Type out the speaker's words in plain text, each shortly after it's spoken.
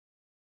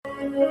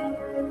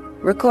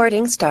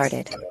Recording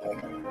started.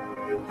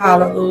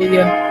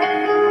 Hallelujah.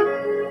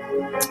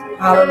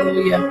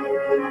 Hallelujah.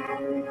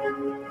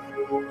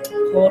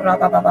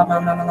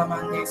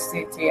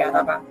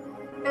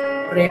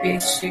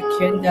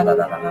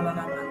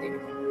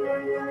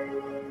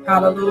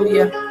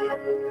 Hallelujah.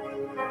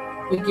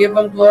 We give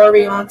him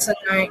glory on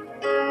tonight.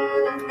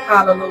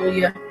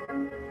 Hallelujah.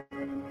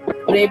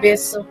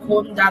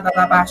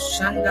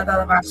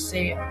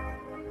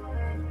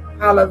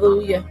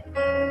 Hallelujah.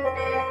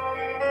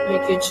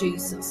 Thank you,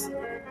 Jesus.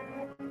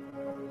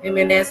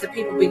 Amen. As the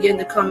people begin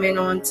to come in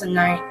on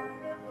tonight,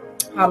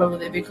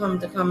 hallelujah, they come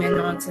in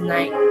on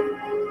tonight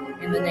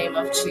in the name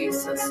of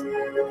Jesus.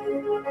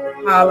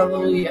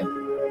 Hallelujah.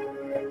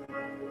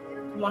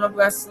 Come on and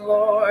bless the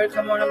Lord.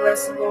 Come on and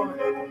bless the Lord.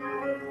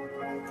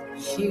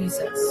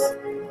 Jesus.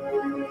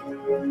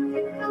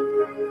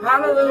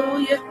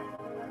 Hallelujah.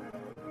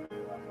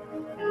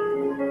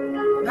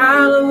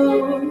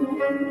 Hallelujah.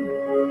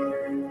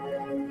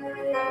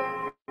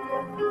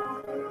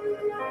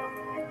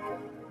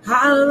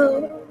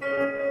 Hallelujah.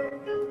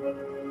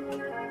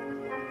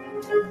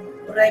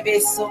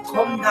 Rebeso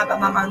konda da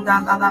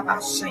mamanda da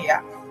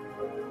bashaya.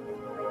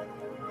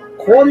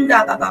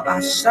 Konda da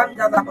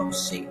bashanda da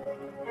boshi.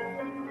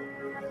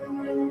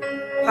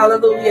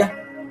 Hallelujah.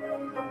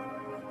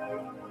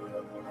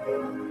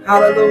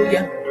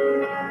 Hallelujah.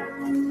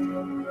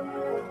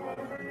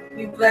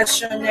 We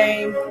bless your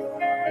name.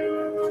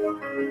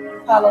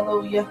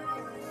 Hallelujah.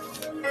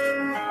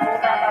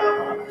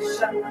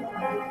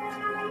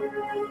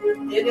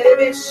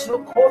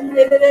 Rebeso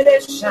konda da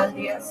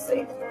shandia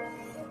se.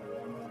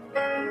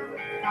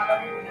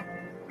 Hallelujah.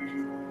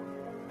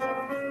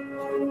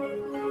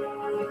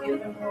 We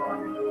give him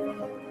glory.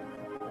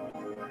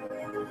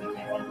 We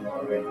give him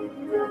glory.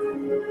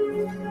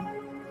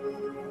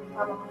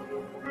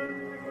 Hallelujah.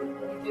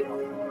 We give him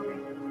glory.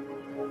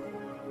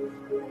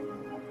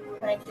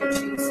 Thank you,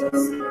 Jesus.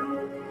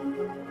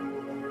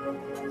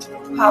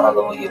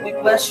 Hallelujah. We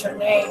bless your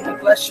name. We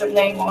bless your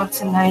name on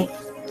tonight.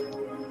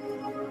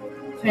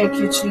 Thank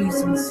you,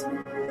 Jesus.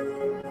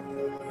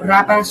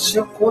 Rabba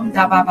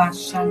Shukunda Baba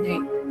Shande.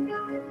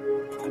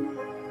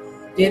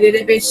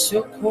 Dedebe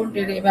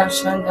Shukunda Reba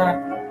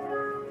Shanda.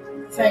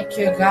 Thank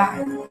you,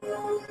 God.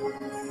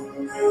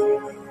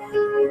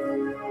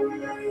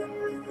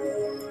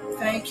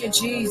 Thank you,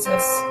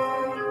 Jesus.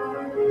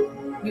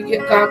 We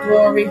give God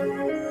glory.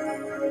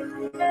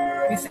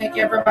 We thank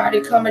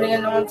everybody coming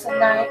in on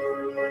tonight.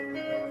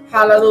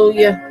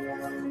 Hallelujah.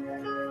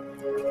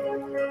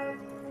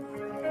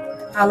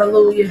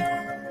 Hallelujah.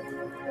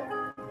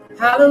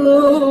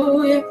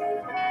 Hallelujah.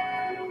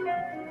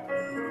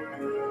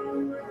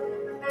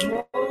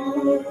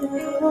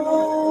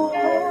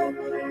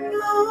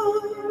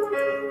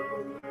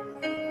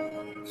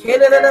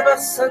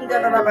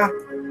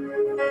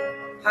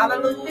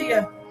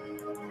 Hallelujah.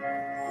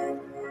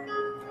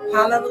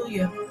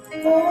 Hallelujah.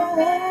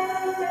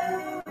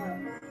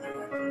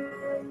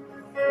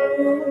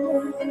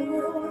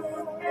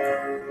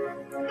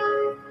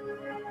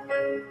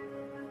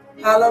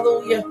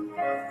 Hallelujah.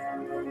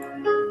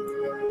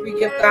 We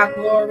give God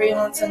glory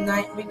on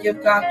tonight. We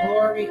give God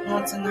glory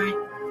on tonight.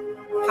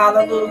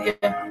 Hallelujah.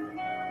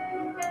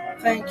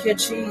 Thank you,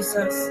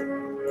 Jesus.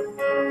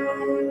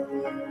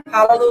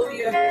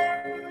 Hallelujah.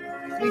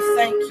 We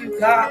thank you,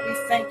 God. We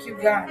thank you,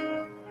 God.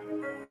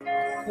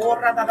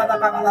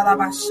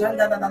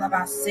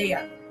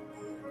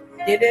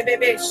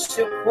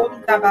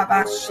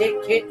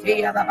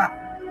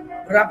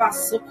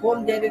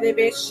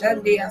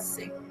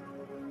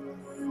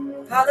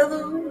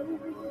 Hallelujah.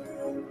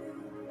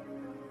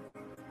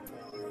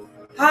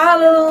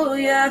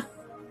 Hallelujah.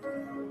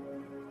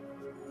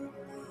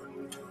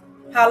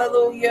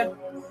 Hallelujah.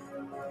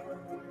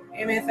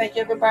 Amen. Thank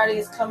you. Everybody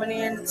is coming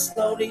in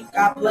slowly.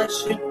 God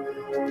bless you.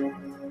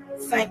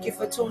 Thank you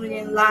for tuning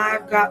in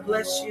live. God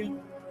bless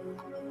you.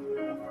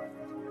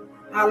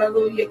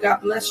 Hallelujah.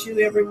 God bless you,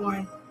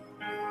 everyone.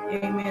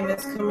 Amen.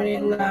 That's coming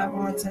in live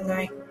on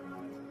tonight.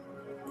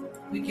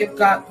 We give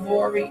God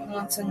glory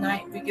on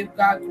tonight. We give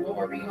God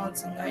glory on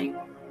tonight.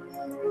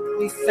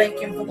 We thank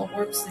Him for the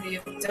works that He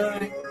has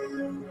done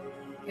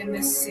in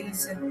this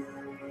season.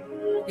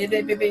 We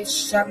give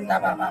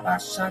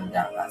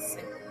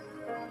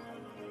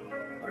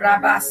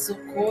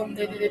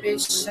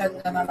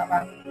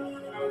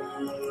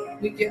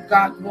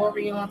God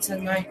glory on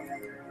tonight.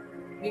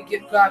 We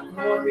give God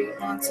glory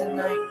on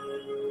tonight.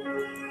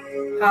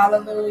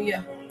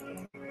 Hallelujah.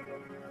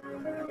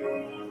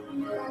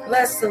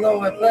 Bless the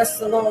Lord. Bless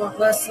the Lord.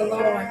 Bless the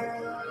Lord.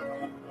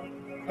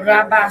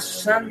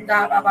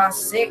 Rabashanda Baba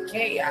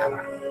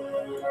Sekeyama.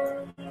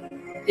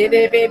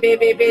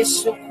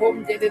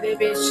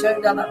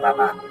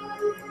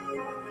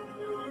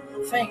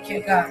 Thank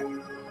you,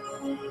 God.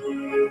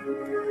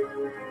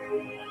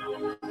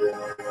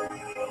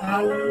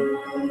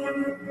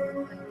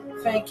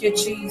 Thank you,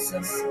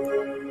 Jesus.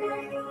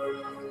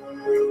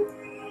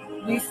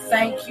 We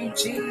thank you,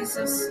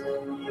 Jesus.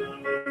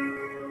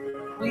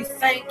 We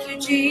thank you,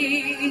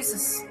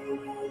 Jesus.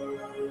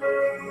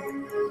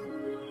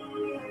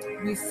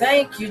 We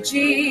thank you,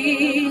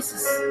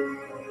 Jesus.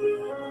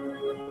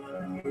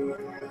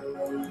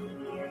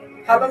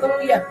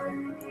 Hallelujah.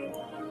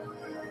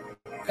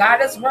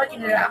 God is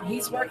working it out.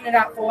 He's working it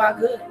out for our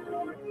good.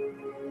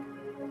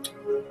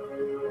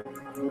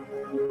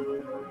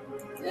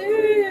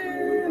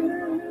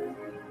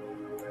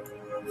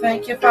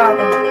 Thank you,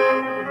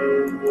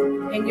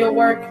 Father. In your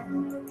work.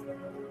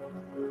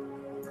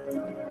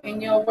 In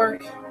your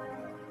work.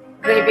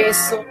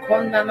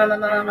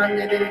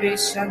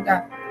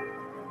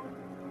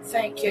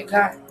 Thank you,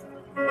 God.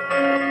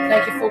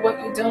 Thank you for what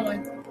you're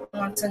doing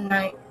on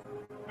tonight.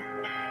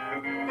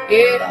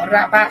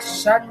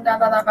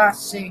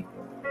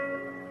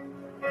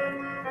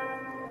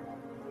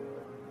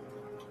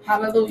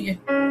 Hallelujah.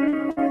 I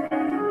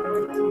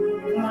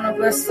want to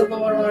bless the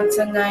Lord on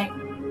tonight.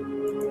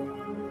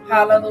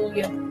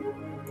 Hallelujah.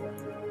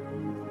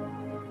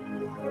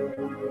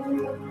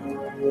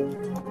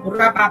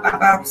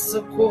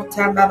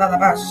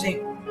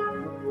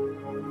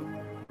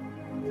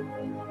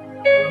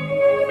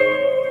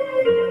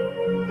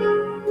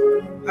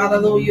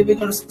 Hallelujah. We're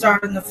going to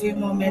start in a few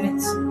more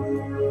minutes.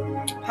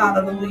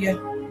 Hallelujah.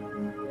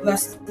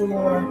 Bless the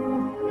Lord.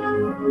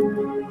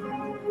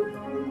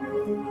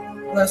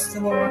 Bless the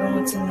Lord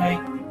on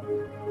tonight.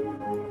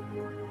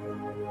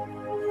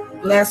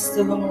 Bless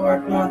the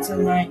Lord on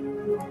tonight.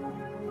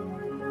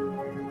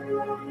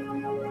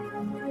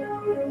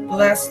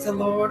 Bless the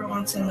Lord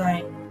on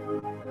tonight.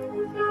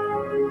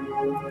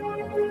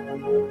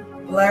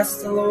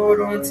 Bless the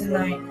Lord on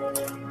tonight.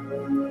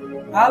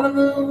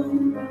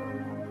 Hallelujah.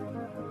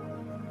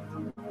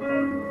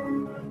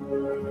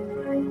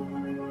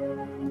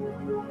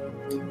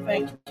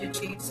 Thank you,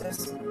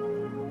 Jesus.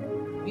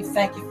 We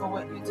thank you for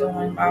what you're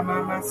doing. God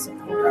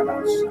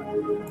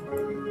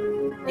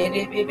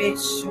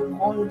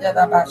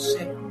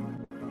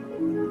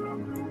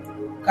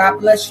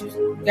bless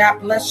you. God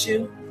bless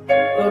you.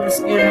 Lord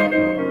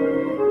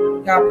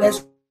Skinner. God bless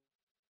you.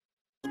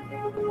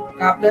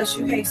 God bless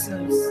you,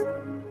 Jesus.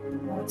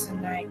 On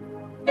tonight.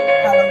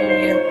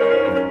 Hallelujah.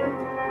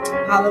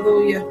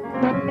 Hallelujah.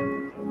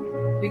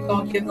 We're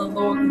going to give the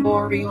Lord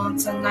glory on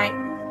tonight.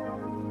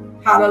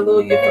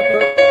 Hallelujah. For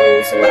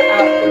those who are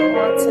out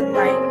there on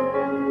tonight,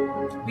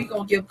 we're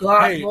going to give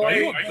God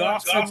glory on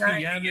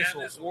tonight.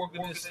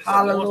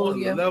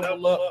 Hallelujah.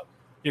 Level up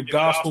your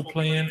gospel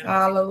plan.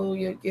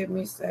 Hallelujah. Give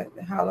me that.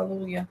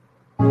 Hallelujah.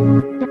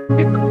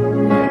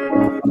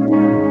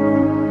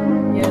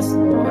 Yes,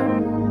 Lord.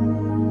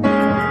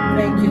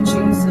 Thank you,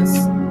 Jesus.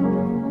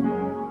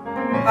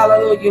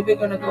 Hallelujah. We're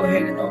going to go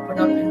ahead and open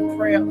up in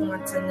prayer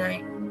on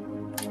tonight.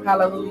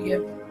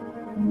 Hallelujah.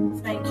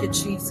 Thank you,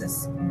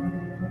 Jesus.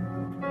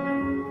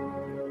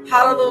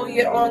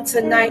 Hallelujah. On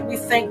tonight, we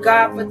thank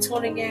God for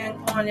tuning in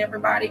on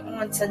everybody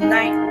on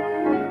tonight.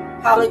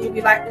 Hallelujah.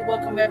 We'd like to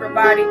welcome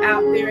everybody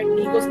out there in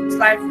Eagles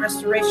Life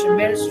Restoration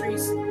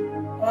Ministries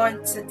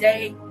on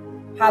today.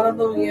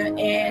 Hallelujah.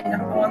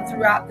 And on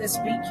throughout this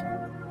week.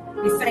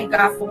 We thank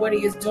God for what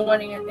he is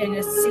doing in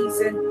this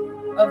season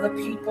of the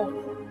people.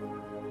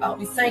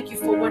 We thank you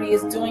for what he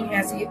is doing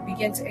as he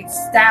begins to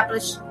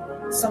establish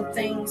some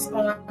things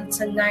on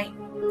tonight.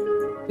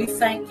 We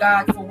thank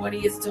God for what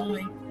he is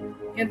doing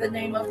in the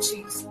name of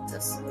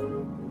Jesus.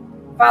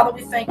 Father,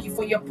 we thank you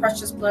for your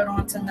precious blood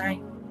on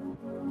tonight.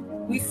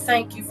 We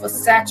thank you for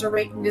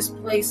saturating this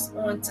place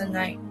on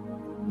tonight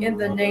in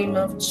the name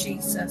of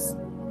Jesus.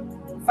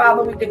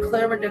 Father, we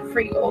declare and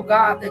decree, oh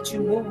God, that you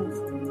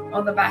move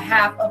on the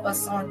behalf of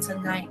us on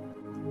tonight.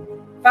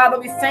 Father,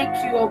 we thank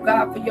you, oh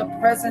God, for your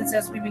presence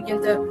as we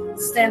begin to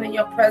stand in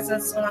your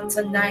presence on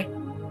tonight.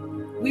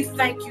 We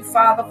thank you,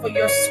 Father, for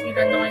your sweet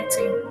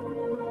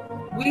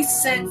anointing. We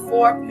send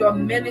forth your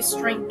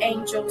ministering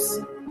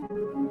angels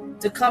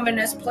to come in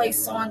this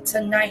place on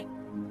tonight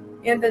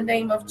in the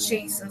name of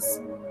Jesus.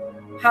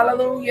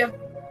 Hallelujah.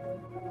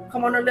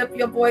 Come on and lift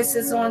your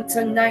voices on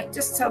tonight.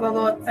 Just tell the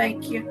Lord,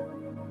 thank you.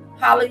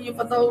 Hallelujah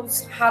for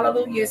those,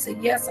 hallelujah, say,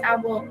 yes, I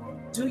will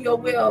do your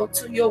will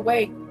to your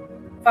way.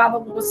 Father,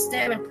 we will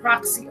stand in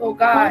proxy, oh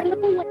God,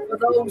 for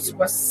those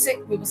who are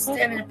sick. We will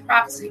stand in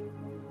proxy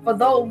for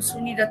those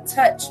who need a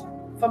touch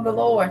from the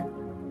Lord.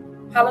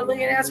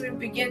 Hallelujah. And as we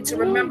begin to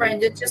remember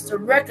and just to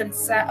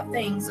reconcile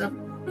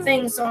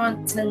things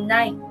on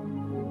tonight,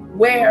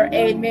 where,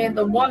 amen,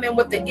 the woman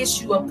with the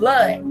issue of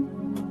blood,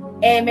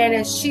 amen,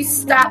 and she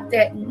stopped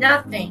at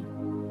nothing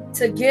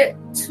to get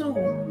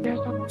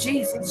to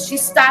Jesus. She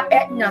stopped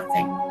at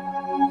nothing.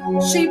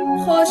 She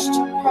pushed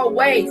her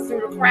way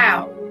through the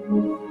crowd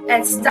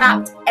and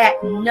stopped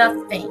at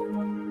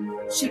nothing.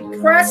 She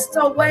pressed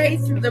her way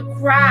through the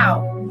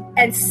crowd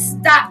and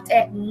stopped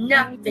at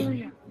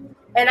nothing.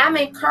 And I'm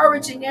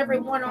encouraging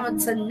everyone on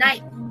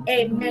tonight,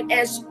 amen,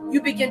 as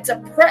you begin to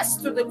press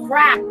through the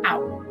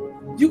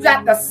crowd, you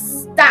got to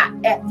stop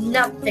at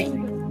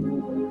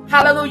nothing.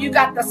 Hallelujah, you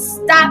got to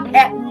stop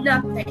at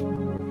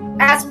nothing.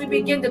 As we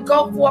begin to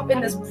go forth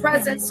in this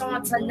presence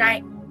on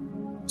tonight,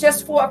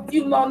 just for a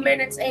few more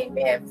minutes,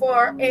 amen,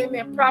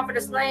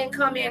 Prophetess Lane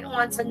come in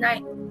on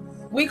tonight.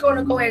 We're going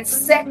to go ahead and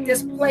set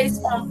this place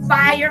on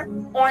fire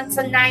on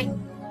tonight.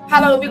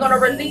 Hallelujah. We're going to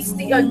release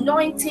the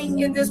anointing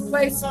in this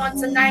place on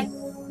tonight.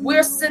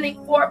 We're sending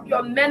forth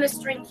your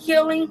ministering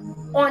healing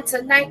on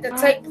tonight to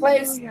take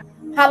place.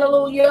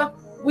 Hallelujah.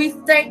 We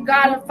thank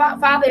God and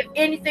Father, if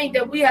anything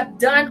that we have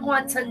done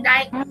on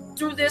tonight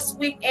through this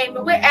week,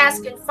 amen, we're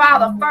asking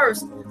Father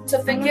first to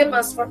forgive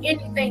us for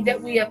anything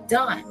that we have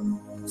done.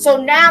 So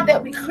now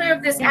that we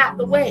cleared this out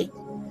the way,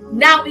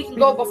 now we can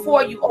go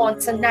before you on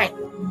tonight.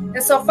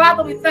 And so,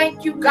 Father, we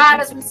thank you, God,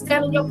 as we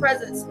stand in your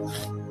presence.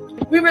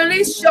 We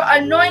release your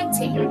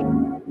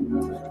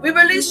anointing. We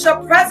release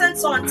your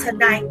presence on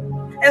tonight.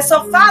 And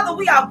so, Father,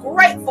 we are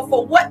grateful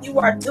for what you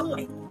are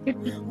doing.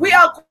 We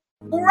are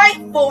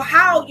grateful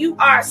how you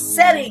are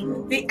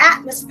setting the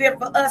atmosphere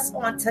for us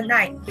on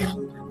tonight.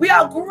 We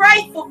are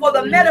grateful for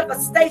the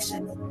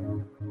manifestation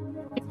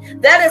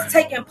that is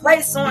taking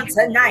place on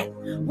tonight.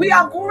 We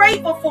are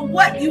grateful for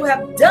what you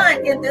have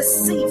done in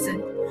this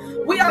season.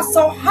 We are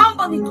so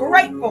humbly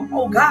grateful,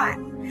 oh God,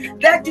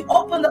 that you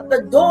open up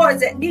the doors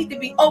that need to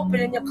be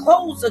opened and you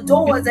close the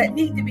doors that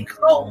need to be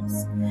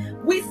closed.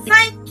 We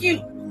thank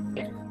you.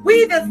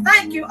 We even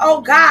thank you,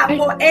 oh God,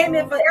 for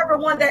aiming for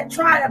everyone that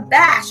tried to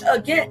bash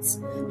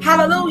against.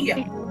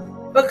 Hallelujah.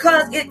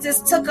 Because it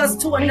just took us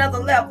to another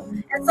level.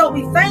 And so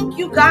we thank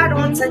you, God,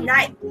 on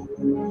tonight.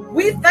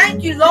 We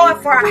thank you,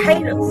 Lord, for our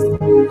haters.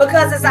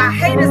 Because it's our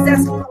haters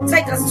that's going to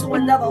take us to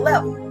another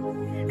level.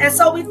 And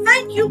so we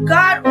thank you,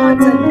 God, on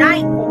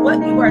tonight for what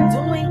you are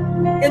doing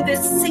in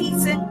this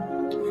season.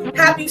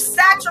 Have you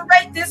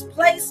saturate this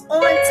place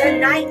on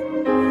tonight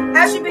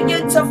as you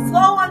begin to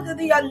flow under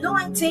the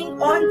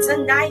anointing on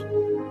tonight.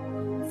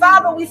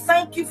 Father, we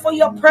thank you for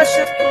your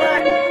precious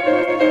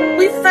blood.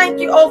 We thank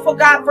you, oh, for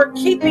God, for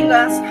keeping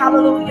us.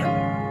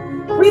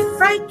 Hallelujah. We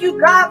thank you,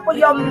 God, for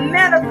your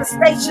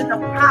manifestation of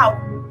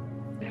power.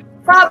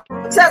 Father,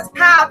 just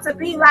how to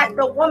be like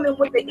the woman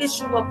with the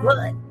issue of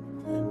blood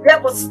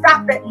that will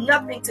stop at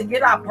nothing to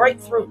get our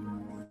breakthrough.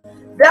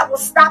 That will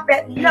stop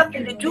at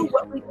nothing to do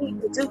what we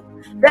need to do.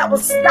 That will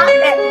stop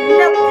at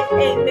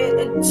nothing, amen,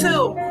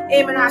 until,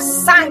 amen, our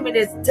assignment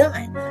is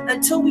done,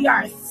 until we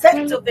are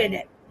effective in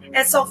it.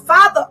 And so,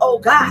 Father, oh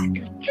God,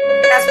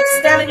 as we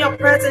stand in your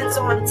presence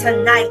on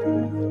tonight,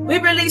 we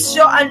release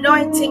your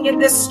anointing in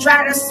this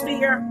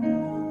stratosphere.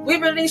 We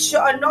release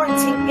your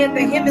anointing in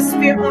the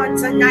hemisphere on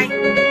tonight.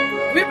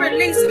 We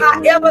release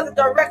however the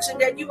direction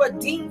that you are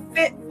deemed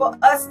fit for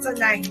us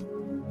tonight.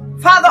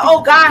 Father,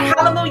 oh God,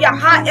 hallelujah,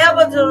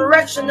 however the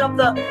direction of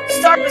the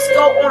service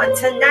go on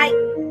tonight,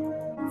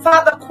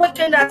 Father,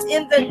 quicken us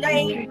in the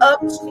name of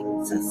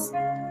Jesus.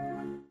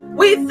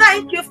 We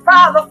thank you,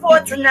 Father, for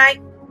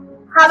tonight.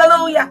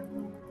 Hallelujah.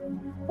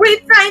 We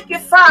thank you,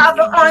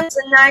 Father, on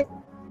tonight.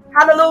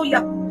 Hallelujah.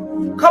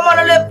 Come on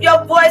and lift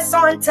your voice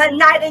on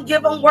tonight and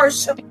give him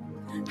worship.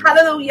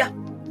 Hallelujah.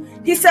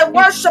 He said,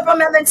 worship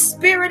him in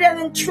spirit and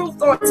in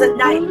truth on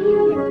tonight.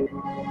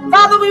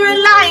 Father, we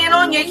relying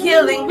on your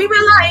healing. We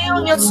rely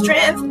on your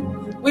strength.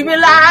 We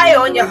rely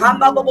on your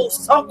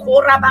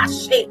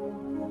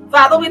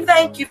Father, we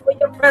thank you for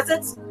your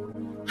presence.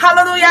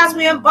 Hallelujah. As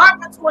we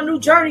embark into a new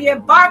journey,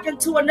 embark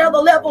into another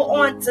level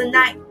on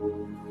tonight.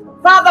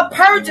 Father,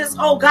 purge us,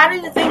 oh God,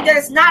 anything that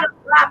is not of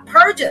God,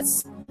 purge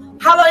us.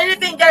 Hallelujah.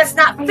 Anything that is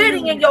not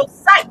fitting in your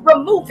sight,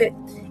 remove it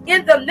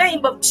in the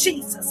name of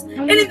Jesus.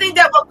 Anything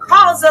that will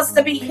cause us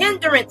to be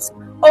hindrance,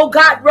 oh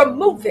God,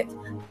 remove it.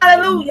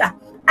 Hallelujah.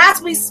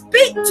 As we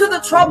speak to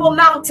the troubled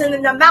mountain,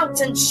 and the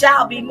mountain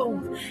shall be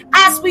moved.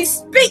 As we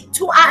speak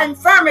to our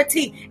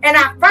infirmity, and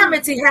our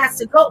infirmity has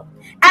to go.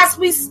 As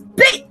we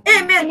speak,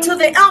 amen, to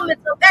the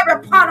elements of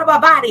every part of our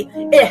body,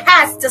 it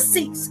has to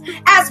cease.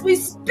 As we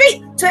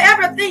speak to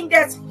everything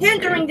that's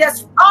hindering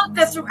us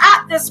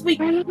throughout this week,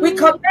 we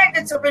command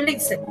it to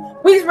release it.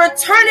 We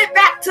return it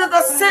back to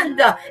the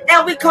sender,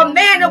 and we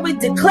command and we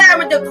declare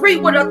and decree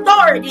with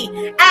authority.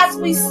 As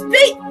we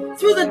speak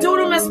through the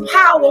dunamis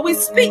power, we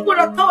speak with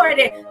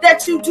authority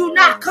that you do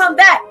not come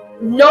back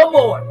no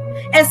more.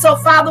 And so,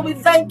 Father, we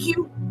thank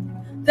you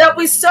that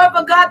we serve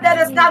a God that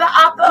is not an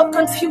author of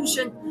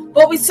confusion,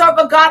 but we serve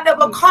a God that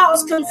will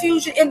cause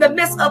confusion in the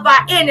midst of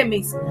our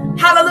enemies.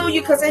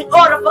 Hallelujah, because in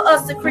order for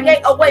us to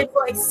create a way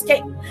for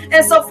escape.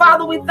 And so,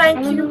 Father, we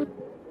thank you,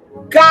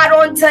 God,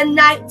 on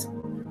tonight.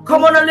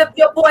 Come on and lift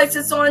your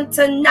voices on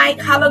tonight.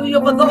 Hallelujah,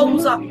 for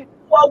those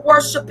who are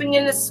worshiping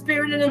in the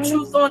spirit and in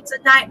truth on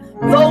tonight.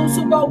 Those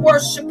who are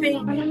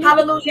worshiping,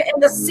 hallelujah,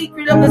 in the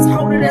secret of his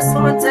holiness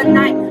on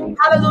tonight.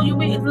 Hallelujah,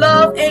 we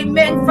love,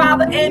 amen,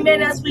 Father,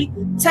 amen, as we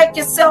take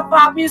yourself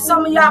off mute.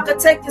 Some of y'all can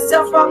take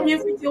yourself off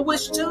mute if you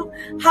wish to.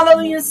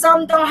 Hallelujah,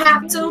 some don't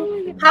have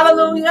to.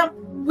 Hallelujah.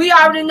 We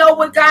already know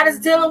what God is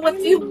dealing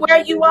with you,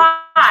 where you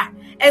are.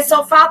 And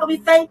so, Father, we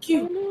thank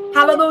you.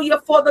 Hallelujah,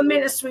 for the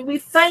ministry. We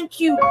thank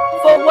you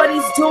for what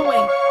he's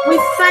doing. We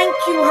thank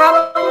you,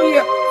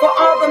 hallelujah, for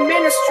all the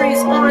ministries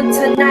on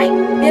tonight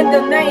in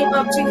the name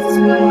of Jesus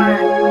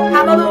Christ.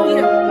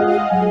 Hallelujah.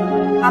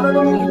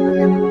 Hallelujah.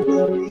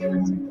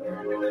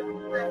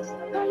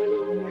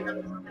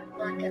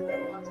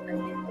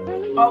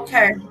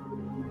 Okay.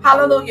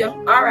 Hallelujah.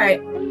 All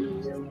right.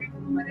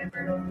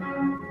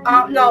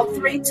 No,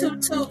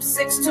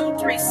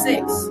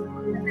 322-6236.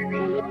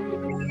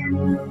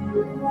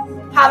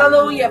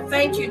 Hallelujah.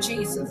 Thank you,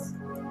 Jesus.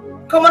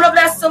 Come on,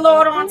 bless the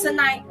Lord on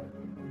tonight.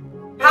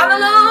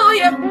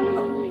 Hallelujah.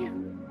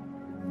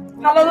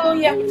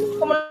 Hallelujah.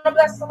 Come on,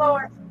 bless the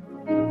Lord.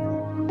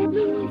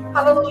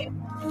 Hallelujah.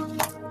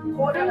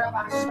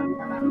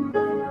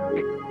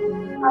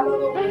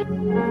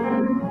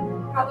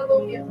 Hallelujah.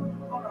 Hallelujah.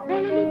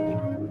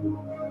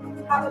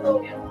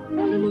 Hallelujah.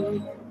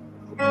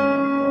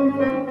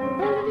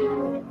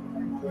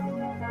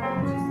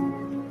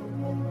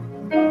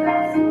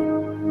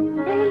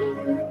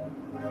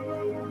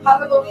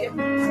 Hallelujah.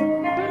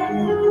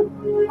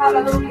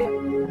 Hallelujah.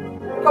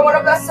 Come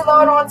on, bless the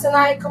Lord on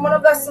tonight. Come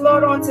on, bless the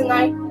Lord on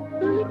tonight.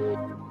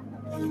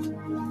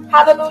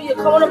 Hallelujah.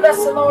 Come on, bless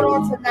the Lord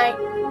on tonight.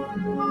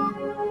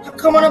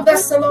 Come on,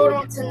 bless the Lord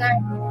on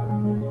tonight.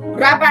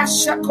 Rabba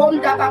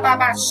Shakonda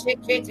Baba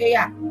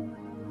Sheketea.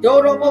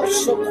 Dorobo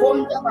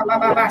Shokonda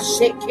Baba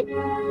Sheke.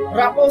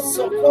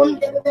 Raboso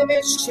Konde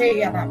de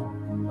Shea.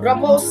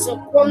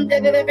 Raboso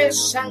Konde de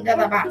Shanda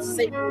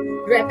Base.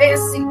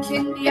 Rebesi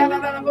Kindia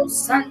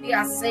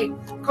Sandia say.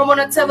 Come on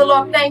and tell the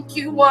Lord thank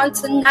you on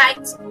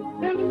tonight.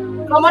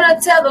 Come on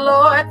and tell the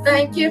Lord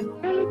thank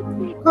you.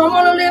 Come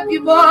on and lift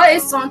your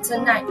voice on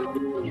tonight.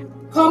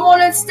 Come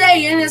on and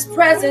stay in his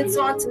presence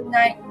on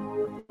tonight.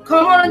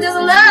 Come on and just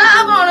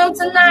love on him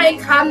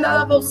tonight.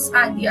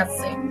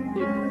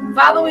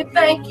 Father, we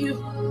thank you.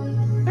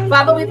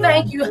 Father, we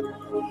thank you.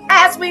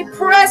 As we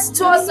press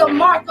towards the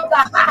mark of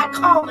the high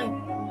calling,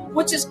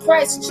 which is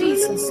Christ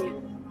Jesus.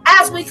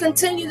 As we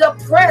continue to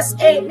press,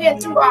 amen,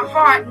 through our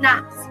hard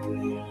knocks.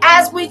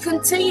 As we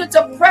continue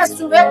to press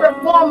through every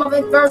form of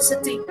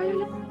adversity.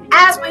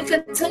 As we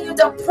continue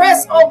to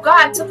press, oh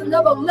God, to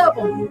another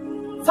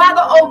level.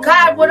 Father, oh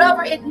God,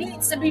 whatever it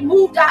needs to be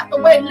moved out the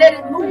way, let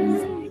it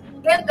move.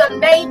 In the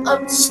name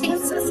of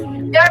Jesus,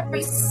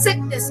 every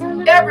sickness,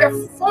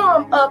 every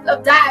form of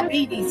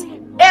diabetes,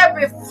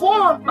 every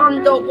form of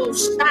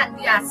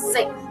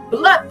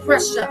blood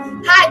pressure,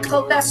 high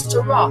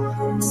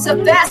cholesterol,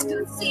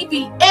 vascular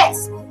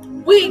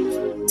CVS, we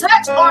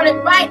touch on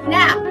it right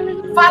now.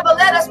 Father,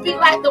 let us be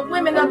like the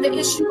women of the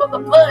issue of the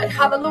blood.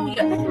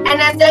 Hallelujah.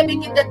 And as they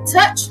begin to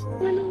touch,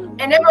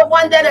 and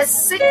everyone that is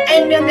sick,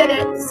 amen, that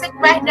is sick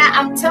right now,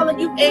 I'm telling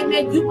you,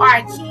 amen, you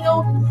are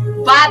healed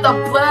by the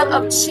blood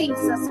of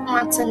Jesus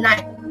on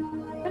tonight.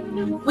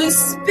 We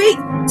speak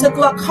to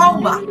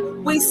glaucoma.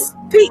 We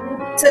speak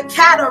to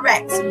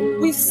cataracts.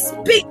 We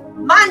speak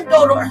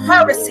mandor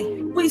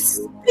heresy. We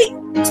speak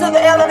to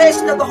the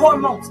elevation of the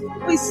hormones.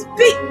 We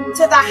speak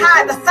to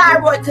the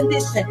thyroid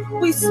condition.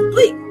 We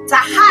speak to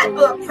high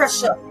blood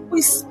pressure.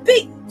 We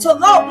speak to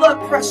low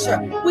blood pressure.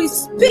 We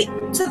speak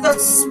to the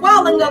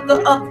swelling of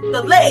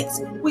the legs.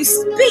 We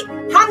speak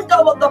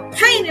of the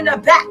pain in the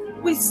back.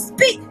 We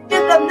speak in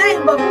the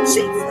name of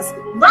Jesus.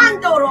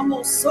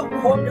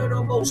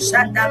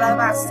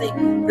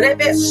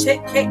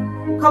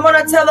 Come on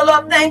and tell the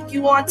Lord thank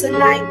you on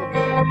tonight.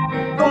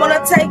 Come on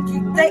and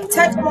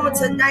take him on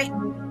tonight.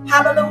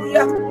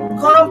 Hallelujah.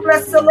 Come on,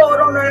 bless the Lord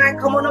on tonight.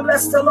 Come on and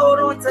bless the Lord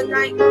on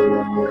tonight.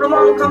 Come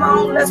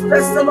on, let's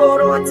bless the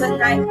Lord on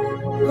tonight.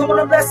 Come on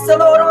and bless the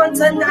Lord on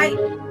tonight.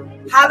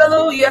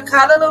 Hallelujah,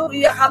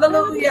 hallelujah,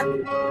 hallelujah.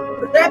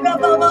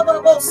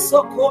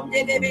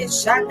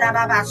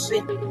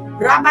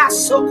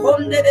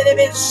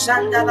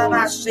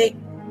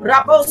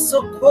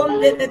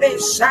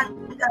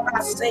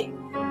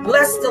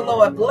 Bless the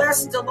Lord,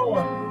 bless the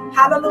Lord.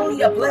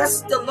 Hallelujah.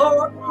 Bless the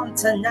Lord on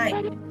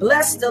tonight.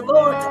 Bless the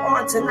Lord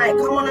on tonight.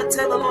 Come on and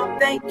tell the Lord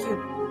thank you.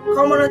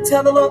 Come on and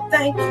tell the Lord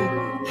thank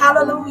you.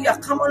 Hallelujah.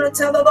 Come on and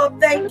tell the Lord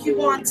thank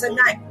you on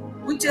tonight.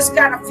 We just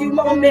got a few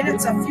more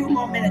minutes.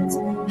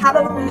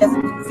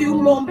 Hallelujah. A few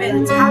more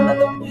minutes.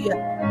 Hallelujah.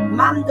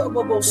 Mando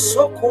bobo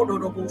sokoro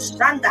bobo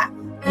shanda.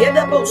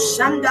 Yedabo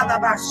shanda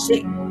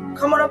labashi.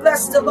 Come on and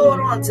bless the Lord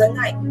on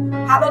tonight.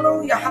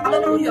 Hallelujah.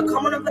 Hallelujah.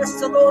 Come on and bless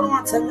the Lord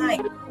on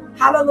tonight.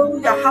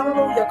 Hallelujah,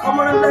 hallelujah. Come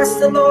on and bless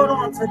the Lord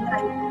on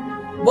tonight.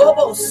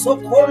 Bobo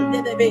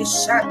sokonde de be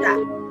shanda.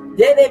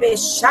 De be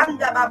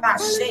shanda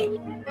babashe.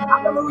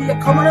 Hallelujah.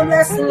 Come on and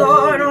bless the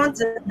Lord on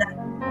tonight.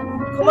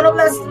 Come on and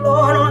bless the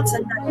Lord on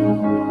tonight.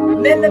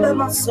 Mele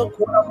ma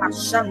sokora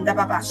shanda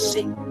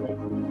babashe.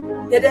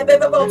 De be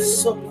bobo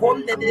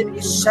sokonde de be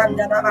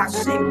shanda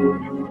babashe.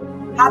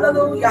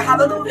 Hallelujah,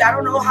 hallelujah. I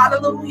don't know,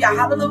 hallelujah,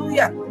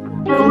 hallelujah.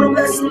 Come on and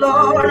bless the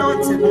Lord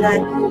on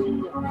tonight.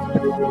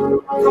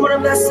 Come on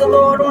and bless the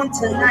Lord on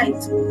tonight.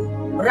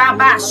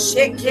 Rabba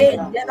sheke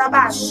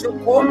yadaba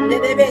shokom de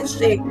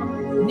debeshe.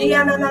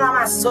 Niana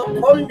nama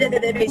sokom de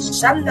debe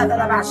shanda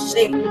daba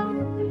she.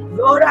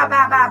 Lora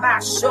baba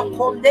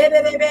shokom de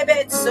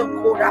debe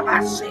sokora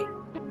bashe.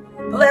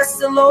 Bless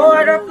the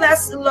Lord,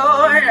 bless the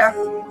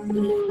Lord.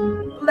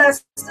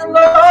 Bless the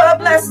Lord,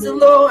 bless the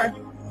Lord.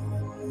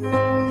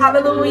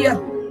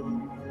 Hallelujah.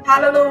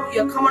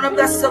 Hallelujah. Come on and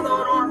bless the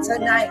Lord on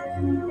tonight.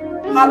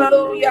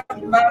 Hallelujah.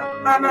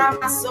 Mama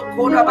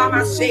sokora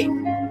baba she.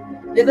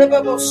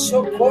 Deliver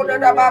sokora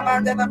da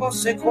baba de la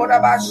sokora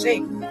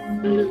bashe.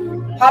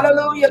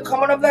 Hallelujah.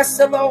 Come on and bless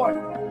the Lord.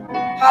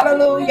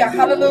 Hallelujah.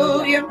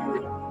 Hallelujah.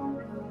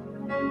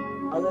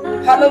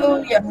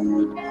 Hallelujah.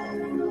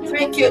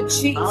 Thank you,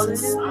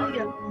 Jesus.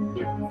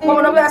 Come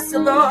on and bless the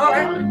Lord.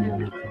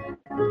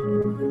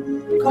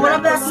 Come on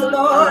and bless the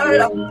Lord.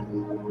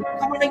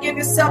 Come on and give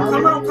yourself.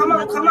 Come on, come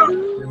on, come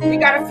on. We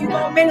got a few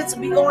more minutes.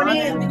 We going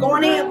in. We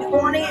going in. We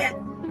going in.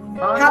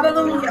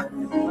 Hallelujah.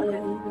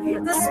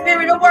 The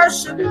spirit of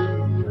worship.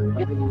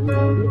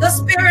 The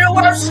spirit of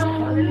worship.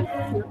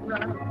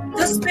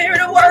 The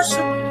spirit of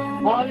worship.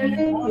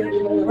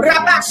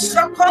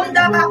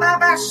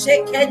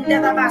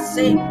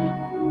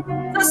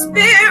 The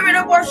spirit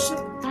of worship.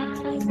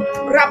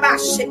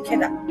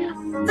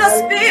 The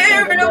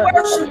spirit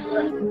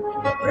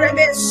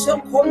of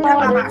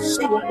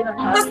worship.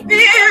 The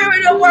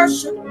spirit of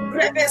worship.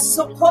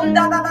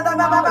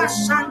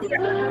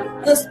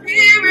 The spirit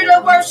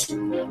of worship.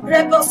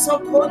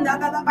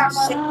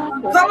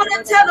 Come on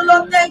and tell the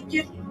Lord thank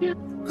you.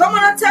 Come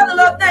on and tell the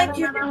Lord thank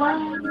you.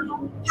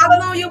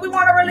 Hallelujah. We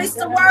want to release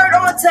the word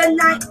on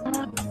tonight.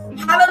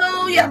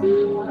 Hallelujah.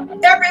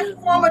 Every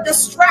form of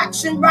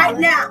distraction right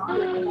now,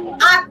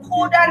 I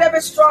pull down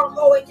every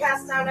stronghold and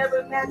cast down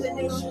every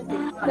imagination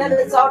that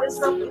is all this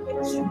something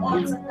with you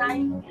on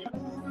tonight.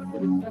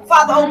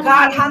 Father, oh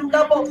God,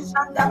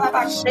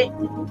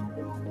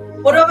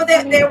 whatever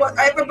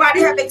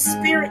everybody have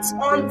experienced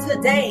on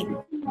today.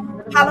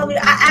 Hallelujah.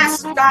 I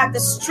ask God to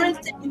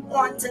strengthen you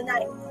on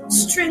tonight.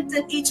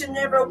 Strengthen each and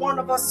every one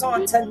of us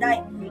on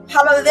tonight.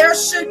 Hallelujah. There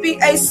should be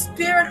a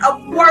spirit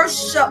of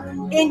worship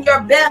in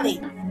your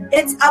belly.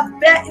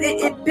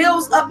 It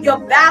builds up your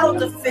battle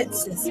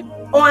defenses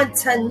on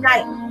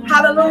tonight.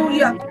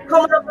 Hallelujah.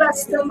 Come on and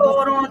bless the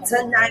Lord on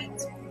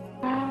tonight.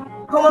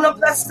 Come on and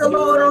bless the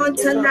Lord on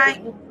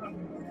tonight.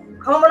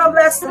 Come on and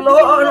bless the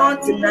Lord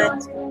on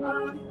tonight.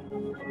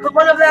 Come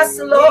on and bless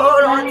the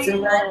Lord on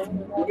tonight.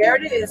 There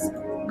it is.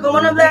 Come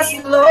on and bless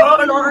the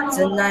Lord on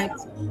tonight.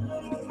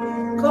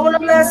 Come on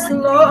and bless the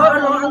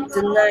Lord on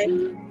tonight.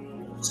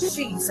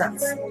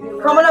 Jesus.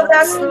 Come on and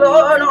bless the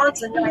Lord on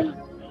tonight.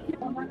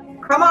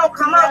 Come on,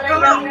 come on,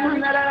 come on.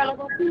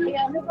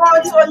 We're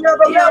going to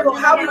another level.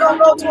 How we going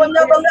to go to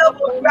another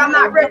level if I'm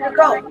not ready to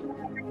go?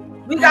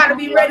 We got to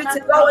be ready to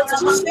go and to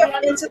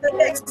shift into the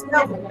next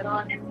level.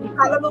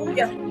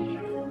 Hallelujah.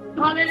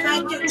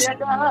 Thank you, Jesus.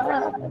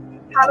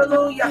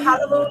 Hallelujah,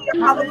 hallelujah,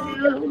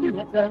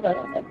 hallelujah.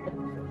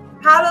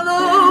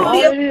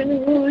 Hallelujah.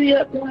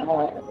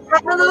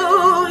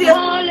 Hallelujah.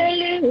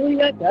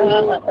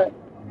 Hallelujah.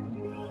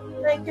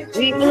 Thank you, Jesus.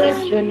 We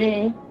bless your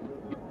name.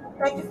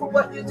 Thank you for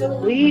what you're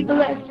doing. We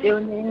bless your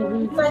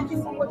name. Thank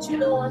you for what you're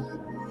doing.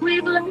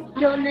 We bless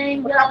your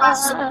name, God.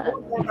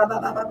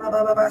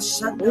 We bless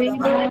your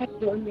name,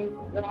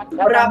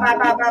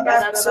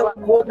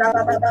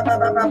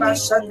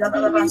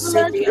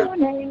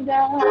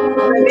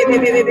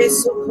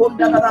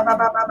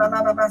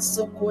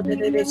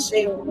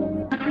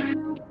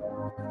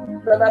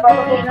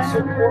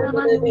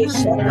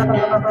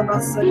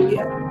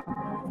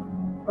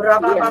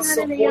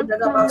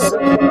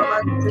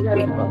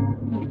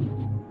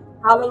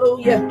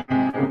 Hallelujah.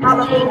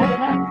 Hallelujah.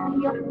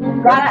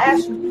 God, I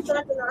ask you to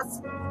strengthen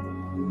us.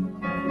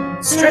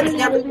 Strengthen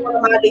every one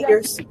of my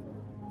leaders.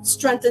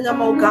 Strengthen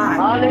them, oh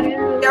God.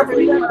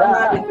 Every one of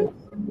my leaders.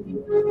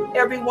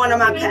 Every one of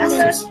my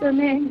pastors.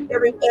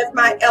 Every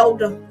my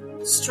elder.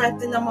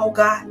 Strengthen them, oh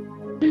God.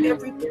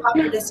 Every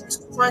prophetess,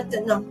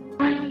 strengthen them.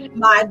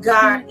 My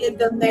God, in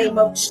the name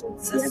of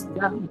Jesus.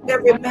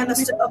 Every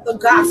minister of the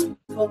gospel,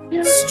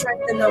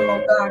 strengthen them,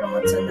 oh God,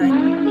 on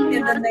tonight.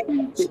 In the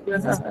name of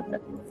Jesus.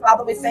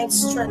 Father, we thank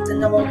strengthen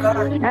them, oh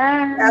God.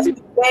 As we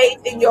bathe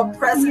in your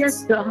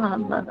presence.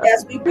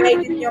 As we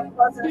bathe in your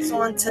presence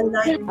on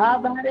tonight.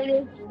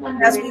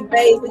 As we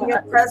bathe in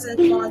your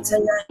presence on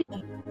tonight.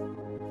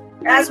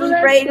 As we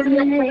bathe in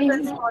your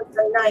presence on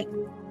tonight.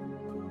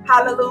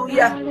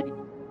 Hallelujah.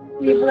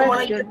 We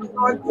want to give the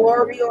Lord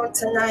glory on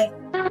tonight.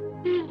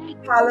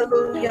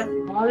 Hallelujah.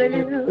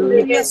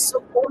 Hallelujah.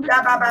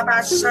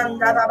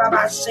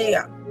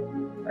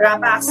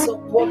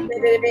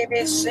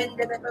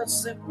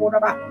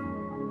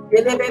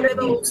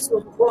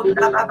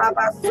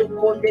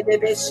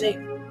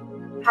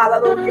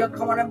 Hallelujah.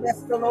 Come on and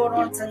bless the Lord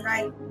on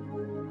tonight.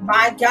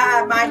 My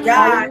God, my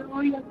God.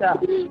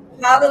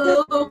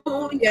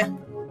 Hallelujah.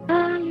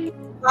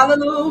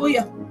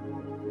 Hallelujah.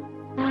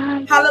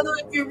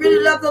 Hallelujah. If you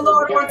really love the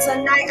Lord on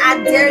tonight,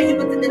 I dare you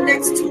within the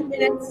next 2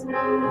 minutes,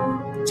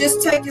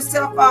 just take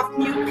yourself off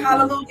mute.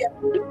 Hallelujah.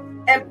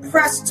 And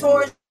press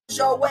towards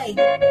your way.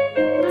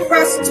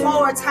 Press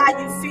towards how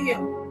you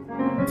feel.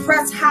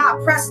 Press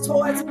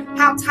towards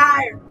how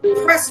tired.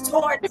 Press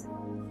towards,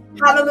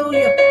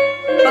 hallelujah.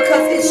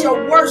 Because it's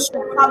your worship,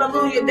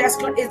 hallelujah, that's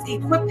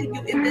equipping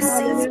you in this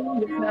season.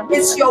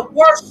 It's your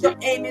worship,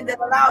 amen, that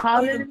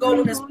allows you to go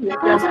in this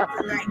presence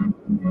tonight.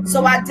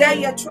 So I dare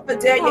you, triple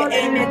dare you,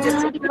 amen, just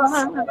to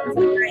trust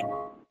tonight.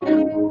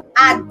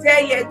 I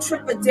dare you,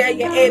 triple dare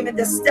you, amen,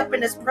 to step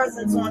in his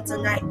presence on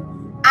tonight.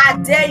 I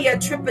dare you,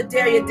 triple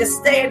dare you, to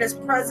stay in his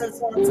presence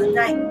on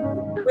tonight.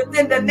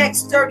 within the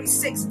next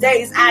 36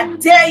 days. I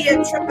dare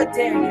you, triple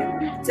dare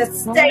you, to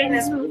stay in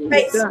his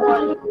face,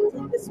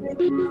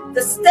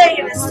 to stay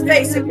in his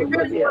face. If you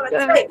really want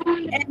to take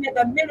and in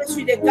the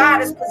ministry that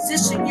God has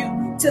positioned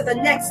you to the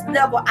next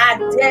level, I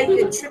dare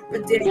you,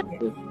 triple dare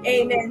you.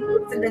 Amen.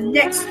 Within the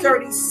next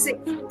 36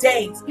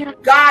 days,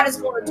 God is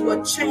going to do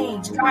a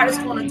change. God is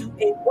going to do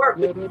a work.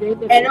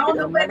 And on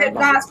the way that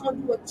God's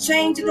going to do a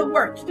change in the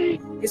work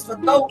is for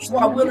those who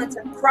are willing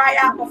to cry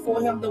out before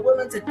him, they're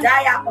willing to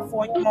die out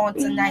before him on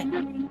tonight.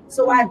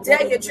 So I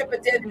dare you, triple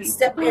dare you, to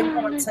step in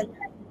on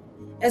tonight.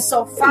 And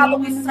so, Father,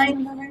 we thank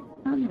you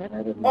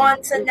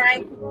on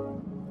tonight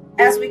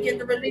as we get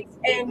to release,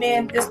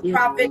 amen, this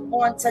prophet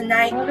on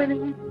tonight,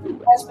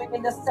 as we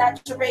get to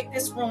saturate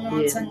this room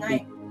on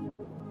tonight.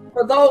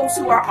 For those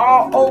who are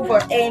all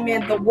over,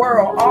 amen, the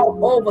world,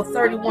 all over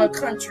 31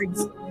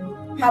 countries,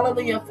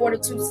 hallelujah,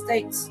 42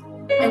 states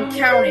and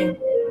counting.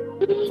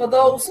 For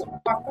those who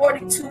are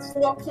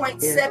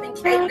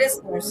 4.7K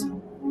listeners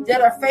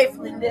that are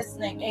faithfully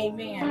listening,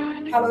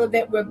 amen, hallelujah,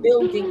 that we're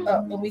building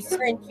up. And we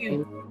thank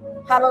you,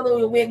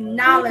 hallelujah, we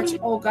acknowledge,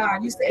 oh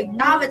God, you say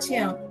acknowledge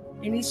him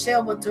and he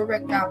shall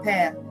direct our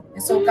path.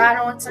 And so God,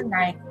 on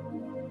tonight,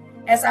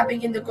 as I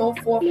begin to go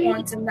forth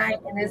on tonight,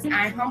 and as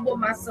I humble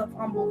myself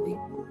humbly,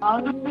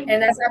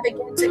 and as I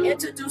begin to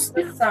introduce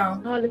to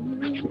some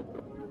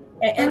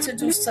and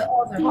introduce to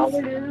others on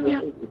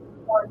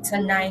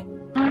tonight,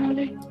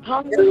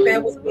 just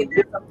bear with me.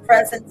 There's a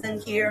presence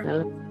in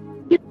here.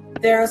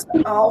 There's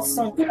an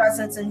awesome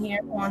presence in here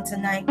on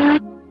tonight.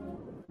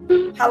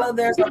 Hallelujah,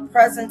 there's a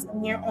presence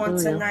in here on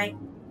tonight.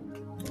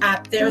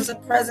 There's a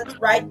presence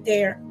right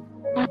there.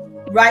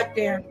 Right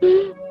there.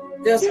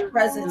 There's a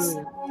presence.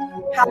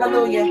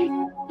 Hallelujah.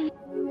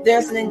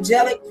 There's an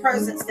angelic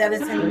presence that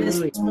is in this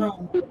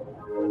room.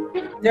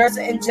 There's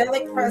an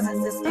angelic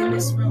presence that's in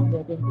this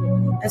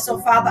room. And so,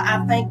 Father,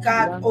 I thank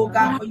God, oh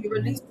God, for you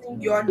releasing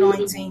your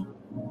anointing.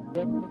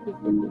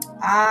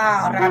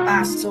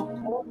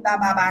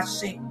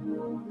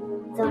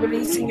 For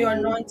releasing your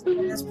anointing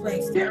in this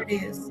place. There it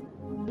is.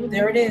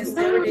 There it is.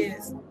 There it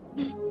is.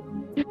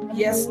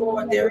 Yes,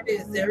 Lord. There it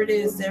is. There it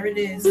is. There it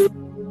is.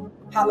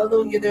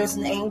 Hallelujah. There's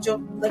an angel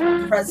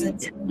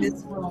presence in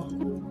this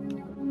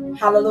room.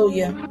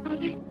 Hallelujah.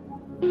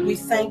 We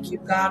thank you,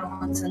 God,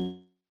 on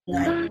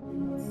tonight.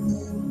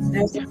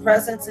 There's a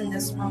presence in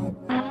this room.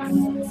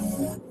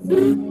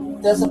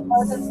 There's a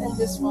presence in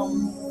this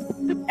room.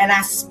 And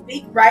I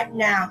speak right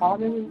now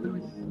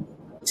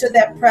to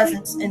that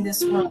presence in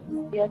this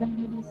room.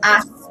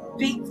 I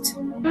speak.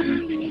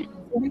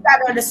 We got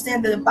to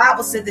understand that the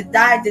Bible said that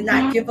God did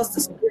not give us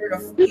the spirit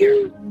of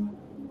fear,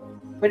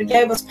 but it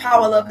gave us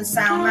power, love, and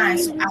sound mind.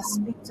 So I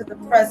speak to the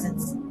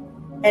presence,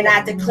 and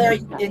I declare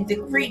and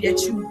decree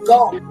that you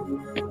go.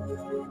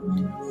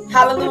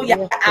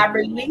 Hallelujah. I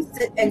release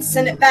it and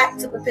send it back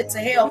to the pits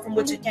of hell from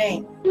which it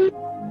came,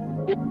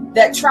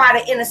 that try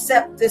to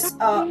intercept this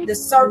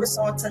service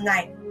on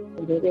tonight.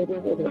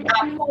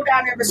 I pull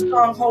down every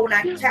stronghold,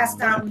 and I cast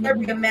down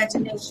every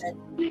imagination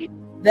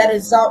that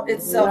exalts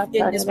itself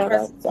in this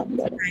presence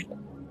tonight.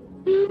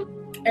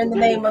 In the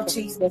name of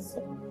Jesus.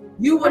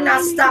 You will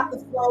not stop the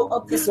flow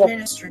of this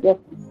ministry.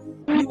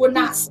 You will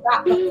not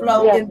stop the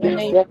flow in the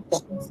name of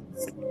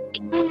Jesus.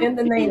 In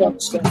the name of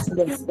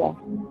Jesus.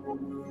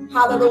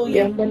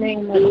 Hallelujah. In the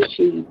name of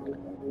Jesus.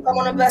 Come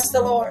on and bless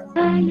the Lord.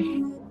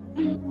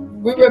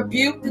 We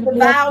rebuke the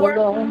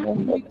devourer.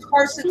 We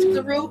curse it to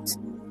the root.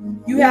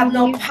 You have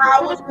no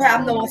power. You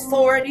have no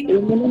authority.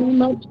 In the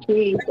name of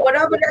Jesus. And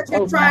whatever that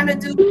you're trying to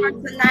do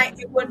tonight,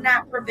 it will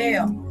not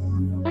prevail.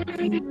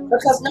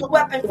 Because no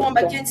weapon formed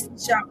against thee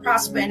shall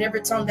prosper, and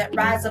every tongue that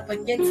rise up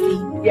against thee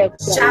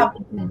shall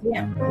be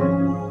condemned.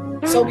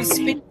 So we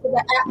speak to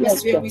the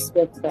atmosphere. We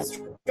speak to the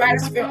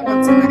stratosphere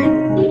on tonight.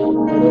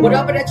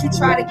 Whatever that you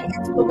try to get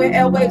into the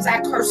airwaves,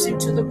 I curse you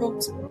to the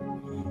root.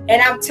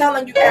 And I'm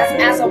telling you,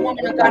 as a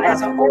woman of God,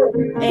 as a whole,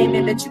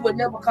 amen, that you will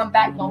never come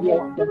back no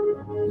more.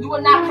 You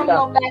will not come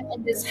on back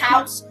in this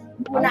house.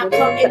 You will not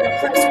come in the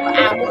place where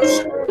I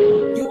worship.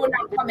 You will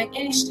not come in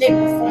any shape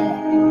or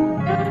form.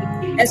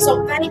 And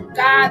so thank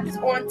God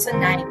on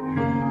tonight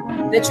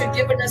that you're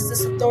giving us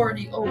this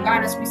authority, oh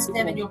God, as we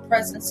stand in your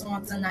presence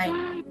on tonight.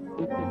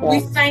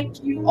 We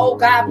thank you, oh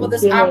God, for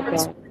this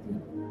opportunity.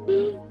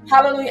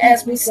 Hallelujah,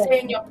 as we stay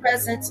in your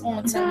presence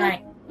on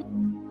tonight.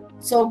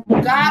 So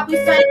God, we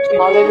thank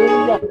you.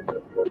 Hallelujah.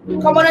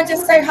 Come on and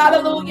just say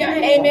hallelujah,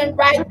 amen,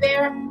 right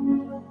there.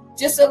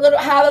 Just a little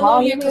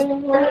hallelujah.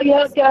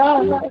 Hallelujah,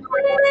 God.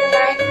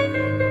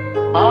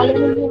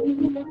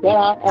 Hallelujah,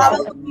 God.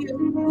 Hallelujah.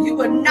 You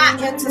will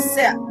not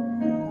intercept.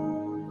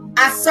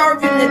 I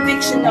serve you an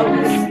eviction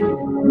notice.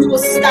 You will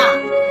stop.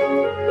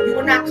 You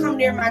will not come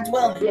near my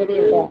dwelling.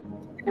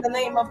 In the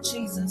name of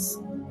Jesus.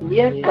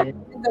 Yes.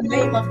 In the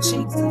name of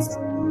Jesus.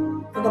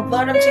 For the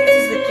blood of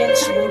Jesus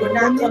against you, you will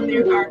not come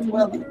near our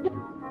dwelling.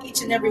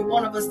 Each and every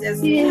one of us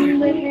that's here.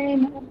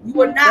 You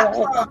will not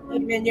come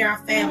even near our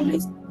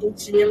families.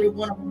 Each and every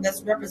one of them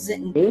that's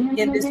representing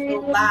in this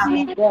room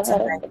live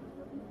tonight.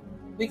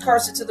 We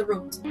curse it to the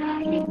root.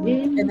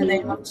 In the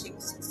name of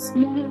Jesus.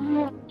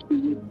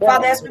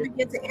 Father, as we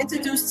begin to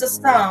introduce to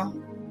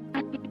some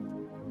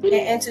and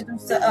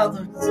introduce to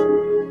others,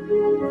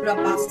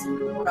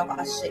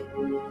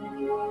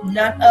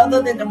 none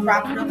other than the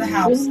prophet of the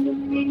house of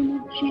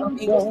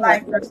Eagles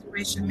Life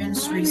Restoration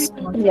Ministries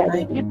on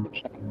tonight.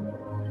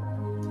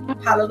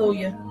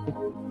 Hallelujah.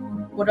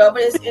 Whatever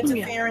is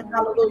interfering,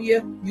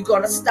 hallelujah, you're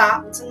going to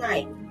stop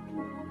tonight.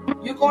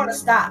 You're going to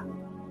stop.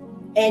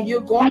 And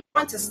you're going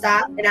to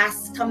stop, and I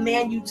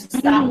command you to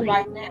stop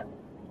right now.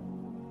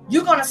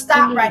 You're going to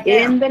stop right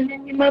now. In the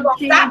name of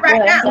Jesus. Stop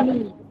right now. In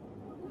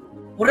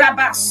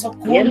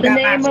the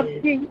name of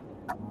Jesus.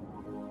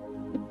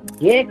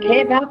 You're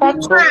going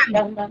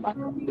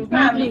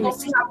to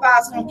see how far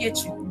it's going to get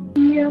you.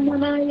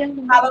 Hallelujah.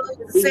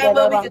 The same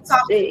way we can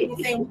talk to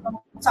anything, we're going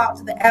to talk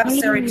to the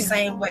adversary the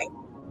same way.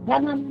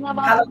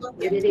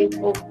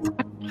 Hallelujah.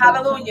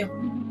 Hallelujah.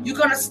 You're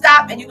going to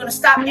stop, and you're going to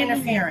stop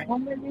interfering.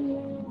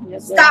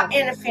 Stop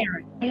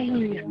interfering.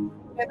 In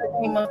the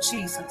name of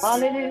Jesus.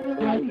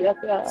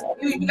 Hallelujah.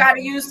 You got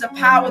to use the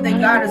power that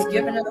God has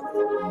given us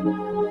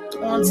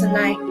on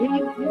tonight. In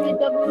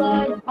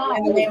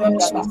the name of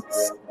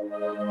Jesus.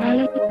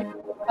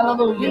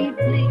 Hallelujah.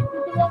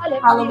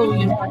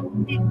 Hallelujah.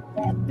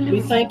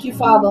 We thank you,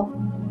 Father,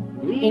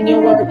 in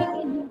your work.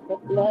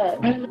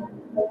 In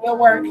your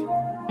work.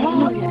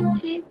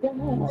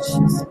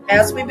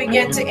 As we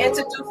begin to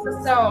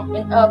introduce some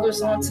and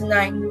others on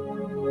tonight,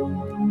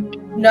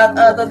 none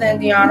other than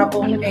the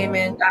Honorable,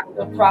 amen,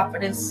 Dr.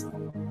 Prophetess,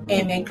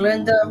 amen,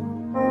 Glenda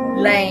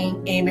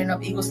Lane, amen,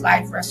 of Eagles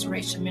Life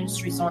Restoration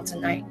Ministries on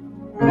tonight.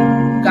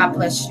 God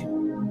bless you.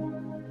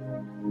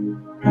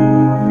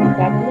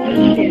 God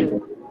bless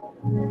you.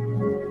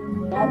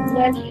 God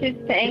bless you,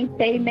 saints,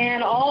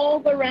 amen,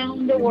 all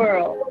around the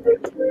world.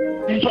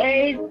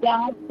 Praise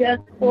God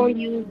just for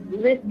you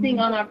listening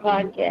on our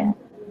podcast.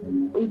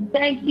 We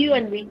thank you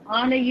and we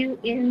honor you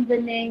in the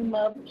name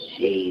of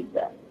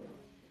Jesus.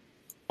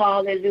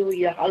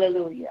 Hallelujah,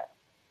 hallelujah.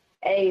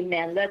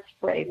 Amen. Let's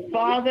pray.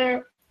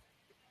 Father,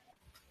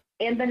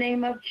 in the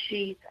name of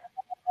Jesus,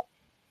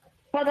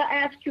 Father, I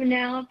ask you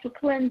now to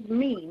cleanse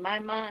me, my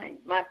mind,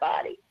 my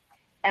body,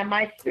 and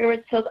my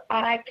spirit so that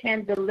I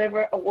can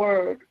deliver a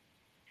word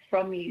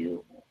from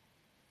you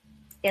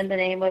in the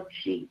name of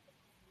Jesus.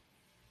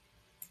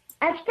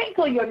 I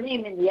sprinkle your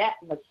name in the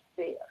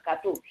atmosphere.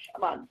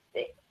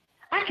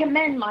 I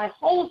command my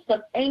host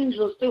of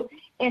angels to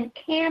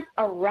encamp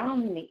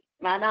around me.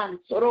 In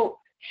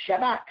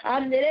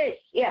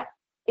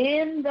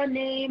the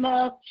name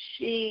of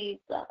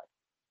Jesus.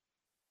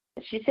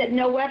 She said,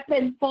 no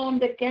weapon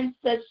formed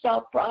against us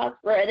shall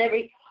prosper, and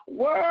every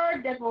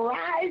word that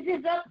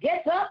rises up,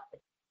 gets up,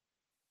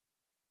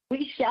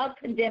 we shall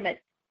condemn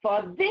it.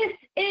 For this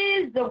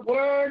is the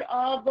word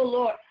of the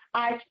Lord.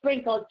 I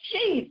sprinkle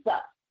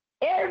Jesus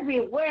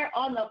everywhere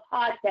on the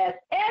podcast,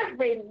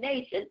 every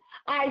nation.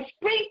 I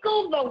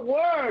sprinkle the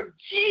word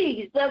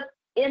Jesus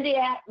in the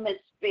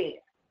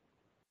atmosphere.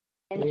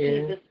 In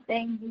Jesus'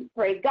 name we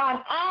pray.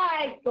 God,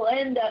 hide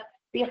Glenda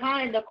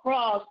behind the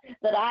cross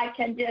that I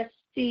can just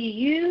see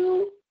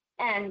you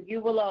and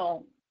you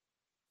alone.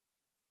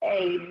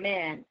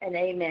 Amen and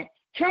amen.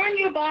 Turn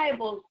your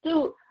Bibles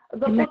to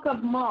the book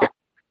of Mark.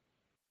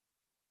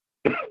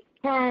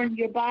 Turn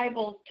your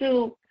Bibles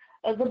to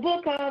the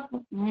book of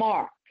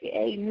Mark.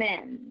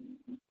 Amen.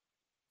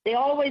 They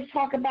always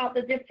talk about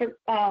the different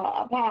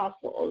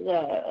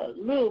apostles,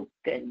 Luke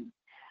and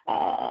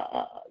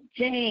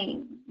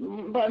James,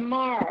 but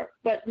Mark.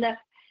 But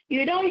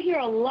you don't hear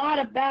a lot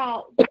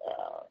about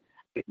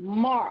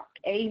Mark.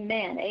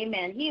 Amen.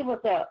 Amen. He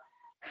was a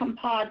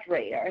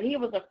compadre, or he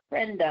was a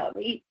friend of.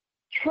 He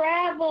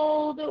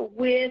traveled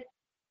with,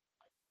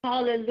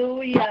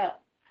 hallelujah,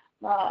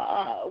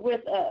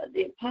 with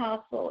the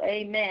apostle.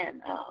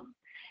 Amen.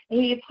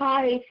 He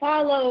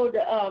followed,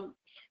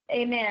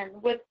 amen,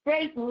 with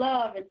great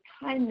love and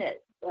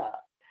kindness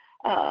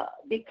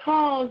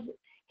because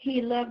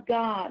he loved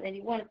God and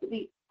he wanted to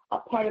be a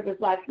part of his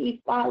life.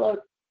 He followed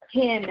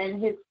him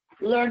and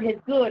learned his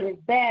good, his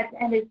bad,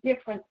 and his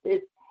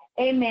differences.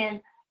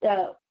 Amen.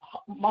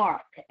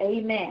 Mark.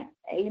 Amen.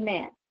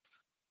 Amen.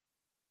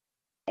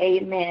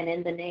 Amen.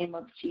 In the name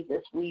of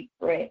Jesus, we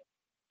pray.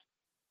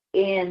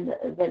 In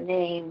the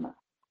name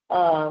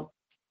of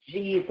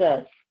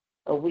Jesus,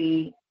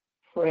 we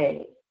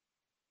pray.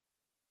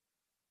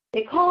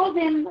 They called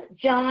him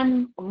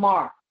John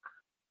Mark.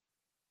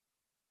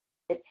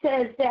 It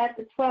says that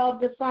the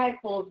 12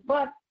 disciples,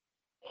 but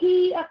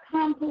he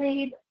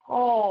accompanied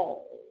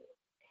Paul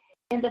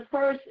in the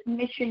first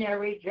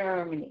missionary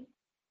journey.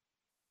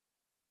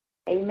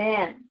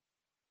 Amen.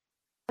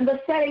 And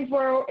the settings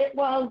were, it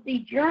was the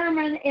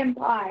German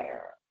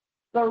Empire,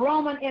 the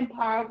Roman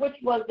Empire, which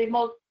was the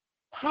most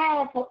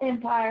powerful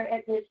empire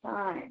at this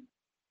time.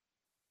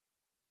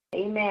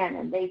 Amen.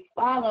 And they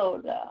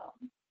followed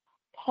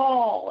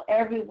Paul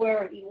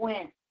everywhere he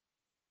went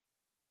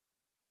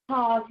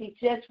because he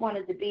just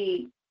wanted to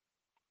be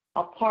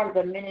a part of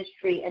the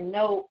ministry and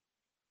know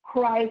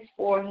Christ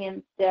for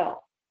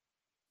himself.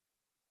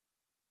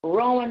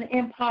 Roman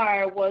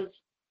Empire was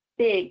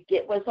big.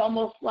 It was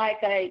almost like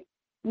a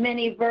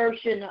many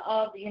version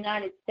of the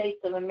United States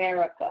of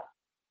America.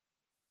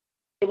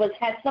 It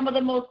had some of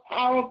the most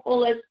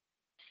powerful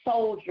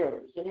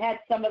soldiers. It had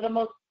some of the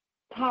most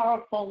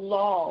powerful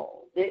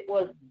laws. It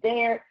was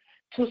there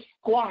to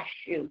squash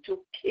you, to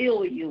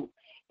kill you.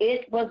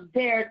 It was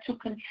there to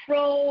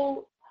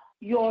control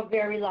your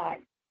very life.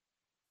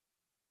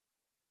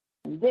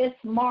 And this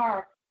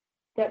Mark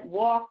that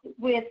walked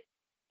with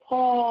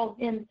Paul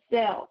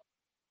himself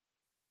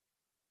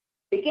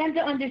began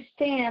to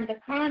understand the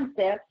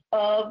concept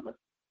of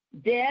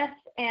death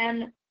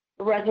and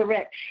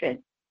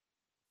resurrection.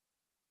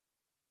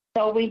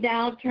 So we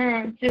now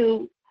turn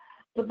to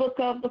the book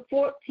of the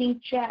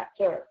 14th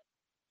chapter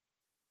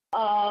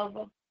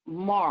of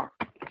Mark.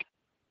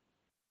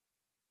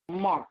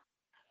 Mark.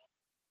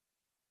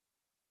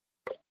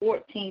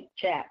 14th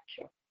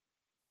chapter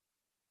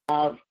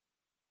of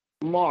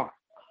Mark.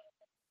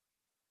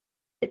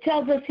 It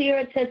tells us here,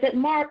 it says that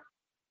Mark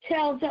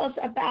tells us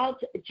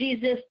about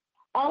Jesus'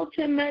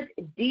 ultimate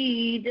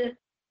deed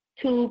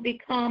to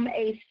become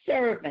a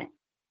servant,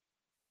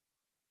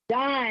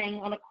 dying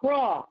on a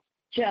cross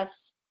just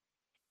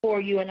for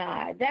you and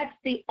I. That's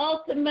the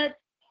ultimate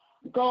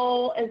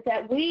goal, is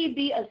that we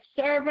be a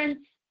servant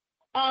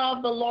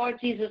of the Lord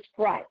Jesus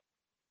Christ.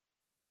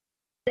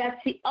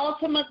 That's the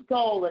ultimate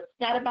goal. It's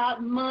not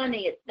about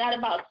money. It's not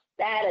about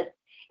status.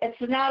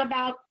 It's not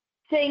about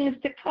things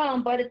to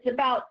come, but it's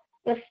about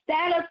the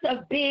status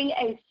of being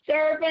a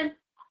servant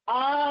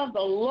of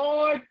the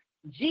Lord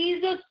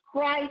Jesus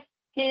Christ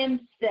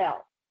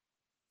himself.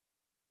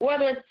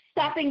 Whether it's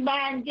stopping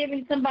by and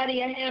giving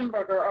somebody a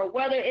hamburger, or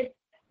whether it's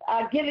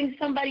giving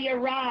somebody a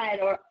ride,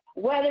 or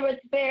whether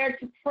it's there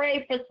to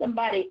pray for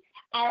somebody.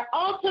 Our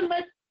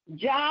ultimate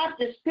job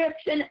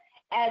description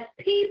as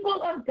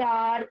people of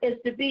God is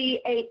to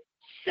be a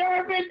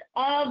servant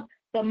of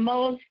the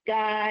Most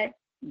High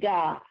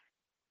God.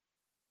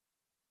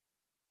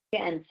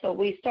 Again, so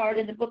we start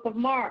in the book of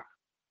Mark,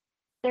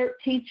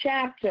 13th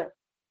chapter.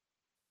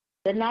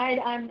 Tonight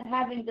I'm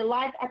having the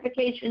Life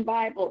Application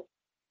Bible,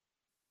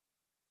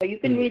 so you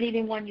can read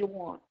any one you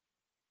want.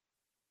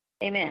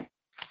 Amen.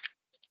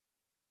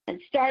 And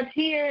starts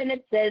here, and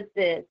it says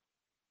this.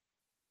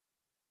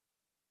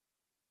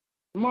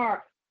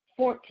 Mark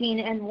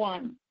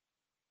 14:1.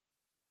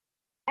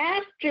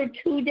 After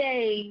 2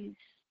 days,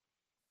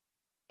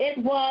 it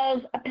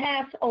was a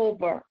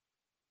Passover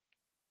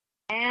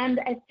and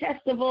a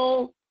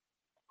festival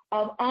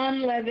of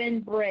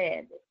unleavened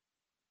bread.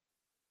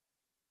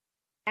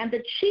 And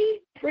the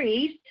chief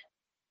priest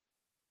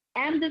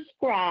and the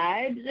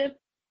scribes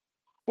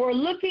were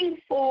looking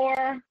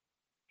for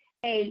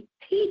a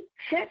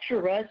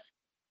treacherous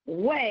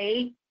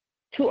way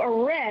to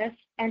arrest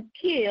and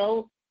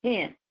kill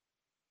him.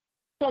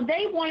 So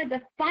they wanted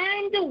to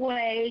find a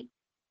way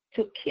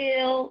to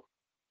kill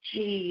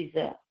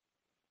Jesus.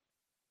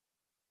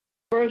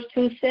 Verse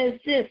 2 says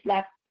this,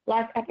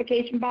 Life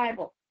Application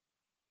Bible.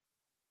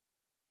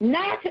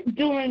 Not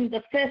during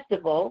the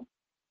festival,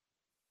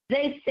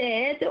 they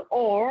said,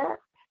 or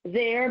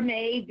there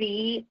may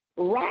be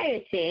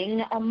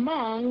rioting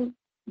among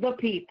the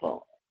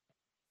people.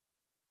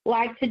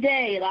 Like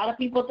today, a lot of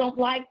people don't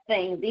like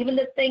things, even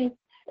the things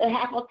that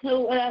happen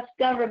to us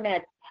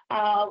government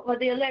for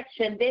the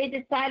election. They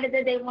decided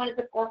that they wanted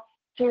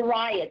to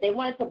riot. They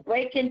wanted to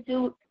break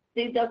into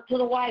to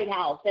the White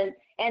House.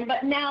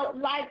 But now,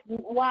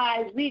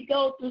 likewise, we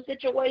go through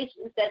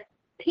situations that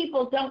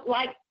people don't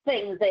like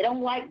things. They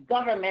don't like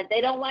government.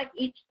 They don't like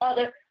each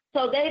other.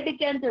 So they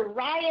begin to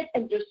riot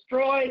and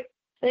destroy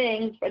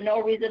things for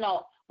no reason at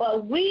all.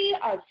 But we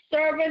are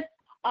servants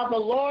of the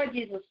Lord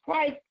Jesus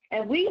Christ,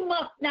 and we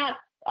must not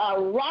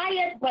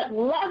riot, but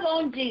love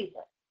on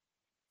Jesus.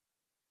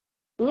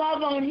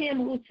 Love on him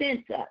who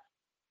sent us.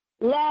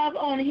 Love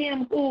on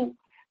him who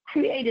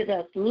created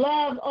us.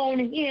 Love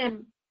on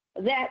him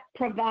that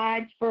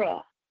provides for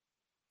us.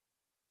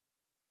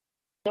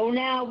 So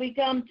now we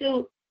come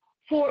to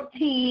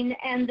 14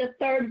 and the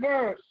third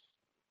verse.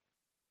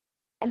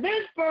 And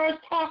this verse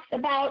talks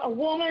about a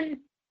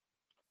woman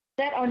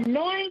that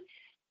anoints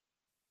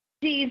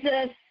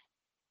Jesus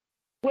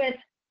with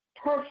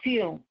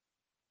perfume.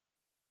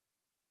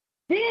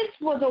 This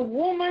was a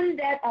woman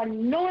that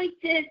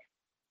anointed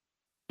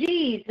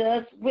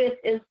Jesus with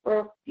his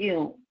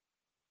perfume.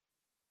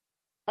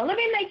 Now, let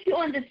me make you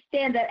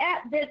understand that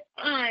at this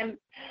time,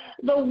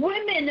 the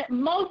women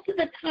most of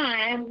the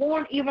time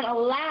weren't even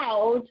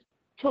allowed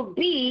to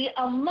be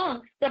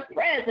amongst the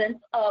presence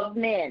of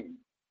men.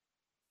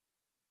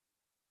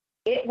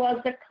 It was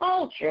the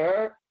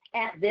culture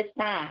at this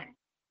time.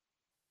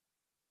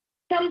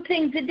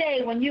 Something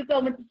today, when you go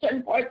into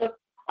certain parts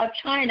of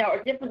China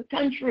or different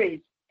countries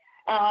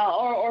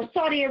or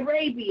Saudi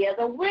Arabia,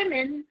 the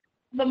women,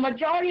 the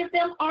majority of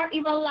them aren't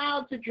even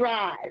allowed to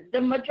drive.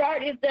 The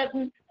majority of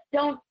them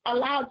don't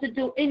allowed to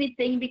do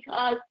anything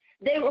because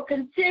they were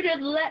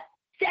considered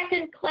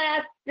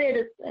second-class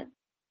citizens.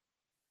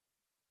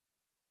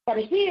 But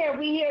here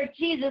we hear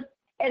Jesus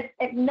as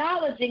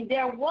acknowledging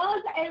there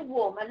was a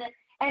woman,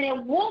 and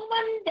a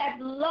woman that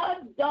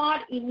loved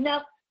God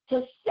enough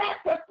to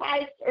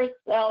sacrifice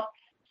herself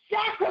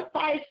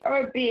sacrificed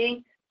her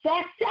being,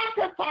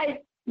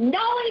 sacrificed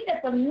knowing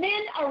that the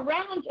men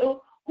around her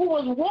who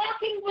was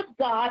walking with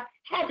God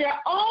had their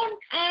own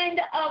kind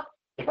of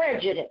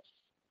prejudice.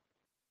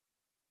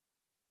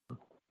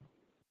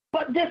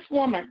 But this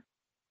woman,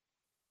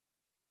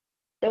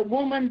 the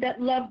woman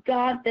that loved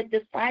God, that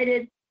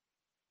decided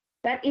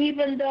that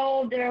even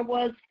though there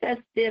was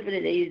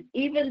festivities,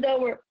 even though there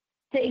were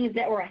things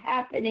that were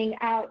happening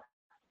out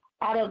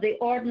of the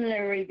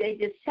ordinary, they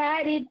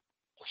decided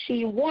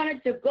she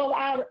wanted to go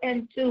out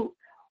and to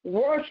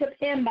worship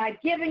him by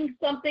giving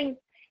something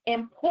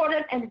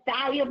important and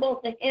valuable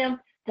to him,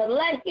 to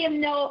let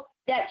him know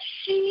that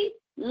she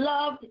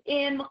loved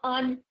him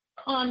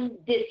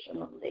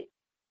unconditionally.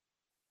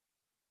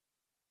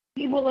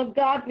 People of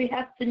God, we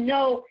have to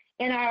know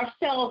in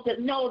ourselves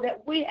that know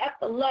that we have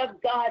to love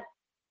God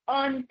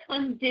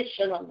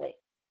unconditionally.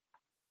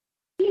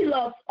 He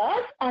loves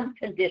us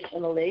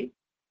unconditionally,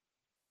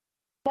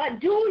 but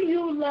do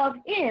you love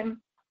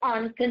him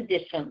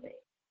unconditionally?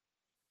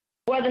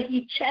 Whether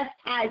he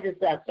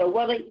chastises us or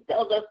whether he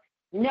tells us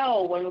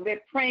no when we're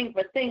praying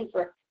for things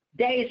for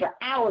days or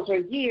hours or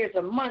years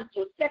or months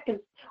or seconds,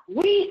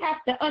 we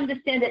have to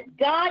understand that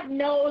God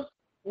knows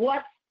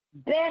what's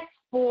best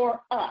for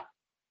us.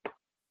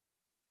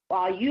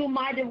 While you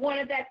might have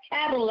wanted that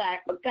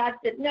Cadillac, but God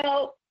said,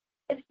 no,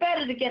 it's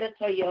better to get a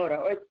Toyota,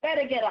 or it's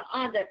better to get a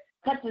Honda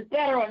because it's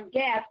better on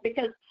gas,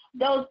 because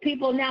those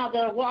people now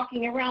that are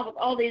walking around with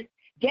all these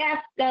gas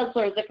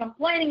guzzlers are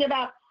complaining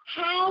about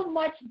how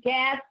much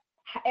gas,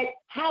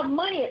 how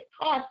money it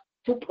costs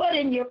to put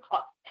in your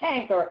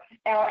tank or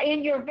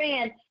in your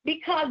van,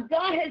 because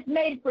God has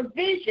made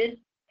provision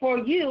for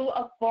you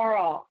afar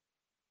off.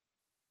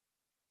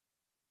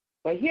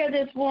 But here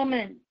this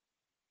woman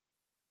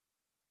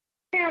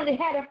apparently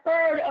had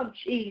heard of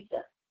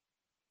Jesus.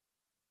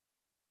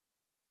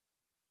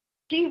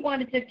 She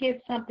wanted to give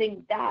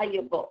something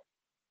valuable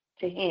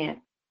to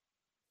him.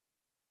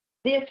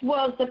 This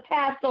was the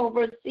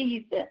Passover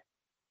season.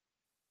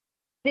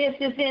 This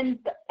is in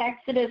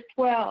Exodus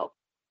 12,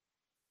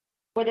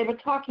 where they were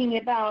talking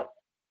about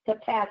the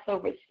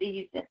Passover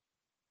season.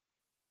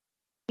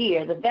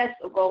 Here, the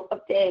Festival of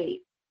Days.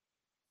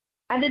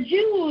 And the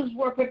Jews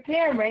were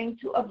preparing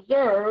to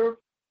observe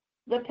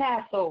the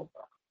Passover.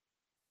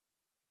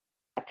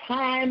 A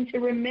time to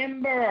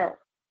remember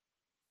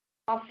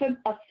of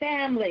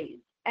families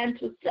and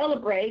to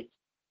celebrate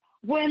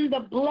when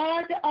the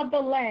blood of the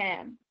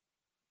Lamb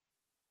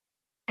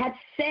had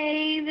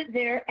saved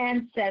their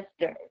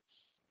ancestors.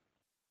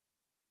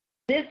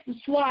 This is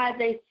why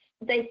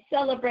they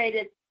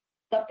celebrated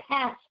the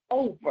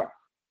Passover.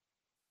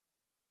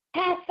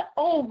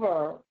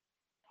 Passover,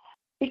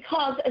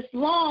 because as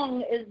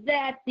long as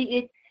that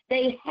they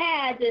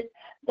had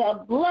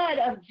the blood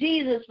of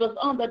Jesus was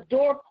on the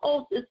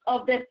doorposts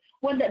of them,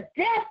 when the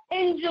death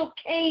angel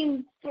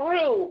came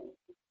through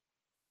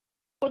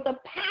with the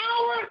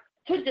power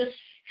to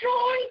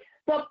destroy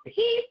the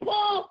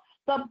people,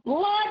 the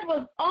blood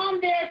was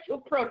on there to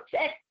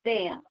protect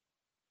them.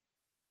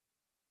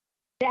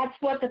 That's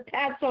what the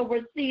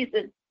Passover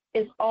season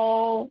is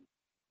all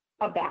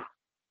about.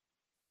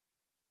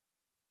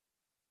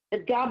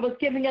 That God was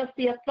giving us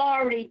the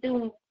authority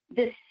during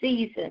this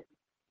season.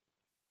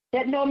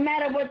 That no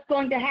matter what's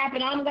going to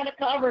happen, I'm going to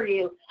cover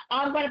you.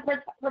 I'm going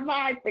to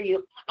provide for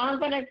you. I'm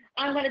going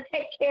to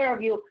take care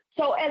of you.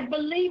 So as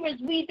believers,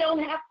 we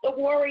don't have to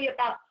worry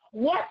about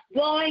what's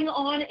going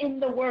on in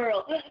the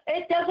world.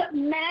 It doesn't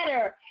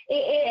matter.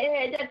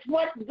 That's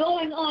what's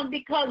going on,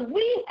 because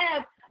we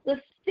have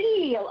the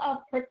seal of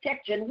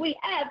protection. We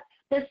have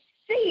the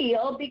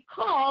seal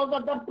because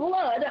of the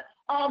blood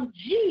of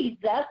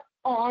Jesus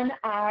on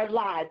our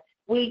lives.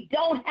 We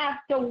don't have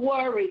to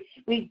worry.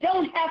 We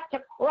don't have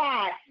to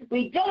cry.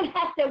 We don't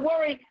have to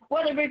worry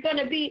whether we're going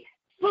to be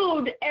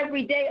food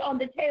every day on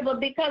the table,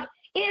 because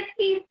if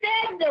he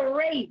fed the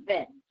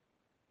raven,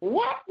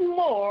 what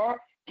more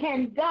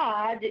can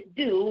God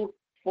do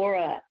for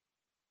us?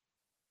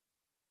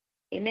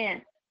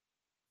 Amen.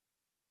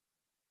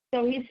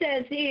 So he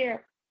says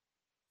here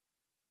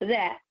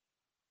that,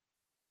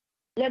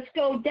 let's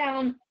go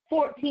down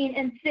 14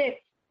 and 6.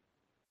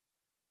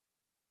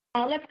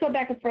 Let's go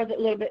back a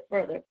little bit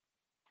further.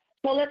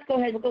 So let's go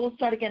ahead. We'll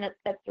start again at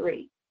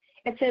 3.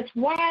 It says,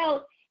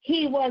 while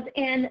he was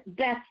in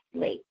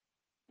Bethany,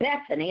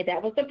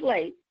 that was the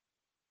place,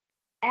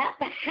 at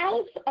the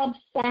house of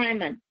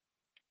Simon,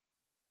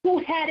 who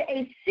had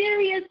a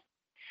serious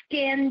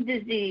skin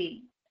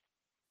disease.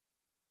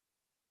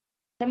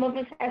 Some of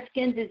us have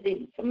skin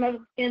disease, some of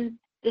us skin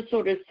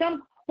disorders,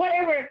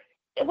 whatever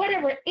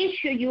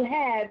issue you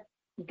have,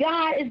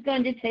 God is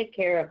going to take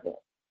care of it.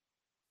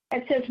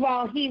 It says,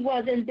 while he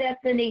was in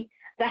Bethany,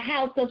 the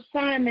house of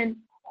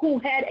Simon, who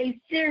had a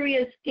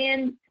serious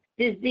skin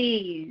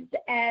disease,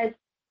 as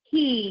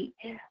he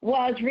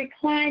was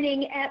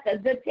reclining at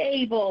the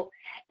table,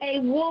 a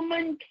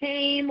woman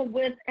came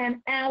with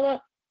an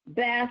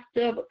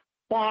alabaster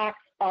box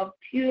of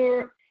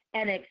pure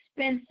and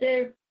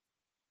expensive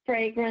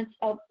fragrance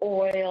of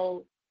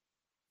oil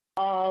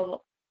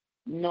of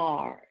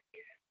nard.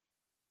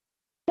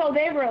 So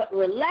they were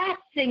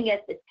relaxing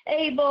at the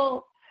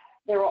table.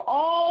 There were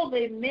all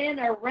the men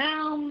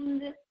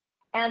around,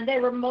 and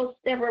there were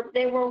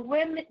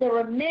women, there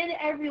were men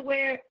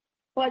everywhere.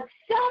 But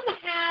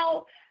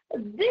somehow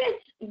this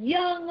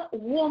young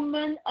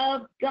woman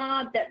of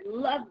God that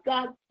loved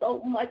God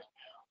so much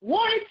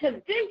wanted to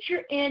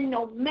venture in,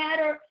 no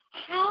matter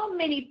how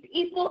many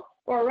people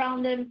were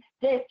around them,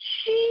 that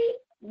she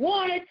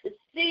wanted to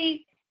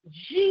see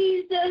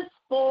Jesus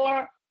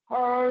for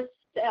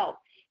herself.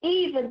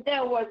 Even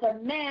there was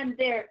a man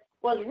there,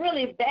 was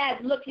really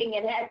bad looking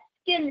and had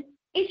skin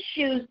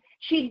issues.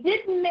 She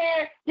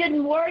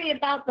didn't worry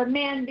about the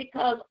man,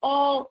 because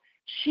all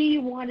she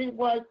wanted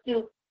was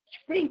to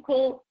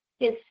sprinkle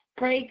his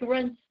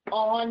fragrance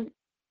on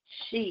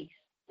Jesus.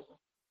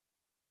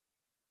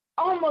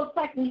 Almost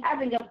like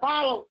having a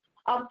bottle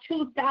of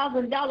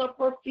 $2,000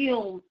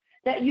 perfume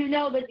that you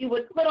know that you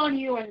would put on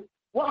you and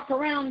walk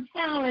around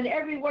town, and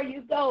everywhere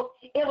you go,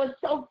 it was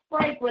so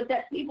fragrant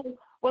that people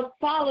would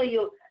follow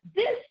you.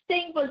 This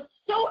thing was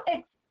so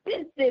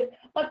expensive,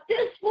 but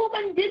this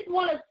woman didn't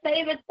want to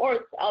save it for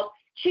herself.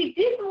 She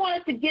didn't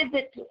want to give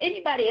it to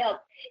anybody else.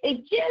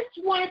 It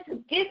just wanted to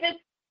give it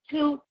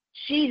to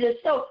Jesus.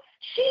 So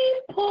she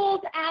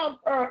pulled out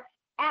her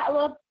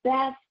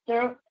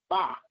alabaster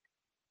box.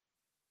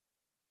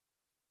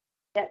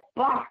 That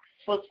box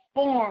was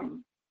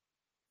formed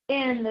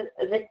in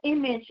the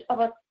image of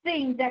a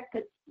thing that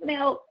could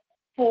smell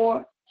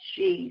for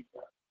Jesus.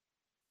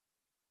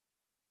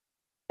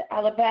 The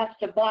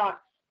alabaster box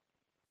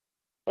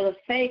was a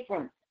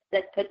fragrance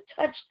that could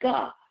touch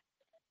God.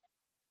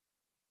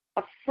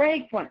 A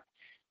fragrance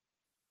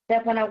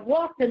that when I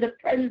walked in the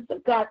presence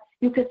of God,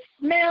 you could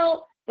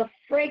smell the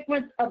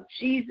fragrance of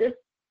Jesus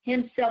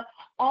himself.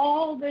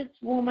 All this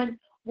woman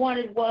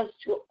wanted was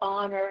to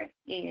honor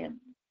him.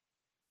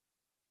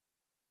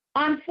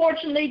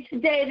 Unfortunately,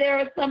 today there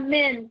are some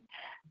men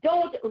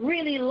don't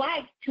really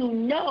like to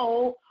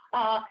know,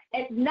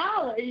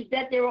 acknowledge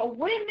that there are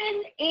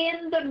women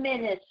in the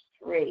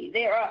ministry.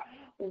 There are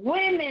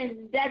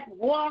women that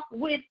walk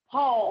with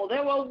Paul.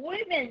 There were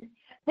women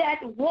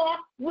that walk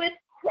with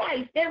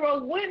Christ. There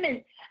were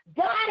women.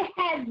 God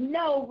has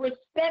no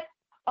respect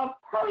of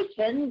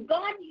person.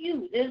 God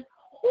uses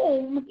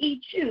whom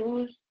he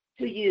chooses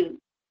to use.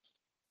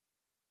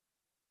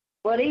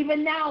 But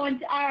even now in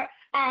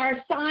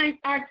our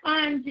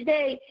time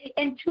today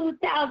in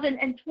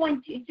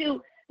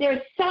 2022,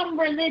 there's some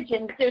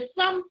religions, there's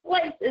some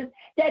places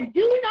that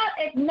do not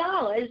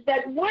acknowledge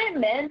that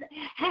women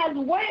have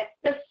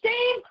the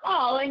same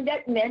calling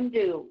that men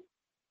do.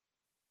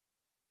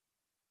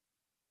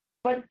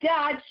 But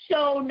God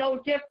showed no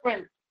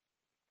difference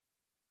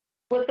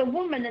with the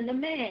woman and the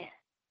man.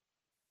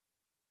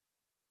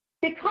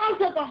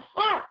 Because of the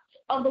heart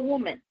of the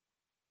woman,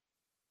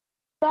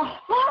 the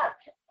heart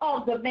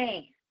of the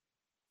man,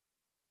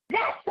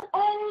 that's the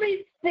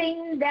only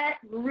thing that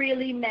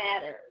really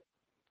matters.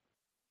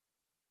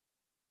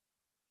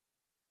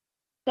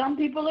 Some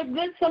people are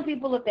good, some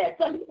people are bad.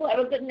 Some people have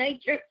a good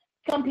nature,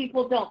 some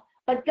people don't.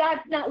 But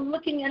God's not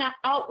looking at our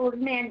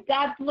outward man.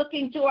 God's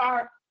looking to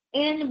our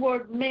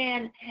inward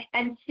man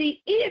and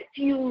see if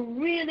you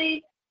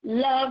really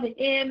love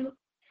him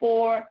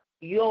for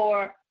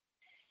yourself.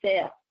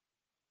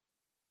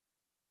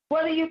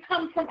 Whether you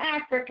come from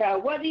Africa,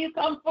 whether you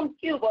come from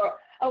Cuba,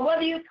 or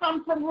whether you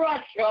come from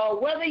Russia,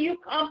 or whether you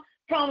come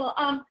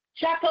from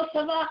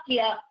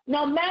Czechoslovakia,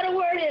 no matter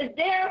where it is,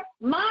 there,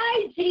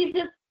 my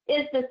Jesus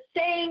is the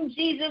same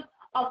Jesus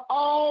of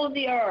all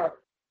the earth.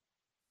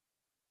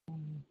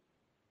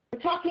 We're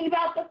talking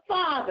about the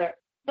Father,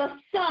 the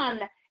Son,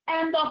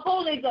 and the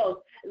Holy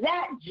Ghost.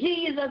 That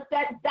Jesus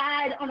that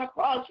died on a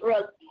cross for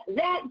us.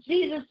 That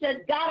Jesus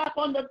that got up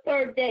on the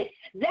third day.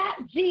 That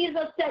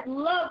Jesus that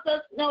loves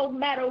us no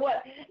matter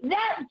what.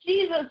 That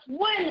Jesus,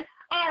 when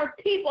our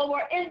people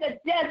were in the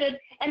desert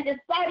and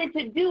decided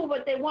to do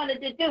what they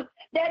wanted to do,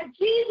 that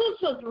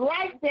Jesus was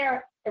right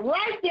there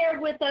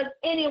with us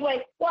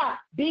anyway. Why?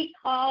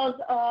 Because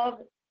of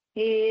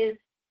his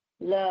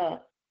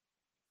love.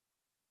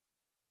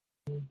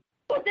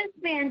 But this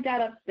man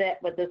got upset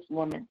with this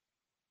woman.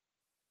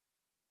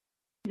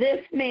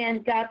 This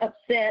man got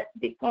upset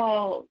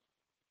because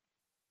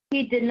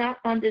he did not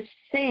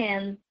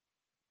understand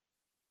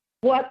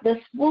what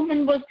this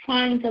woman was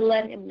trying to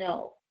let him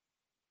know.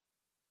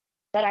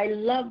 That I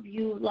love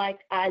you like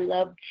I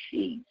love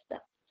Jesus.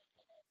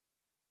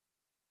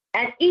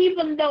 And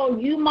even though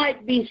you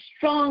might be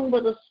strong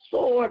with a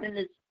sword and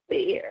a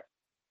spear,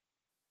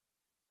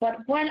 but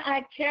when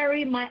I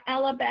carry my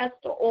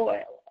alabaster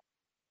oil,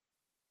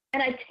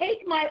 and I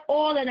take my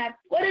oil and I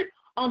put it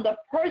on the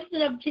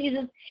person of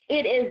Jesus,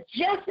 it is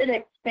just as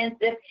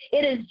expensive.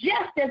 It is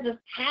just as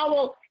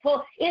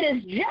powerful. It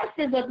is just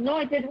as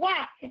anointed.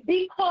 Why?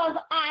 Because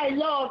I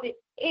love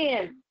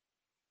him.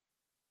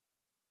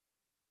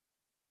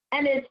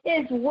 And it's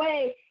his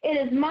way.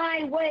 It is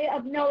my way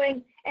of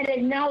knowing and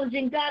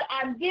acknowledging, God,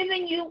 I'm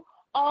giving you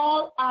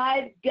all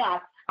I've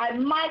got. I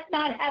might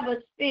not have a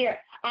spear.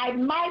 I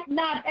might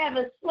not have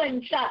a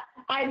slingshot.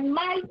 I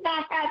might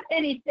not have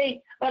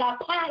anything but a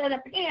pot and a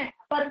pan.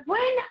 But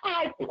when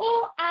I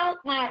pull out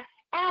my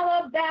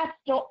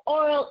alabaster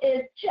oil,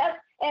 it's just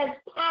as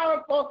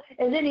powerful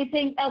as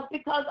anything else,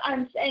 because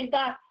I'm saying,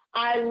 God,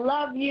 I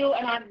love you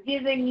and I'm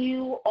giving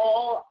you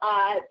all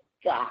I've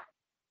got.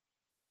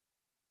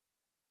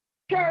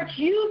 Church,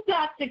 you've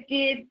got to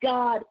give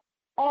God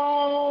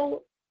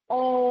all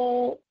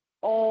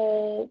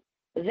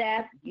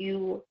that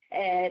you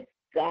have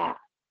got.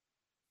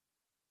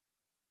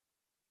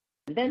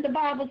 And then the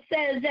Bible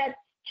says that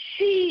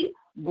she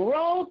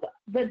broke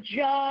the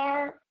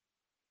jar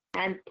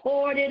and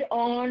poured it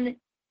on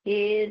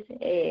his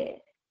head.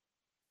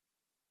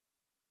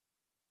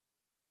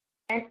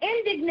 And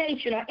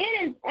indignation or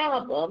in his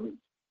album,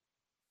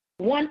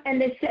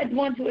 and they said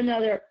one to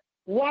another,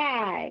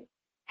 why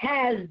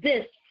has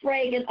this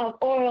fragrance of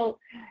oil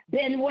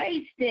been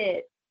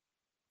wasted?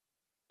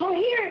 So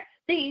here,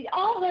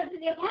 all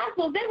the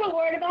apostles, they were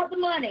worried about the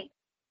money.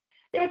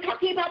 They were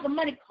talking about the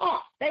money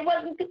cost. They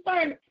wasn't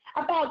concerned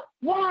about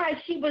why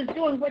she was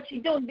doing what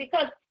she's doing,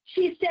 because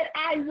she said,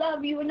 I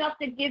love you enough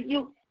to give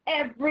you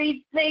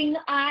everything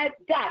I've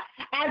got.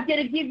 I've got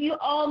to give you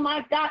all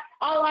I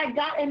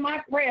got in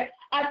my prayer.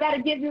 I've got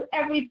to give you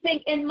everything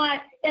in my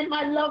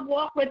love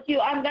walk with you.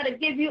 I've got to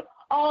give you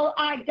all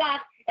I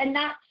got and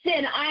not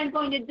sin. I'm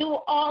going to do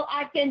all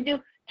I can do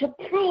to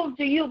prove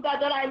to you, God,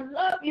 that I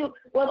love you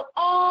with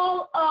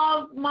all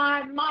of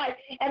my might,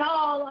 and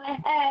all I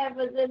have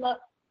is in a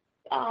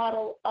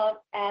bottle of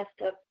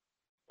castor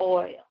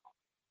oil.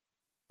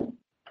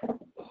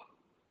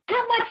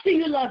 How much do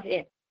you love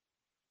him?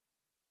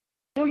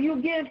 Do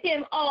you give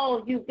him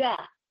all you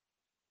got?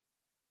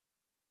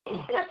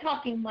 I'm not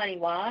talking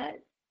money-wise,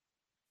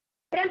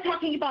 but I'm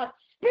talking about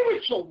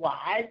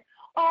spiritual-wise.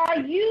 Are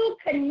you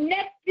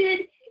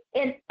connected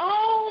in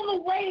all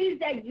the ways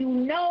that you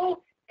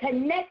know,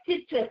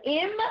 connected to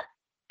him,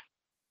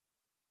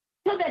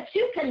 so that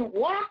you can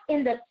walk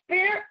in the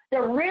spirit, the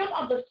realm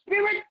of the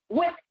spirit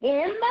with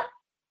him,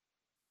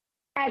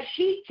 as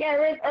she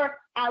carries her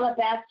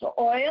alabaster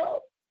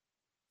oil?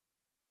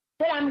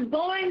 That I'm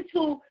going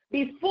to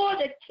before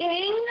the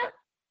king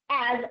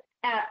as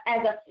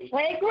a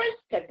fragrance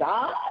to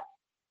God.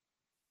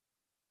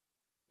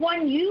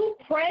 When you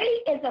pray,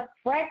 is a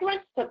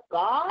fragrance to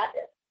God.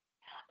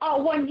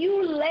 When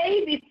you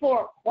lay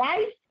before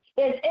Christ,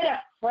 is it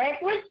a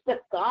fragrance to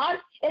God?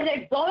 Is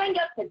it going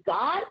up to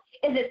God?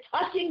 Is it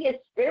touching his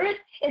spirit?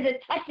 Is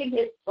it touching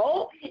his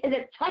soul? Is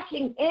it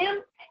touching him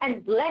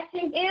and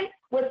blessing him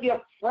with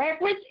your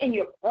fragrance in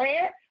your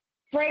prayer,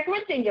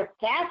 fragrance in your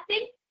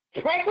fasting,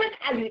 fragrance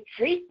how you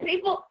treat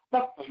people,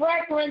 the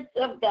fragrance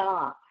of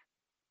God?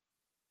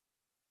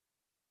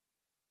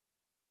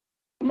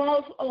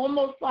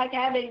 Almost like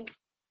having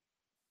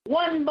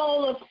one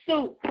bowl of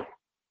soup.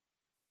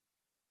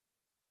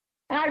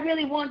 And I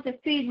really want to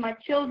feed my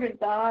children,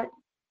 God.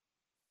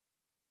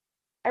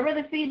 I'd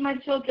rather feed my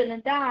children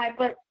and die,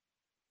 but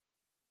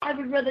I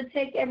would rather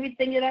take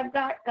everything that I've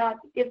got, God,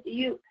 to give to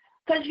you.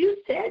 Because you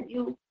said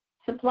you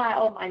supply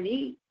all my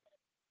needs.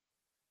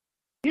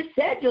 You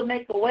said you'll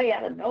make a way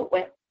out of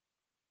nowhere.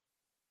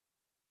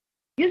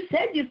 You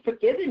said you've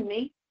forgiven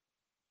me.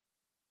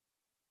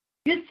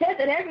 You said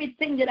that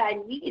everything that I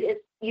need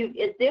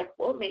is there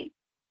for me.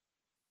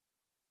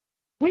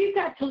 We've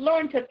got to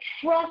learn to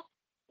trust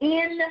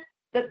in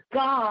the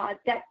God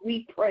that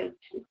we pray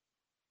to.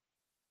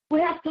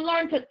 We have to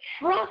learn to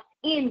trust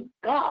in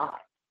God.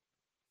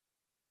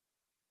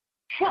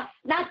 Trust,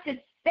 not to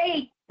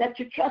say that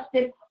you trust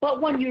him,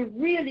 but when you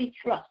really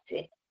trust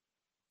him.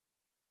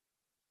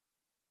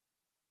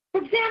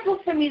 For example,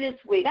 for me this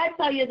week, I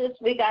tell you this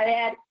week I've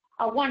had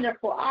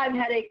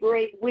a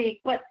great week,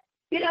 but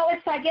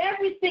it's like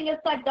everything,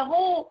 it's like the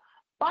whole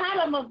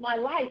bottom of my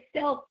life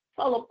fell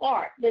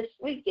apart this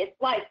week. It's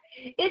like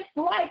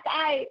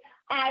I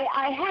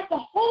had to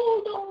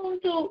hold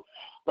on to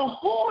the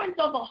horns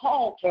of the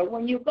altar.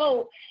 When you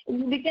go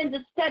and you begin to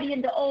study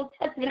in the Old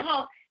Testament,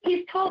 how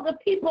he's told the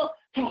people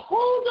to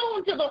hold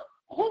on to the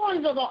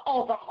horns of the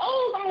altar,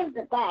 hold on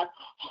to God,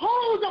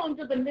 hold on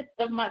to the midst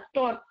of my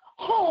storm,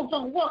 hold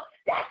on. Well,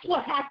 that's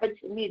what happened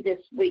to me this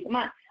week.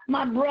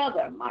 My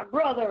brother,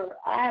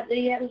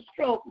 he had a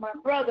stroke. My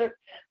brother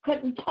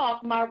couldn't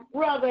talk. My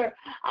brother,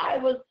 I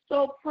was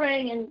so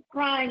praying and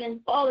crying and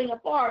falling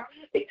apart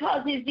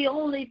because he's the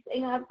only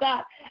thing I've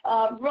got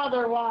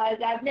brother-wise.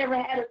 I've never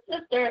had a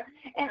sister.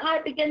 And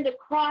I began to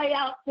cry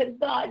out to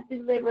God,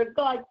 deliver,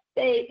 God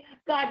save,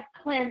 God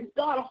cleanse,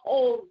 God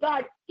hold,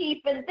 God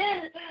keep. And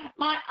then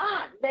my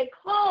aunt, they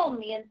called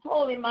me and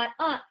told me my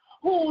aunt,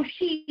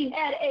 she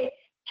had a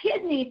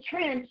kidney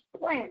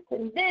transplant,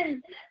 and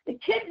then the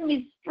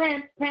kidney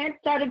transplant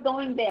started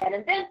going bad,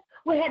 and then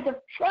we had to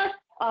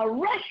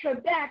rush her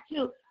back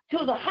to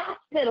the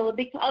hospital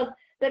because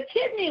the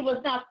kidney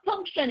was not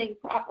functioning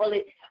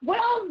properly.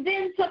 Well,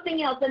 then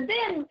something else, and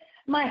then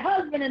my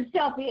husband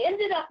himself, he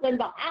ended up in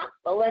the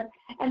hospital,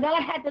 and then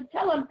I had to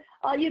tell him,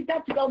 you've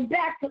got to go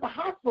back to the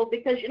hospital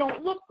because you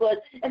don't look good.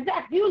 In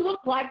fact, you look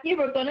like you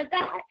were going to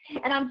die.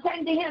 And I'm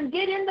saying to him,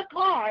 get in the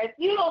car. If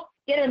you don't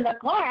get in the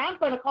car, I'm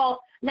going to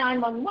call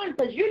 911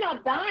 because you're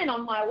not dying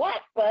on my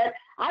watch, bud.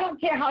 I don't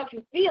care how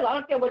you feel. I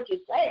don't care what you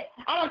say.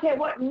 I don't care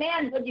what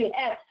manhood you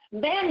have.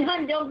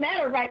 Manhood don't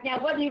matter right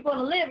now, whether you're going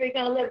to live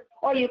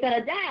or you're going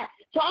to die.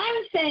 So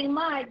I'm saying,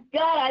 my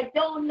God, I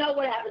don't know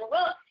what happened.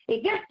 Well, he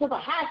gets to the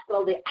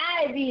hospital, the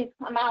IVs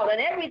come out,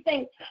 and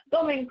everything's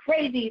going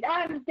crazy.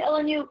 I'm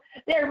telling you,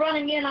 they're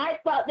running in. I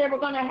thought they were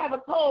going to have a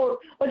cold.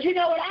 But you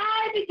know what?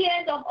 I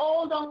began to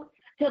hold on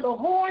to the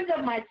horns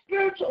of my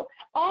spiritual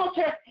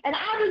altar, and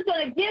I was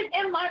going to give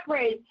him my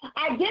praise.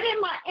 I gave him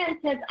my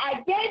incense.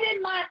 I gave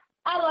him my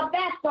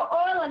alabaster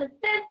oil in a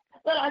sense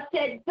that I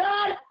said,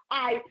 God,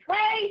 I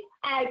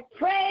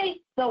pray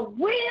the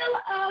will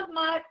of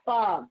my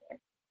Father.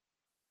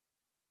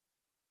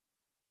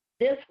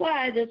 That's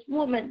why this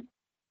woman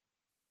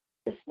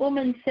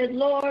said,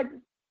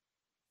 Lord,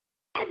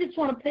 I just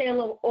want to pay a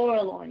little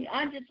oil on you.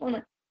 I just want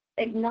to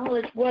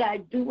acknowledge what I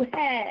do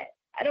have.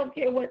 I don't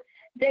care what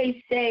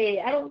they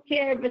say. I don't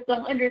care if it's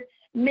 100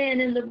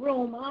 men in the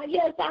room.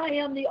 Yes, I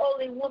am the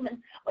only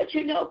woman. But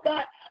you know,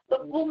 God,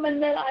 the woman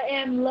that I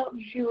am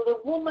loves you. The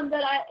woman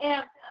that I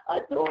am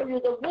adore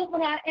you. The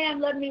woman I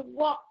am, let me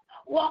walk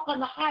on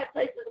the high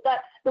places, God.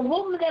 The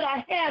woman that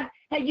I am,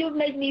 and you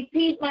made me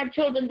feed my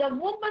children. The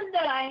woman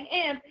that I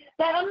am,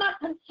 that I'm not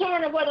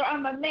concerned of whether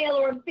I'm a male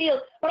or a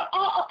female, but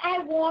all I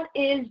want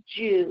is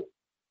you.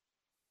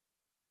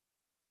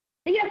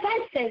 Yes,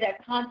 I say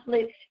that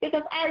constantly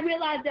because I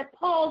realize that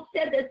Paul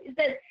said this. He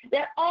said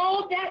that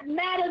all that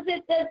matters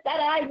is that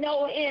I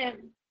know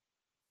him.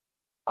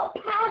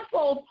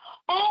 Apostles,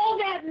 all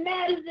that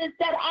matters is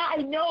that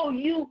I know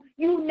you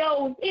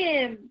know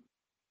him.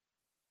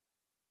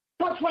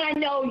 Because when I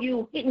know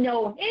you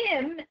know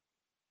him,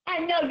 I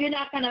know you're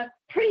not going to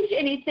preach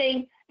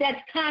anything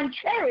that's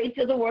contrary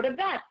to the word of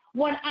God.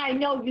 When I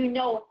know you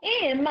know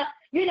him,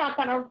 you're not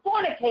going to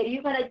fornicate.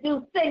 You're going to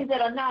do things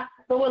that are not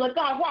the will of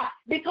God. Why?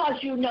 Because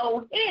you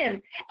know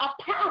him.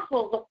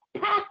 Apostles,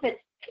 prophets,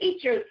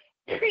 teachers,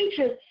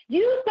 preachers,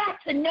 you've got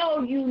to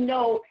know you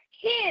know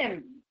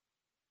him.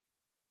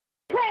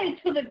 Pray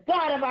to the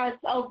God of our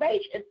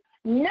salvation.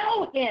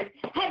 Know him.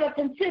 Have a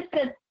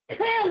consistent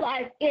prayer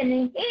life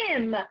in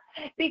him,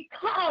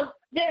 because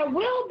there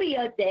will be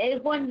a day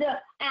when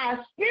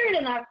our spirit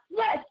and our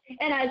flesh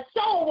and our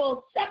soul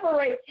will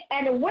separate,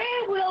 and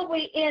where will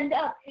we end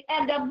up?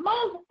 And the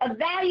most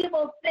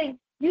valuable thing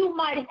you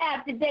might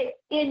have today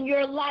in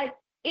your life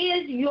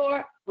is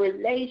your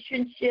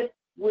relationship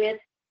with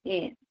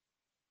him.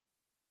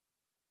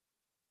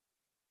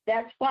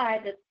 That's why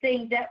the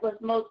thing that was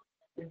most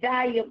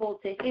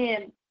valuable to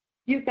him,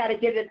 you've got to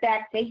give it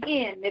back to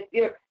him. If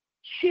your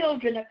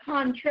children are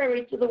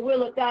contrary to the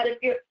will of God,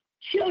 if your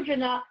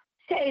children are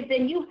saved,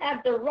 then you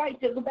have the right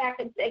to go back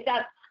and say,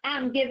 God,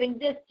 I'm giving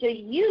this to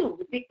you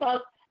because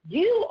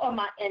you are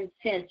my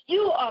incense.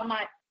 You are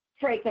my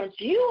fragrance.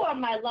 You are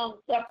my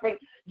long-suffering.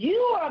 You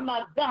are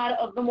my God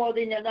of the more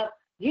than enough.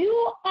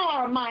 You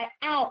are my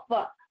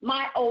Alpha,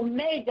 my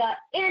Omega,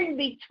 in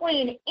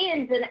between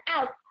ins and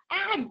outs.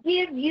 I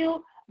give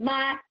you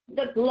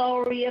the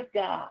glory of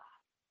God.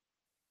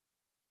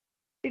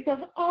 Because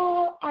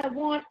all I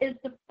want is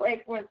the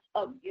fragrance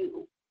of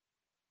you.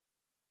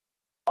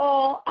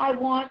 All I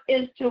want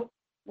is to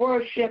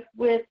worship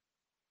with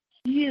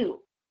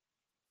you.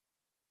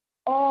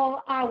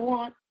 All I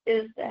want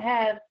is to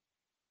have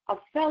a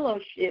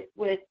fellowship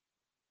with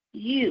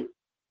you.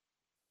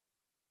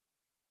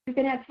 You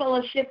can have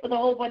fellowship with a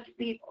whole bunch of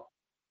people.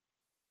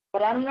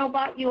 But I don't know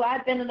about you.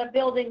 I've been in a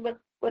building with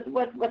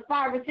 500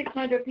 or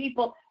 600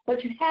 people,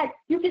 but you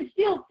can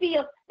still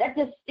feel that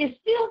you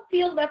still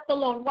feel left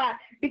alone. Why?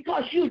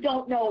 Because you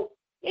don't know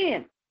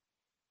him.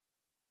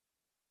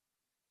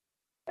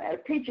 A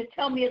preacher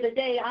told me the other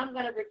day, I'm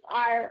going to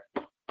retire.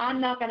 I'm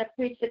not going to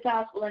preach the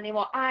gospel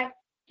anymore. I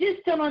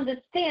just don't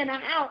understand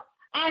how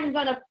I'm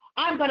going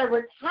to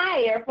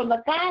retire from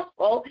the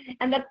gospel,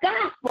 and the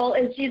gospel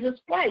is Jesus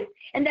Christ,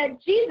 and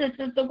that Jesus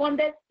is the one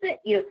that sent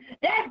you,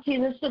 that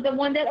Jesus is the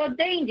one that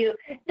ordained you,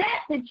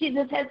 that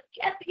Jesus has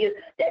kept you,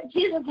 that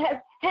Jesus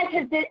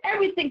has did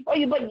everything for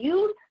you, but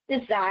you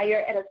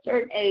desire at a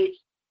certain age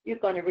you're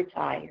going to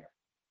retire.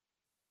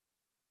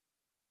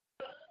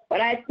 But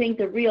I think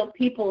the real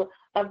people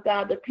of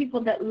God, the people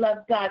that love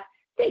God,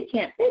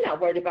 they're not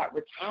worried about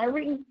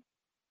retiring.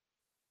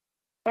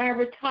 When I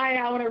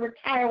retire, I want to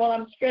retire while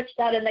I'm stretched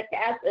out in the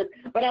casket,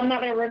 but I'm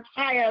not going to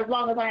retire as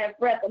long as I have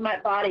breath in my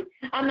body.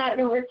 I'm not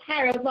going to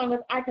retire as long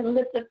as I can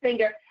lift a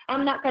finger.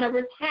 I'm not going to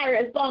retire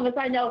as long as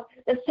I know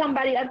there's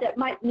somebody else that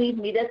might need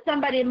me, that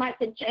somebody might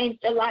can change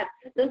their life,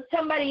 there's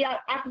somebody else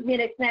I can be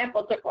an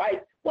example to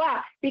Christ.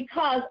 Why?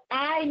 Because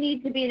I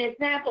need to be an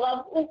example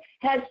of who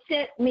has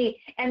sent me.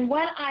 And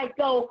when I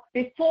go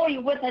before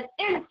you with an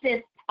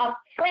incense, a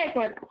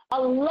fragrance,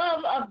 a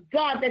love of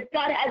God, that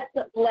God has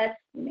to bless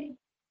me.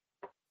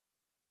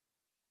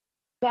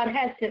 God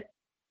has to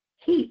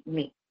keep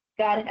me.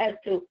 God has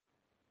to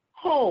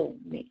hold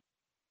me,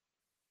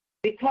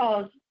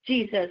 because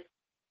Jesus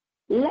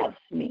loves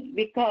me,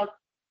 because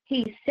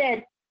he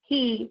said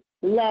he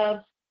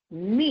loves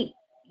me.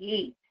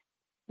 He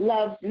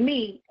loves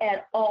me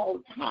at all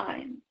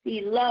times.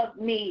 He loves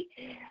me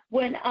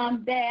when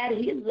I'm bad.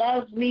 He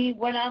loves me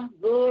when I'm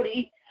good.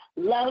 He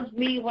loves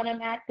me when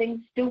I'm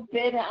acting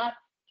stupid.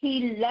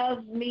 He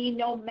loves me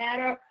no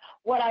matter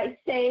what I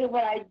say,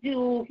 what I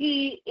do.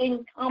 He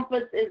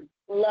encompasses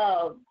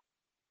love.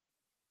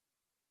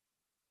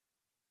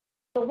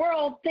 The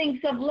world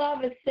thinks of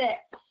love as sex.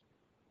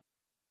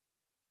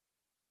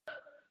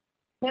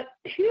 But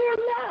pure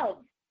love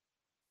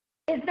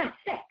is not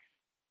sex.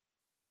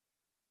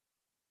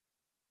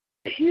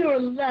 Pure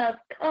love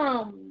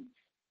comes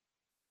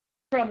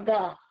from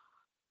God.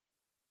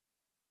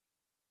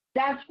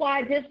 That's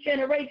why this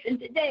generation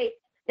today,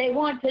 they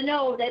want to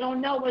know. They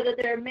don't know whether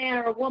they're a man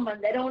or a woman.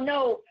 They don't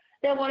know.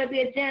 They want to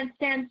be a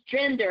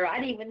transgender. I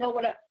didn't even know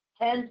what a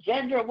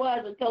transgender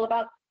was until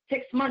about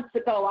 6 months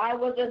ago. I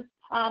was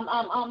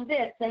I'm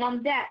this and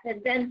I'm that,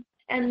 and then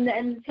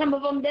and some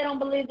of them, they don't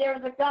believe there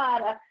is a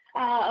God.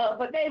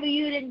 But maybe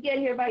you didn't get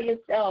here by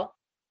yourself.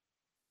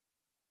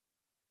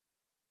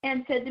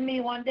 And said to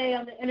me one day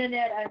on the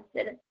internet,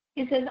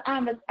 he says,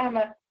 I'm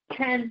a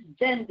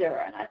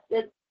transgender. And I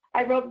said,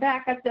 I wrote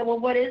back, I said, well,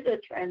 what is a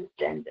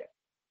transgender?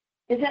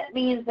 Because that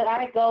means that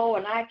I go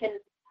and I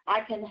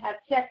can have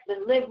sex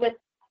and live with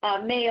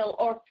male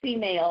or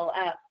female,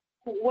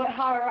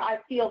 however I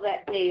feel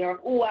that day, or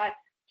who I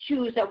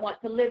choose I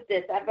want to live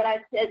this. But I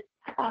said,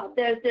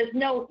 there's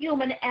no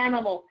human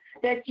animal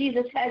that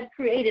Jesus has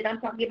created.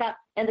 I'm talking about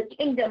in the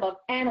kingdom of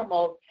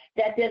animals,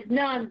 that there's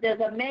none. There's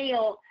a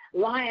male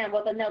lion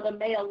with another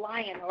male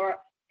lion, or a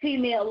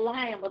female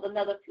lion with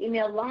another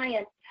female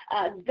lion.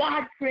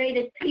 God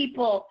created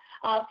people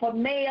for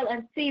male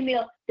and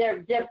female.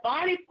 Their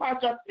body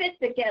parts are fit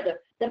together.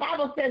 The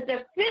Bible says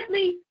they're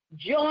fitly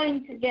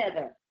joined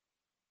together.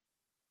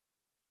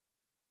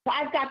 So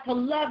I've got to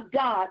love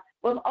God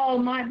with all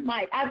my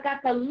might. I've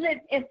got to live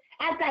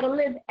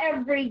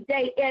every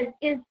day as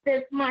is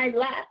this my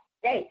last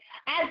day.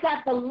 I've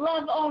got to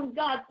love on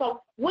God.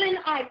 So when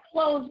I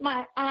close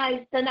my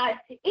eyes tonight,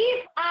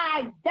 if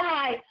I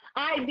die,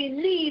 I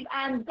believe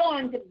I'm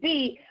going to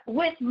be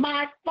with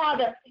my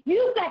Father.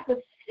 You've got to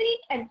seek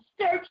and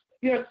search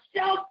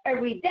yourself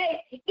every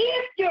day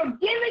if you're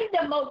giving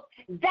the most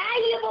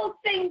valuable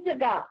thing to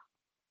God.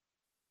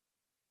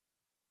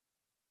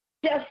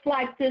 Just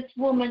like this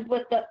woman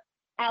with the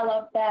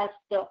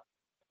alabaster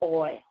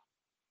oil.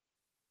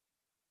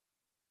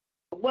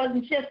 It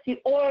wasn't just the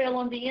oil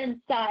on the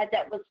inside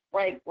that was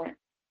fragrant,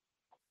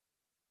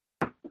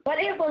 but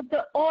it was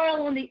the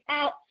oil on the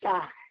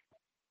outside.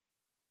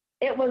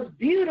 It was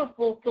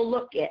beautiful to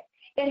look at.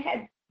 It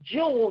had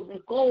jewels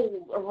and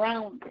gold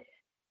around it.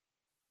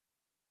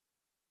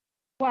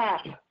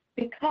 Why?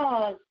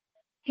 Because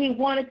he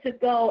wanted to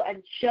go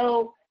and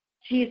show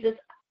Jesus,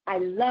 I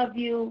love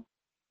you,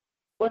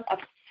 with a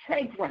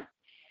fragrance.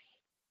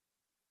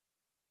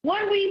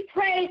 When we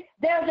pray,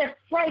 there's a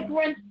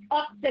fragrance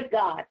up to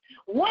God.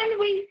 When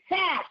we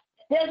fast,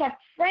 there's a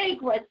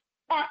fragrance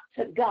up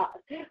to God.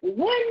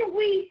 When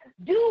we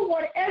do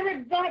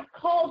whatever God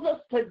calls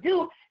us to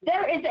do,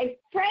 there is a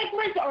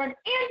fragrance or an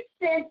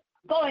incense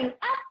going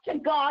up to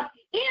God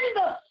in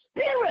the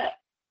spirit.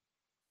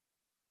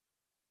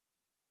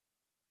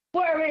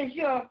 Where is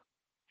your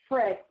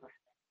fragrance?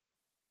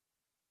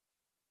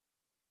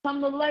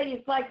 Some of the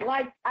ladies like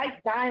Ice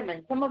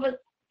Diamond.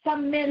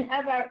 Some men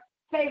have our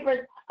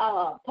favorite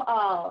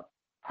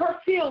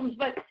perfumes,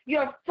 but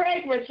your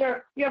fragrance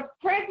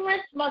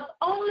must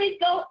only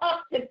go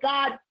up to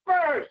God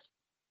first.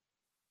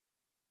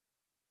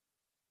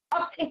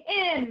 Up to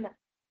him.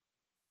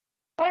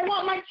 I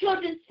want my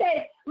children to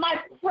say, my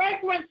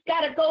fragrance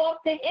got to go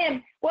up to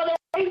him, whether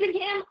praising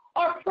him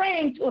or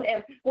praying to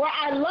him, where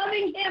I'm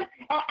loving him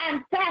or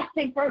I'm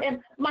fasting for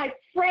him. My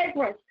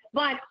fragrance,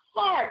 my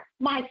heart,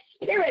 my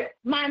spirit,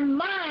 my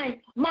mind,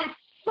 my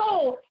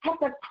soul has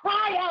to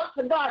cry out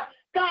to God.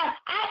 God,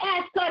 I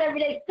ask God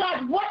every day,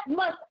 God, what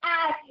must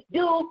I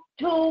do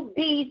to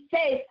be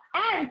saved?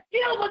 I'm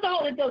filled with the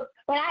Holy Ghost,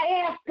 but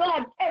I ask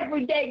God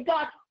every day,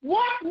 God,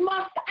 what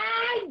must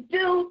I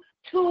do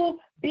to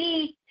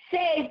be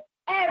saved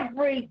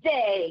every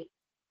day?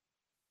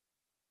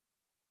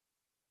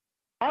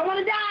 I don't want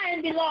to die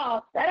and be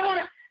lost. I don't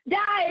want to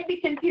die and be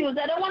confused.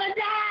 I don't want to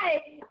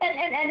die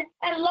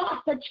and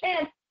lost a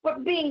chance for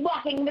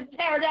walking with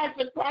paradise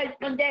with Christ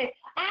one day.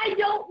 I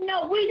don't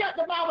know. We don't.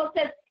 The Bible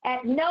says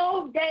at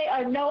no day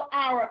or no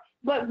hour,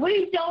 but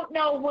we don't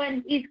know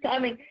when he's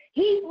coming.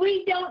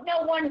 We don't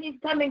know when he's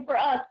coming for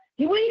us.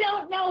 We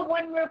don't know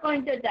when we're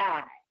going to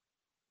die.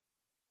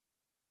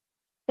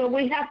 So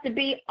we have to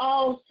be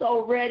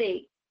also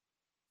ready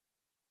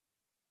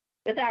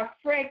with our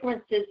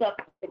fragrances up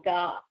to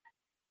God.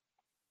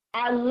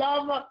 Our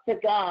love up to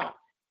God.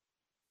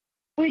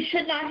 We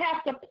should not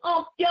have to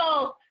pump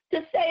y'all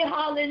to say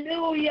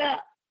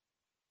hallelujah.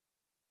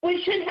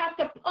 We shouldn't have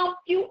to pump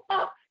you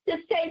up to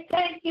say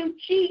thank you,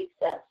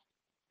 Jesus.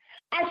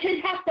 I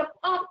should have to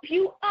pump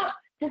you up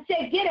to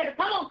say get it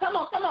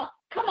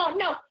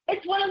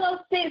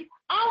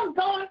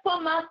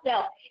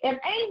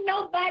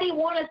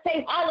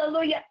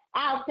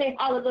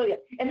Hallelujah.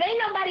 If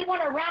ain't nobody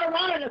want to run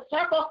around in a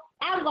circle,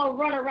 I'm going to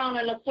run around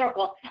in a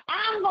circle.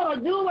 I'm going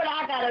to do what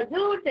I got to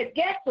do to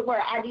get to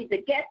where I need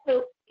to get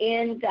to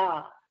in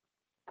God.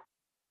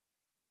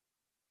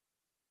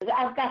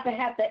 I've got to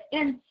have the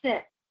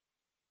incense,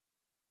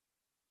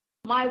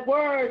 my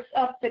words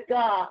up to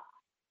God,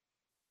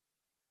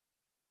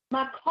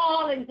 my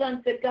callings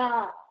unto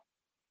God,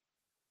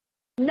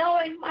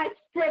 knowing my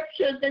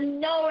scriptures and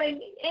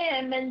knowing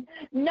Him and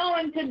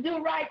knowing to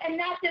do right, and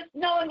not just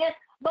knowing it,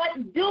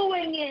 but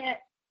doing it.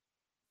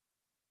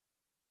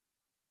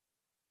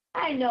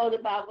 I know the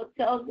Bible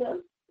tells us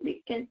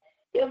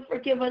He'll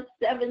forgive us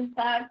 7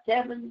 times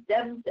 7,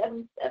 7,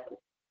 7, 7.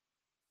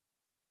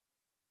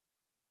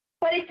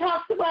 But He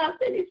talks about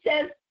it. He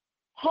says,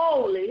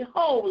 holy,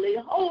 holy,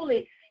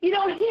 holy. You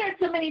don't hear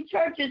too many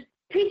churches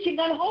preaching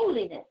on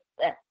holiness.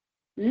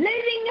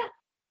 Living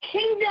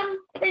kingdom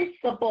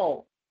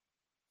principle.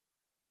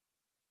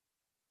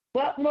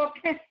 What more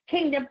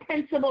kingdom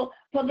principle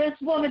for this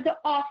woman to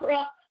offer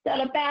up that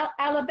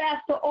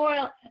alabaster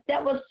oil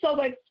that was so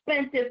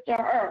expensive to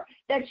her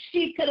that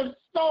she could have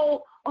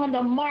sold on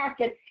the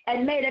market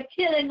and made a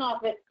killing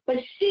off it. But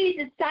she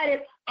decided,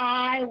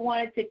 I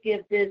wanted to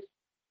give this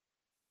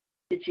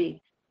to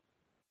Jesus.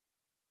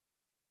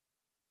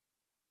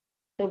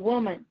 The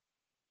woman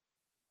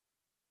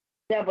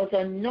that was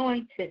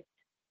anointed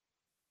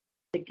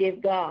to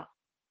give God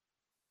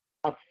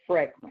a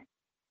fragrance,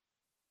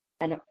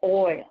 an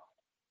oil.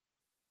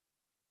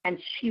 And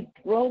she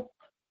broke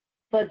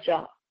the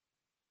jar.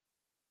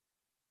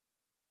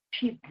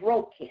 She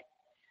broke it.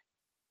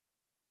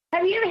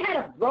 Have you ever had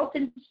a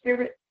broken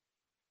spirit?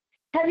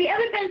 Have you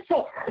ever been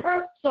so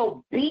hurt,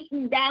 so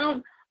beaten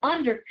down,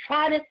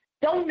 undertrodden,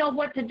 don't know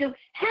what to do?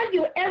 Have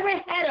you ever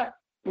had a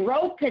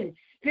broken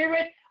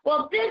spirit?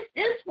 Well,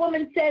 this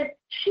woman says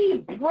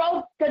she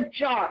broke the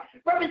jar,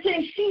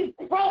 representing she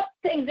broke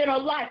things in her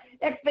life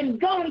that's been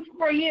going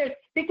for years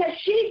because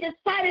she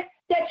decided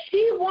that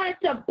she wanted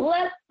to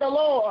bless the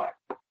Lord.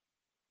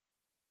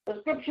 The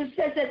scripture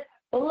says that,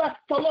 bless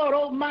the Lord,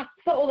 oh my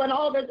soul, and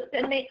all that is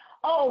in me.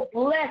 Oh,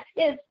 bless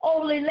His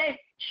holy name.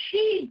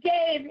 She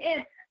gave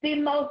Him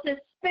the most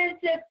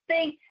expensive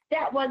thing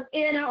that was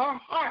in her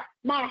heart.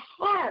 My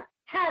heart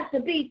has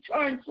to be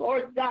turned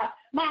towards God.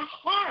 My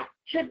heart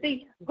should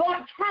be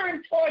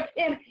turned towards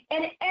Him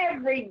in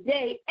every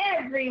day,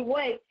 every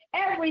way,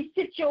 every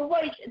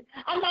situation.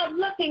 I'm not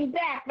looking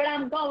back, but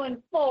I'm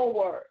going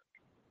forward.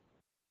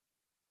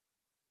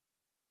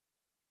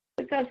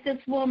 Because this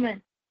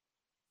woman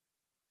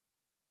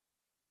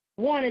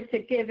wanted to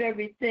give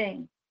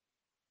everything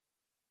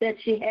that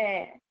she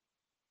had.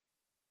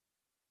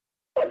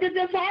 But the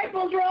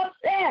disciples were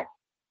upset.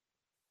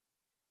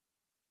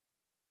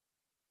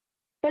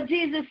 But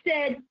Jesus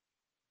said,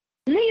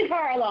 leave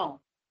her alone.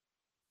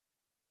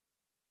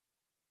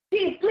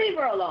 Please leave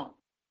her alone.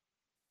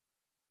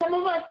 Some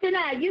of us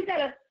tonight, you got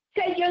to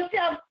say to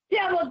yourself,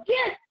 devil,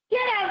 get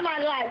out of my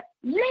life.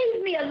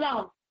 Leave me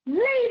alone.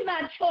 Leave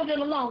my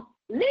children alone.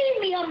 Leave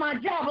me on my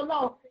job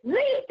alone.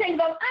 Leave things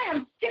alone. I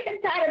am sick and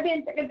tired of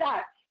being sick and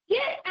tired. Get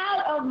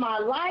out of my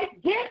life.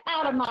 Get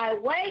out of my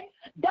way.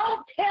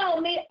 Don't tell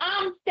me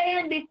I'm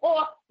standing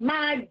before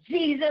my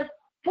Jesus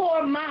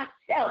for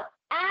myself.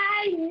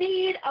 I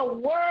need a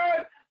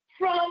word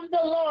from the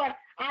Lord.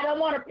 I don't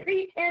want a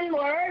pretend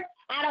word.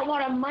 I don't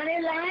want a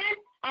money line.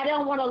 I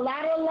don't want a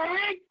lateral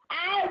line.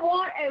 I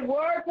want a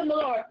word from the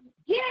Lord.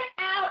 Get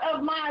out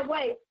of my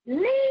way.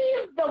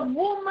 Leave the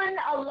woman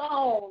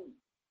alone.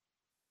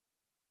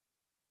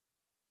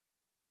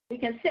 We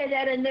can say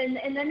that in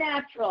the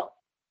natural.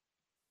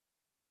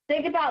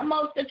 Think about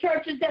most of the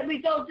churches that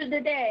we go to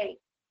today.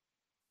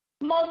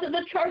 Most of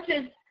the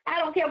churches, I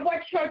don't care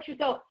what church you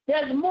go,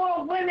 there's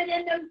more women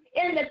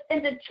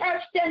in the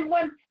church than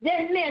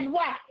men.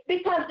 Why?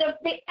 Because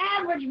the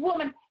average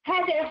woman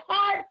has a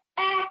heart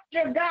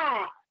after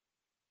God.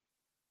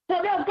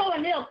 So they'll go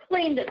and they'll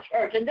clean the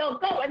church, and they'll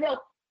go and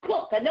they'll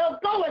cook, and they'll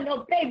go and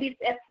they'll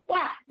babysit.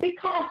 Why?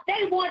 Because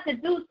they want to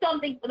do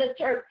something for the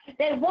church.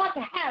 They want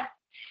to have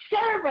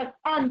service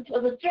unto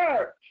the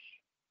church.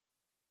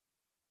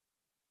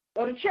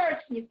 Go to church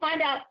and you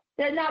find out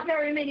there's not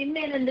very many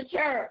men in the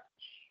church.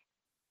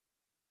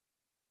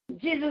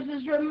 Jesus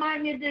is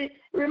reminding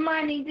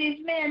these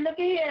men, look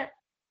here,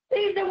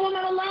 leave the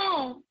woman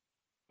alone.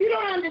 You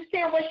don't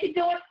understand what she's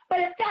doing, but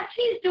in fact,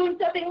 she's doing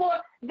something more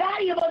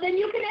valuable than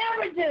you can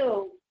ever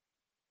do.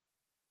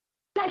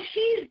 Because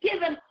she's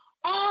given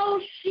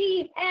all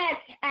she had,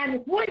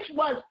 and which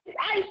was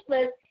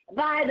priceless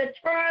by the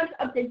terms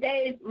of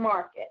today's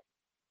market.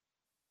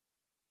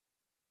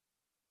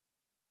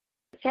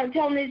 So I'm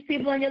telling these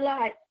people in your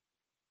life,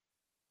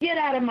 get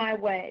out of my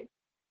way.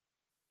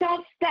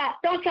 Don't stop.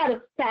 Don't try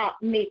to stop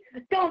me.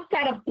 Don't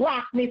try to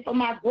block me from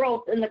my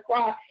growth in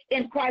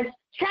Christ.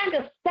 Trying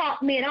to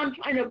stop me, and I'm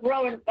trying to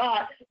grow in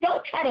God.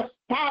 Don't try to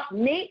stop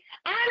me.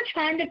 I'm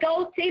trying to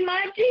go see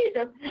my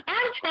Jesus.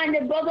 I'm trying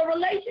to build a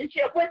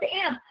relationship with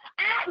Him.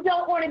 I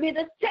don't want to be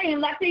the same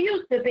like they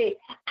used to be.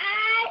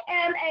 I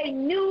am a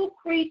new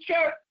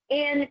creature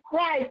in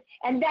Christ,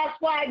 and that's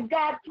why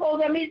God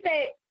told them, He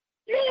said,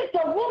 Leave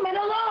the woman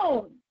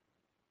alone.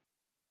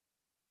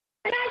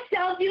 And I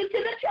tell you to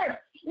the church,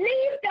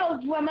 leave those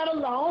women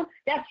alone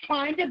that's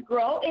trying to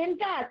grow in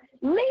God.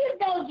 Leave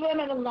those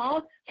women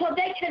alone so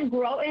they can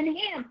grow in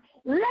Him.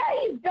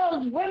 Leave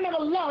those women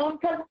alone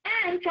because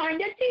I'm trying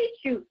to teach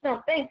you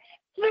something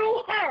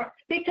through her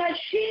because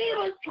she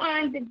was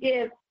trying to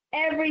give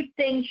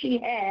everything she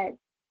had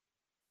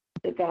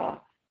to God.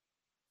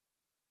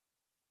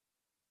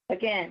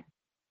 Again,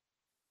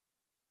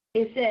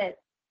 He said,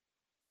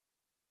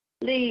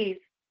 leave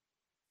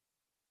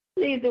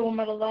the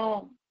woman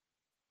alone.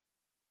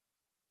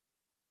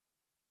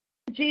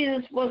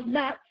 Jesus was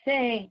not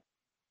saying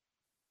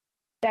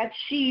that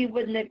she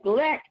would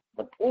neglect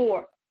the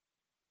poor,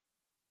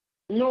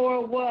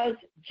 nor was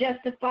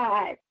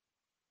justified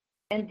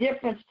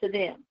indifference to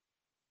them.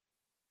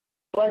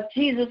 But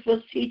Jesus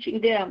was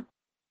teaching them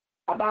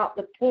about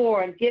the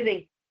poor and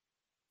giving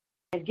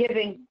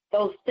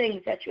those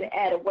things that you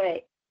had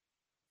away.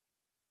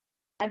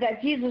 And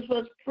that Jesus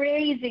was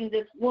praising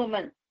this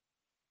woman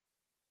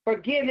for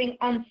giving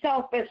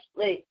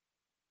unselfishly.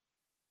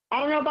 I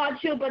don't know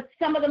about you, but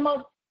some of the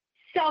most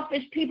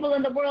selfish people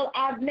in the world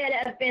I've met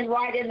have been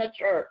right in the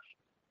church.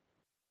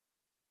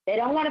 They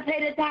don't want to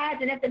pay the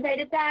tithes, and if they pay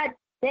the tithes,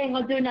 they ain't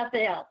going to do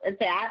nothing else and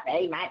say, I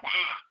pay my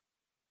tithes.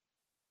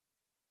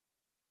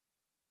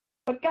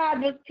 But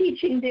God was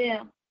teaching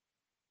them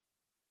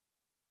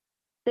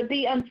to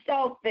be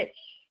unselfish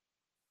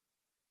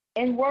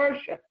in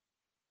worship,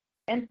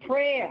 in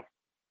prayer,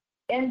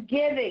 in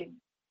giving,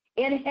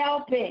 in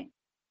helping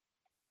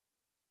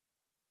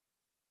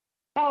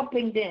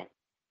them.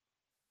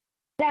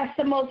 That's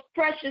the most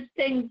precious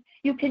thing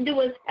you can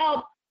do is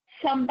help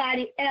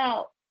somebody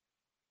else.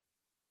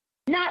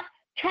 Not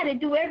try to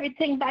do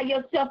everything by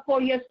yourself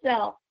for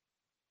yourself.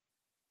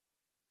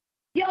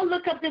 You'll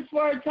look up this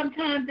word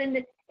sometimes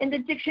in the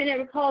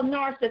dictionary called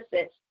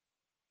narcissist.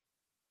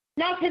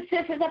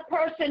 Narcissist is a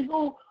person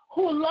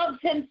who loves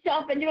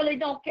himself and really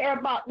don't care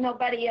about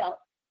nobody else.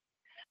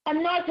 A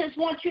narcissist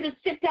wants you to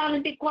sit down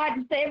and be quiet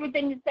and say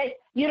everything you say.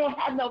 You don't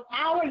have no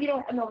power. You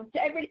don't have no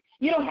integrity.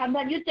 You don't have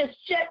nothing. You just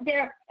sit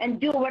there and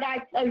do what I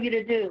tell you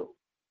to do.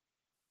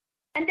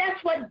 And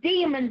that's what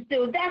demons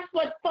do. That's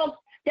what folks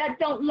that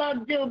don't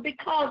love do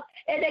because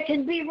they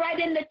can be right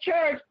in the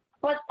church,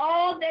 but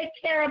all they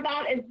care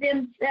about is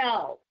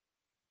themselves.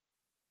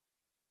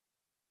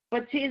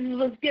 But Jesus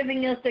was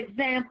giving us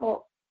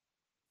example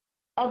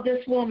of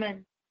this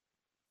woman.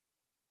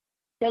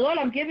 The Lord,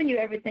 I'm giving you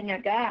everything I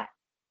got.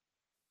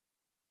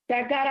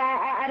 God,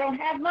 I don't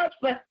have much,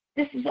 but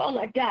this is all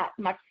I got.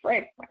 My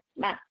fragrance,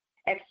 my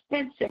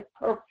expensive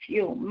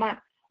perfume, my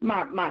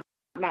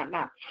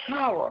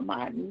power,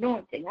 my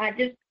anointing. I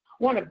just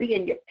want to be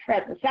in your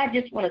presence. I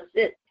just want to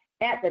sit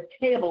at the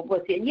table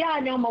with you. And yeah, I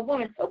know I'm a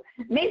woman, so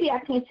maybe I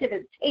can't sit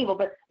at the table,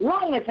 but as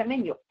long as I'm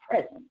in your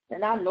presence,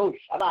 and I know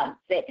Shabbat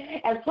said,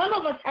 and some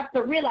of us have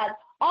to realize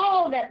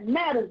all that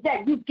matters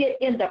that you get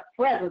in the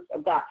presence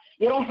of God.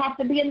 You don't have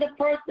to be in the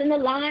first in the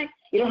line.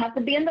 You don't have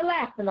to be in the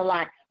last in the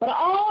line. But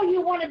all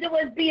you want to do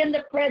is be in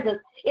the presence.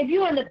 If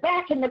you're in the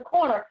back in the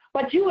corner,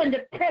 but you're in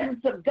the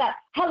presence of God,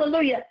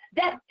 hallelujah,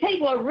 that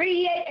table will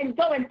radiate and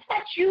go and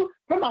touch you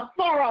from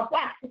afar off.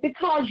 Why?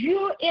 Because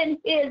you're in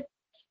His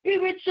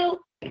spiritual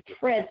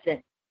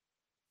presence.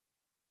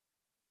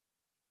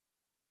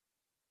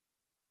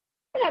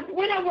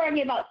 We're not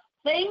worrying about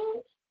things.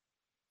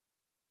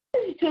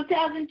 This is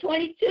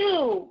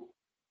 2022.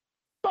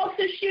 Folks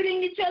are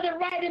shooting each other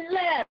right and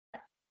left.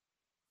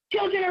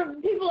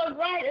 People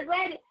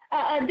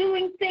are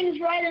doing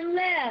things right and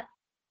left.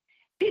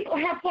 People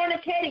have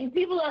fornicating.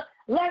 People are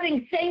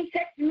loving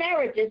same-sex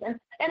marriages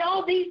and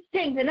all these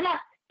things. And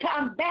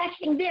I'm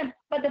bashing them,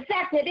 but the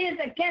fact that it is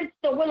against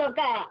the will of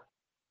God.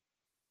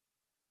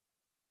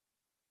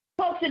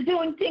 Folks are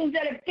doing things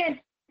that are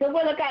against the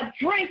will of God,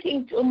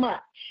 drinking too much,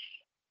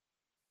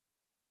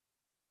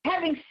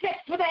 having sex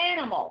with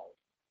animals,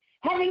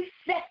 having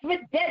sex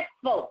with dead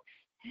folks.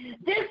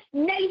 This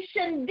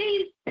nation,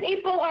 these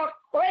people are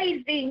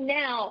crazy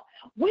now.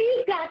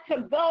 We've got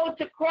to go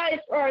to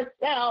Christ for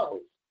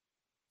ourselves.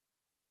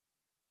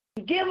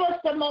 Give us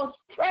the most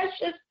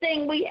precious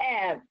thing we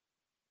have,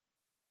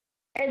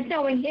 is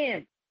knowing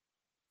Him,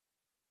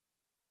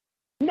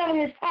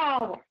 knowing His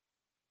power.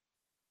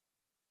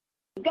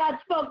 God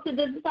spoke to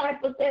the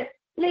disciples, said,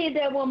 leave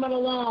that woman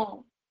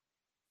alone.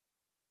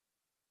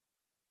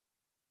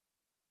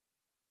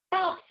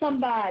 Help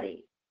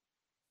somebody.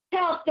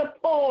 Help the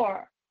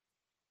poor.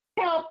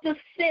 Help the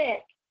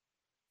sick.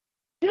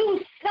 Do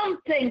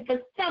something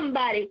for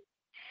somebody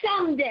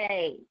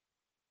someday.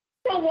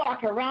 Don't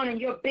walk around in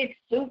your big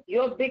suit,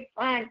 your big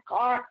fine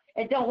car,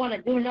 and don't want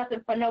to do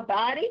nothing for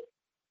nobody.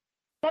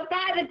 But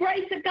by the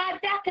grace of God,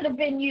 that could have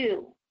been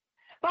you.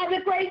 By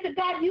the grace of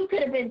God, you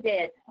could have been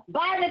dead.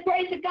 By the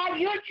grace of God,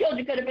 your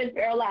children could have been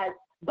paralyzed.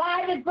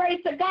 By the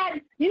grace of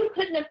God, you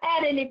couldn't have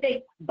had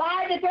anything.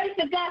 By the grace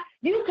of God,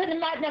 you could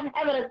not have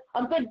had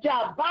a good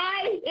job.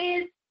 By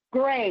His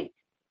grace.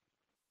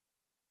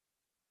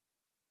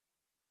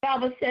 The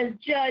Bible says,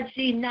 judge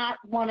ye not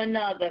one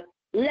another,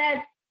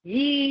 lest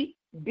ye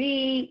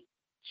be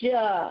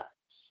judged.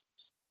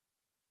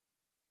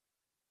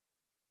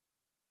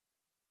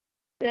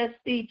 Let's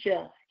be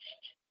judged.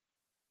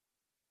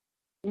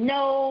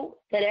 Know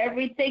that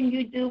everything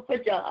you do for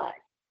God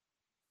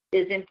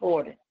is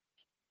important.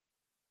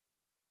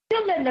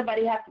 Don't let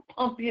nobody have to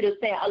pump you to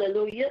say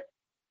hallelujah.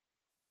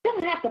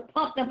 Don't have to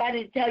pump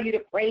nobody to tell you to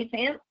praise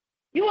him.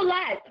 You're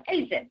alive,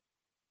 praise him.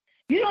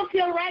 You don't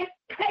feel right,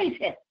 praise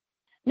him.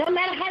 No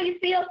matter how you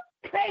feel,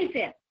 praise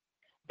him.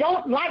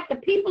 Don't like the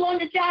people on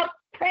the job,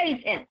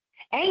 praise him.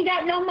 Ain't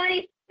got no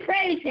money,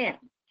 praise him.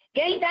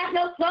 Ain't got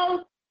no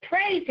clothes,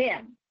 praise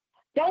him.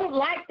 Don't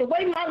like the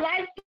way my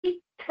life is,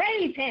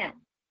 praise him.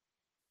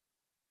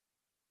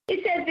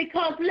 He says,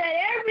 because let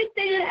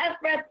everything that has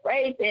breath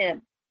praise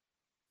him.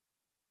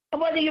 And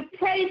whether you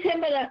praise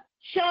him with a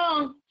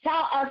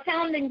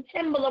sounding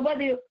cymbal, or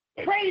whether you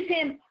praise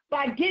him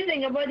by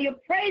giving, or whether you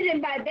praise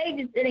him by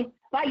babysitting,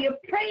 by you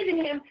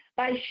praising him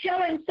by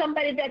showing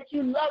somebody that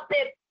you love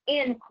them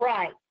in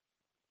Christ.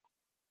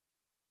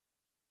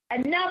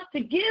 Enough to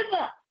give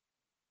up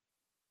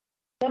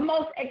the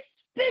most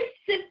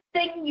expensive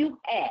thing you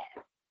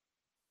have.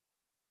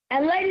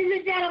 And ladies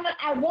and gentlemen,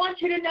 I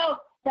want you to know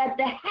that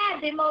to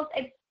have the most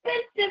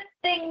expensive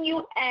thing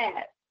you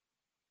have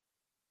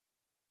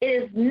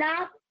is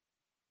not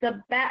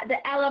the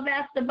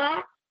alabaster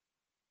box.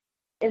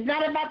 It's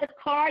not about the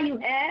car you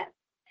have.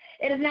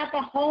 It is not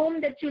the home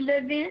that you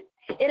live in.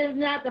 It is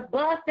not the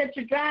bus that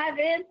you drive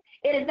in.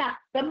 It is not.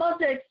 The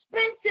most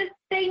expensive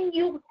thing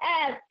you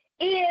have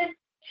is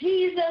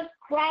Jesus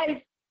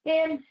Christ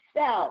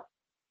himself.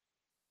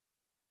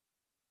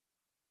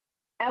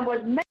 And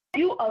was made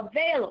you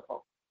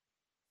available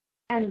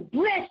and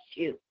bless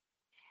you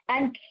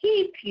and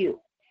keep you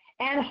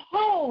and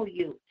hold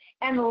you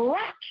and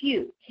rock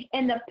you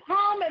in the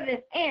palm of his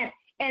hand,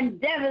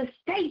 and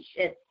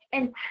devastation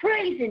and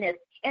craziness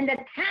in the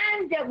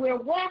times that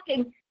we're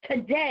walking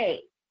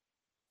today.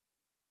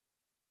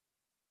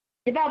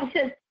 The Bible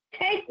says,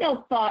 take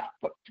no thought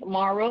for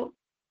tomorrow.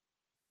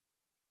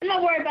 I'm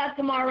not worried about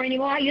tomorrow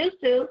anymore. I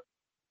used to.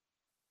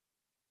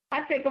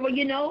 I figure,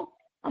 well,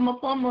 I'm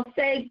going to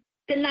say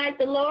good night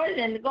to the Lord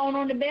and going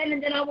on to bed,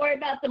 and then I'll worry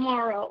about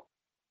tomorrow.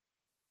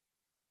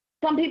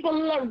 Some people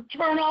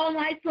turn all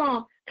night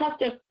long because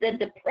they're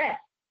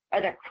depressed,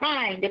 or they're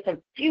crying, they're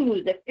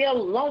confused, they feel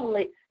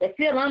lonely, they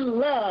feel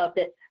unloved.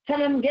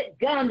 Some of them get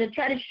guns and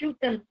try to shoot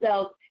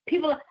themselves.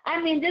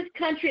 This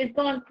country is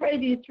going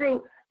crazy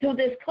through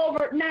this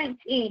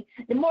COVID-19.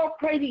 The more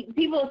crazy,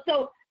 people are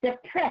so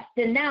depressed,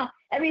 and now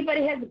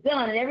everybody has a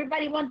gun and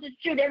everybody wants to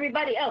shoot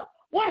everybody else.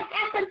 What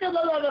happened to the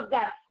love of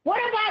God?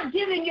 What about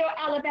giving your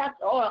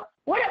alabaster oil?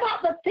 What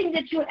about the thing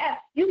that you have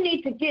you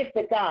need to give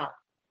to God?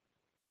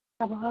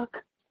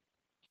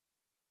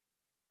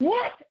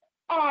 What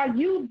are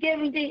you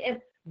giving to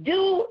him?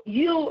 Do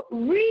you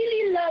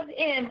really love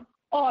him,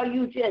 or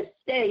you just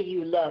say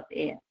you love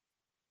him?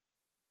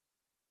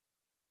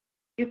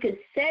 You can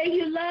say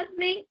you love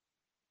me,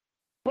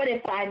 but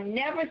if I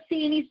never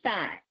see any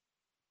sign,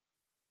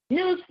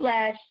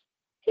 newsflash,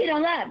 he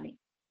don't love me.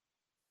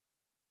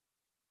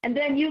 And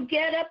then you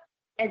get up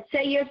and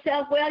say to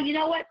yourself, well, you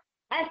know what?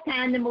 It's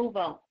time to move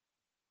on.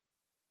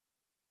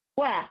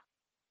 Why?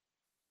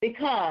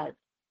 Because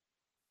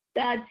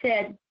God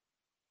said,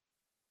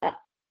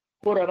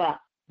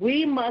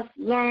 we must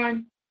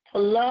learn to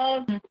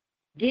love,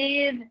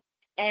 give,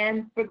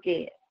 and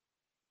forgive.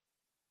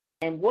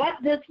 And what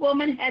this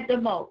woman had the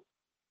most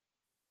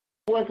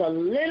was a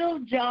little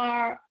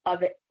jar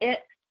of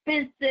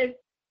expensive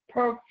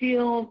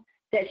perfume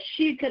that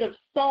she could have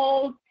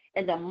sold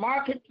in the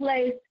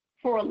marketplace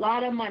for a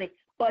lot of money.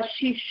 But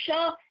she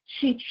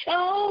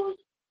chose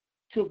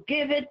to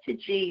give it to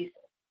Jesus.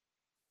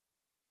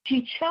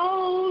 She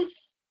chose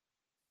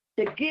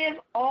to give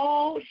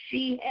all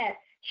she had.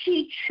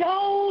 She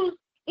chose,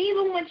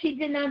 even when she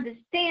didn't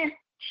understand,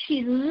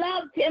 she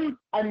loved him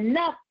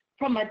enough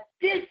from a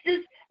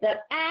distance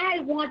that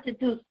I want to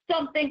do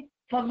something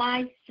for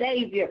my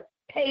Savior,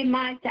 pay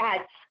my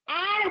tithe.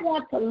 I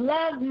want to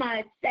love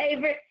my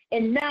Savior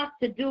enough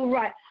to do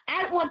right.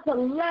 I want to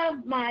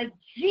love my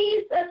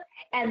Jesus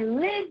and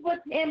live with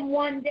him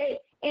one day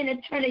in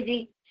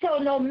eternity. So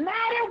no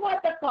matter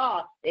what the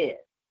cost is,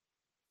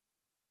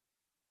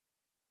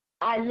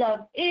 I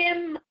love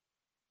him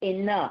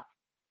enough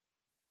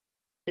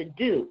to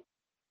do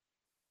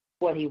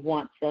what he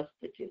wants us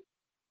to do.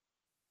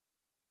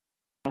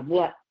 And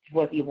what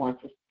he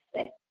wants us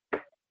to say.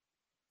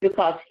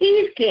 Because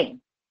he's king.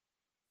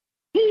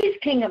 He's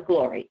king of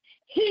glory.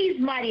 He's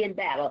mighty in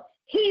battle.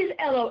 He's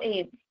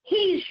Elohim.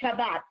 He's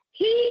Shabbat.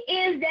 He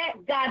is that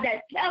God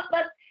that kept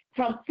us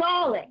from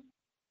falling.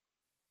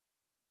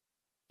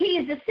 He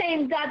is the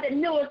same God that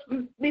knew us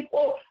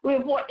before we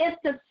were born.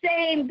 It's the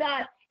same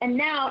God. And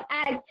now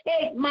I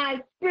take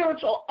my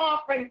spiritual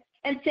offering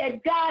and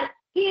said, God,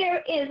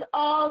 here is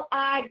all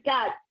I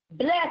got.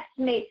 Bless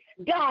me.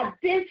 God,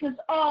 this is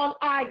all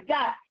I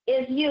got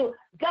is you.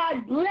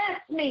 God, bless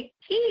me.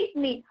 Keep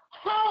me.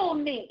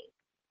 Hold me.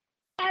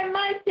 I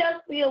might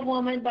just be a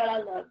woman, but I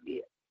love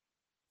you.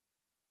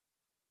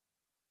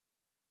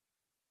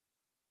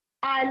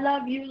 I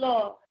love you,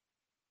 Lord.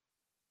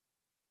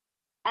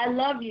 I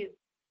love you.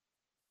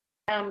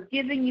 I'm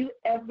giving you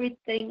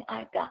everything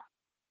I got.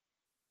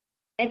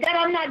 And God,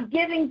 I'm not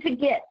giving to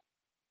get,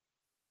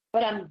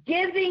 but I'm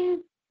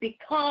giving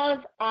because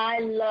I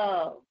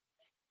love.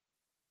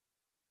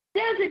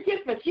 There's a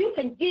difference. You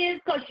can give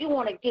because you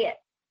want to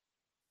get.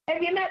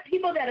 Have you met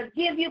people that will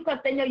give you because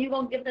they know you're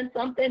going to give them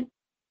something?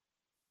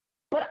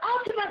 But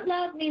ultimate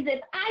love means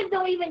if I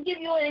don't even give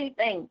you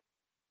anything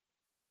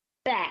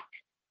back,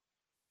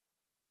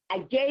 I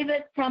gave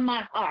it from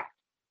my heart.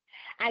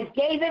 I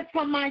gave it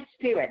from my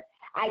spirit.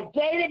 I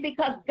gave it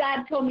because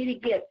God told me to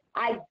give.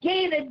 I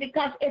gave it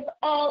because it's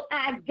all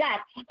I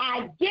got.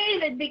 I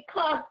gave it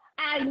because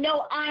I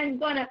know I'm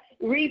going to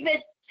reap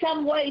it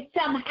some way,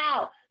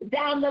 somehow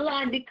down the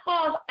line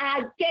because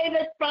I gave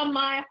it from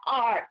my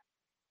heart.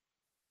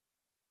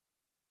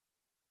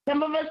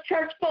 Some of us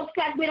church folks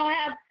like we don't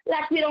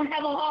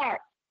have a heart.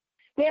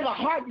 We have a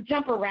heart to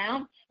jump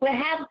around. We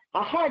have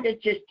a heart to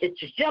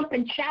just jump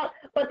and shout.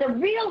 But the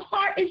real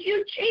heart is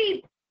you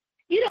cheap.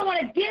 You don't want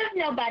to give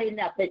nobody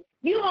nothing.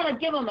 You want to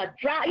give them a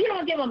dry. You don't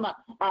want to give them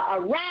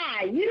a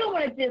ride. You don't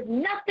want to do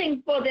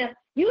nothing for them.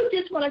 You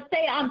just want to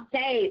say, I'm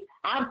saved.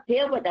 I'm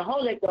filled with the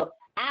Holy Ghost.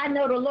 I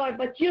know the Lord,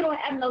 but you don't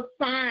have no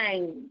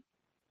sign.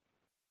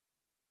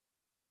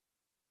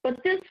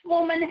 But this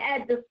woman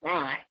had the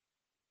sign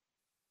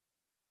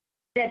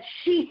that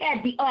she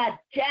had the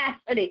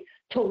audacity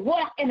to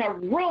walk in a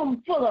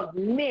room full of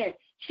men.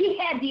 She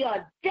had the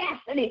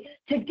audacity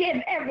to give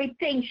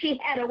everything she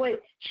had away.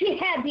 She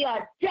had the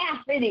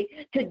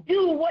audacity to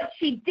do what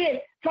she did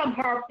from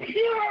her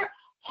pure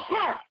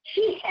heart.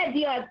 She had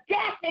the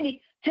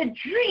audacity to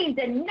dream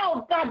and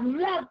know God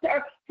loved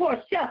her for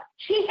herself.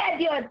 She had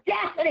the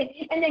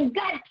audacity, and then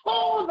God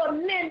told the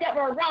men that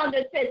were around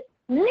her, said,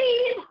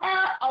 leave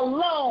her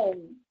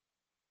alone.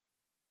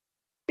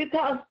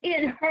 Because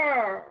in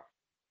her,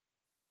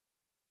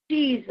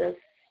 Jesus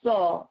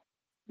saw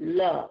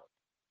love.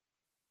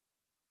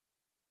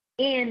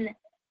 In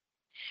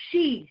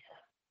Jesus,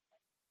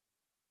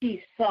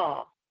 he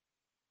saw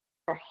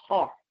her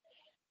heart.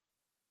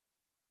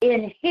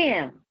 In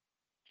him,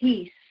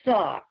 he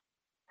saw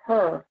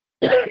her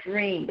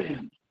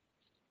dream.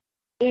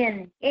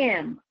 In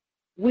him,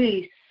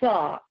 we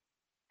saw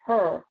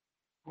her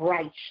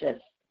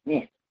righteousness.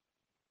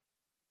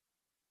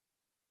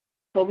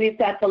 So we've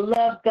got to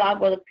love God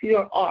with a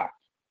pure heart.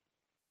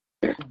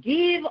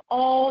 Give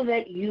all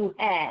that you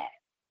have.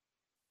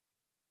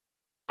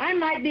 I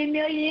might be a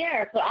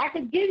millionaire, so I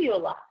could give you a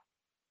lot.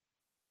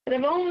 But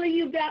if only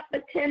you got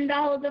the $10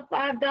 or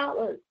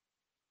 $5,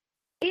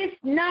 it's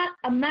not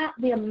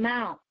the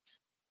amount.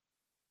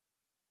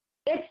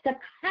 It's the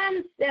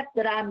concept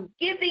that I'm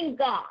giving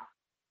God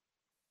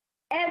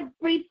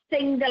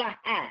everything that I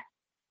have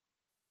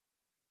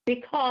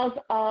because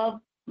of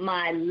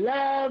my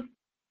love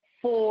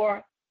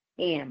for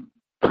him.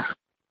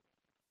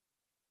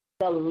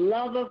 The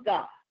love of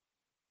God.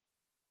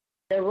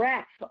 The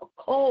racks are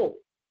cold.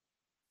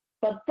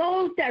 But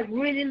those that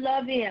really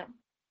love him,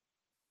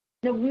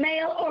 the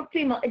male or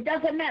female, it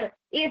doesn't matter.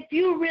 If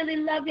you really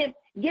love him,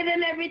 give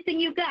him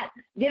everything you got.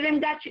 Give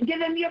him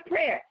your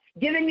prayer.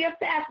 Give him your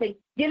fasting.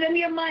 Give him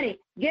your money.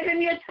 Give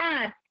him your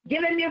time.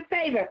 Give him your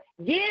favor.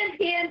 Give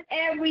him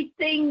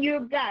everything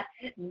you got.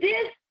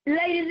 This,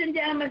 ladies and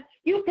gentlemen,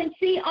 you can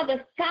see on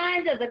the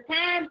signs of the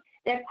times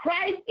that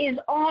Christ is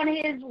on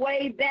his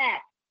way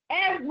back.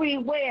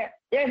 Everywhere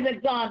there's a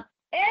gun.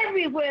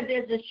 Everywhere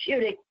there's a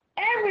shooting.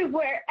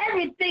 Everywhere,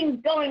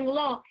 everything's going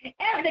wrong.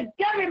 The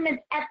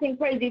government's acting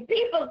crazy.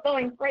 People's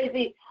going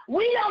crazy.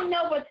 We don't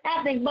know what's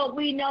happening, but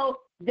we know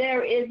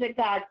there is a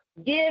God.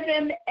 Give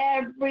him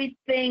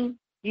everything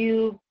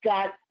you've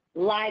got,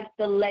 like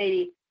the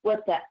lady with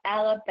the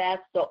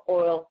alabaster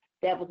oil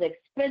that was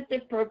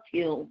expensive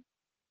perfume.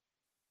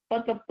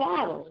 But the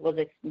bottle was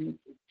expensive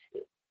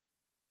too.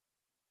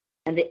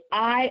 And the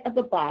eye of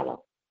the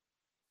bottle,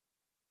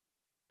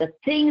 the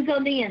things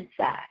on the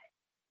inside,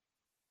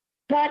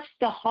 touch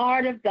the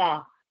heart of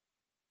God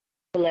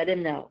to let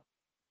him know.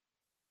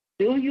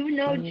 Do you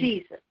know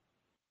Jesus?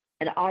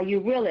 And are you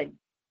willing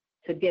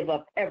to give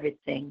up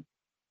everything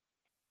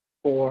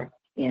for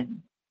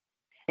him?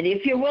 And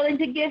if you're willing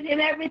to give him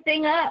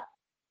everything up,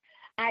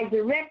 I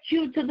direct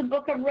you to the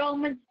book of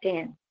Romans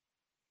 10.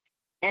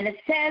 And it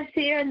says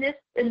here in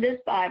this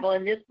Bible,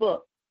 in this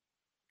book,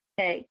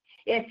 okay,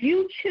 if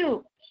you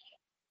choose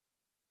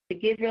to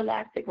give your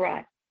life to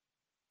Christ,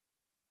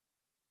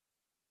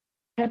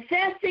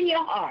 confess in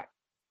your heart,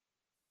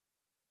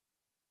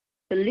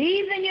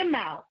 believe in your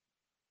mouth,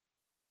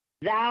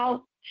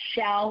 thou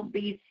shalt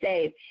be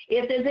saved.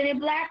 If there's any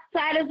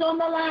blacksiders on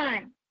the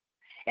line,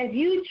 if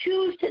you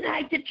choose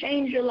tonight to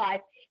change your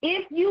life,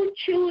 if you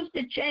choose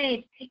to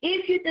change,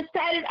 if you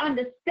decided I'm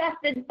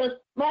disgusted,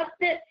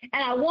 busted,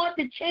 and I want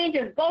to change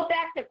and go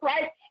back to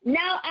Christ,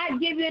 now I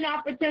give you an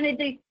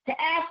opportunity to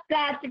ask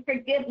God for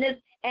forgiveness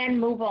and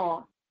move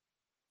on.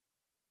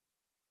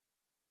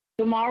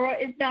 Tomorrow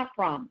is not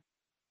promised.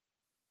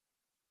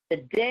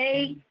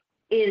 Today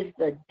is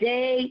the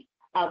day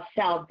of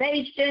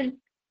salvation.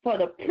 for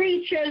the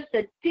preachers,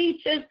 the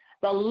teachers,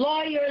 the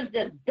lawyers,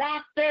 the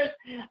doctors.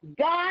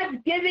 God's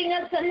giving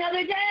us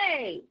another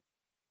day.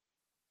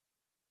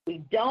 We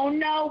don't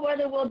know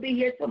whether we'll be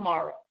here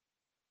tomorrow,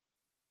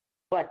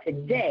 but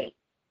today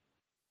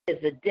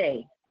is a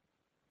day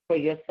for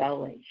your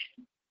salvation.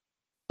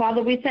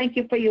 Father, we thank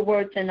you for your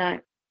word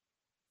tonight.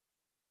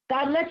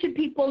 God, let your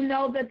people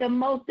know that the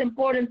most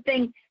important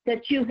thing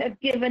that you have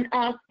given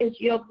us is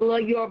your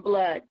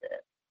blood.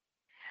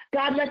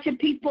 God, let your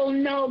people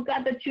know,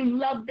 God, that you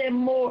love them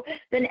more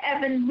than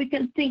ever we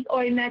can think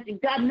or imagine.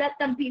 God, let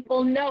them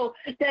people know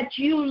that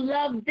you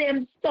love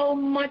them so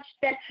much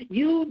that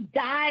you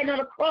died on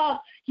a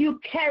cross. You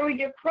carried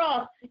your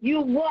cross.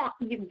 You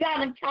walked. You got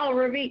on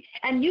Calvary.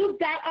 And you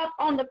got up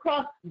on the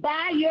cross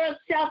by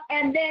yourself,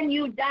 and then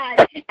you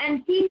died.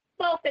 And he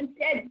spoke and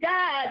said,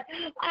 God,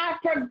 I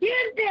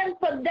forgive them,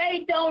 for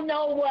they don't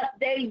know what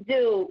they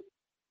do.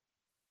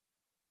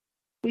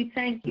 We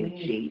thank you,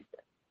 Jesus.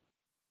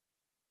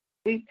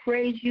 We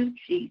praise you,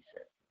 Jesus,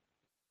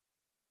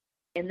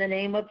 in the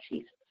name of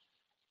Jesus.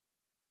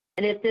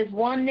 And if there's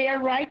one there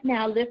right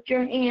now, lift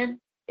your hand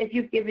if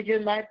you've given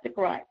your life to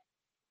Christ.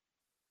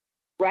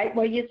 Right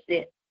where you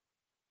sit,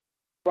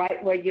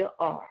 right where you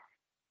are.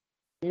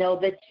 Know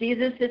that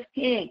Jesus is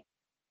King,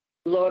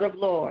 Lord of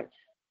Lords,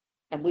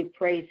 and we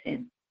praise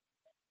him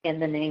in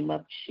the name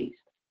of Jesus.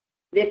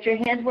 Lift your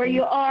hands where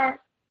you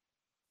are.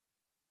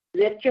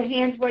 Lift your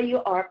hands where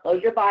you are.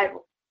 Close your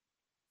Bible.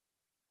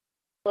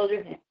 Close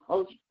your hands.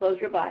 Close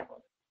your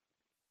Bible.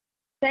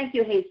 Thank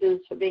you,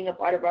 Jesus, for being a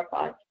part of our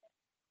podcast.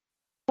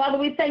 Father,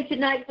 we thank you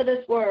tonight for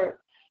this word.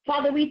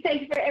 Father, we thank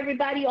you for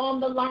everybody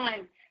on the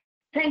line.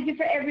 Thank you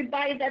for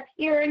everybody that's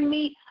hearing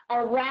me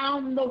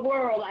around the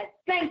world. I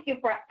thank you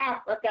for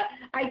Africa.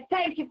 I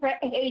thank you for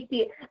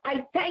Haiti.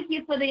 I thank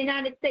you for the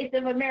United States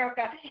of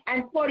America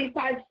and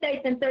 45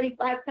 states and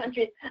 35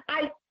 countries.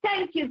 I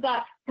thank you,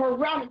 God, for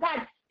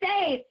God,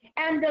 save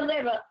and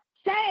deliver.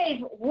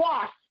 Save,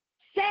 wash.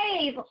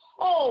 Save,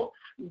 hold.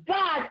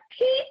 God,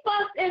 keep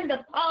us in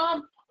the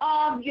palm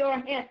of your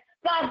hand.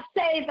 God,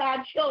 save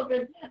our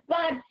children.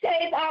 God,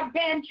 save our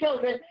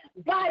grandchildren.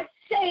 God,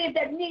 save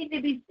that need to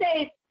be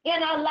saved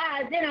in our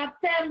lives, in our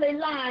family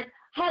line.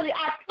 Hallelujah.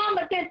 I come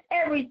against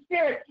every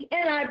spirit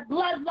in our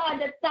bloodline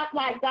that's not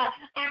like God.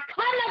 I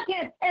come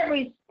against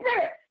every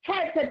spirit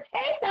trying to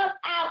take us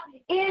out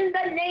in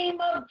the name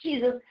of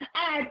Jesus.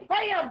 I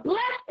pray a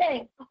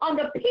blessing on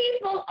the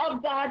people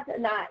of God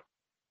tonight.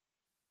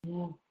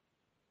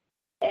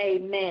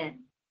 Amen.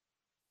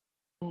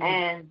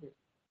 And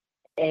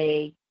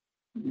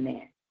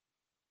amen.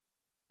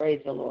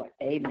 Praise the Lord.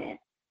 Amen.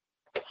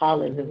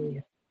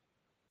 Hallelujah.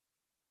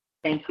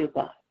 Thank you,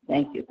 God.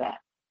 Thank you, God.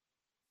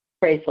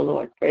 Praise the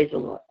Lord. Praise the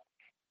Lord.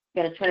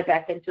 I'm going to turn it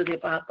back into the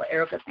Apostle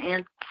Erica's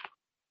hands.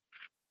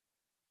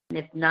 And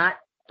if not,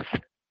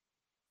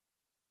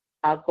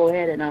 I'll go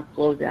ahead and I'll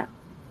close out.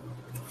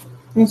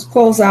 Let's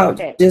close out.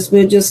 Okay.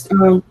 We'll just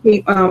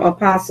keep Chief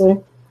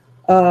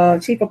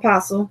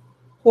Apostle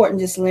Horton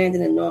just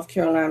landed in North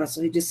Carolina, so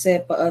he just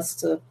said for us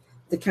to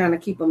kind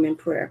of keep him in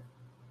prayer.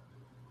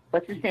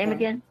 What's his name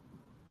again?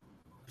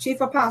 Chief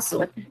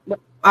Apostle.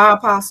 Our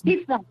Apostle.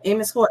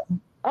 Amos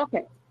Horton.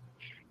 Okay.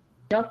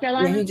 North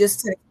Carolina? Yeah, he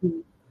just texted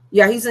me.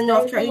 Yeah, he's in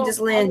North Carolina. He just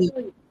landed.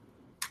 Hallelujah.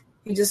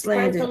 He just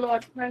landed. Praise the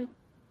Lord.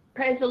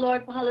 Praise the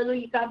Lord.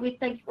 Hallelujah. God, we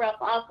thank you for our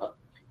apostle.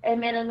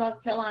 Amen. In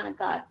North Carolina,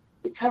 God.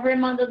 We cover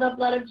him under the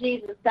blood of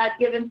Jesus. God,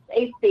 give him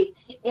safety.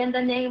 In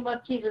the name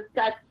of Jesus,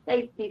 God,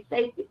 safety,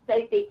 safety,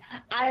 safety.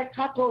 I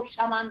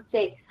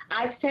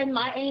send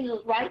my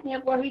angels right near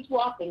where he's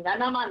walking.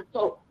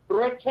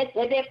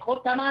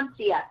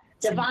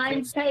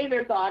 Divine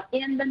favor, God,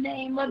 in the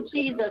name of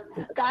Jesus.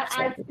 God,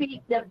 I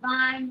speak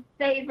divine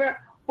favor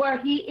where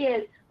he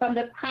is, from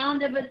the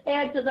crown of his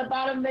head to the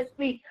bottom of his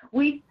feet.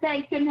 We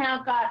thank you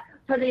now, God,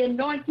 for the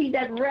anointing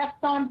that rests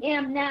on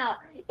him now,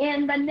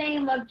 in the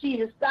name of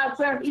Jesus. God,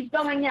 where he's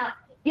going now,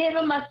 give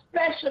him a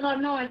special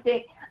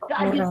anointing.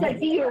 God, you said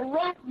he will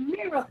wrought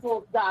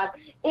miracles, God,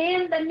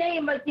 in the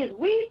name of Jesus.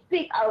 We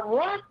speak a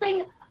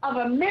wroughing of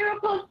a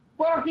miracle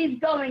where he's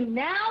going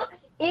now,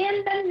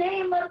 in the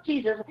name of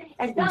Jesus.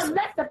 And God,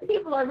 let the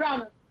people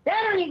around him, they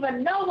don't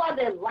even know why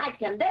they like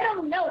him. They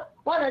don't know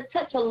why there's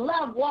such a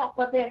love walk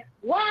with him.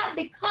 Why?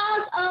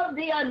 Because of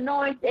the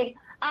anointing.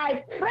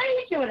 I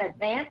praise you in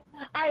advance.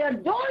 I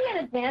adore you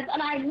in advance.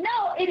 And I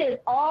know it is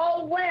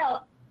all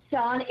well,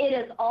 son. It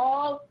is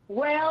all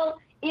well.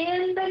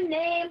 In the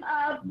name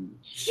of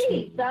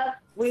Jesus,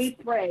 we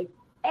pray.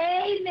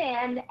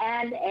 Amen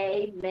and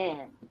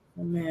amen.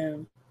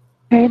 Amen.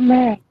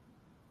 Amen.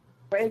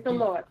 Praise the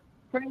Lord.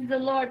 Praise the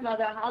Lord,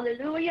 Mother.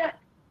 Hallelujah.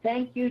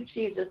 Thank you,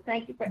 Jesus.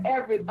 Thank you for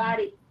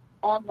everybody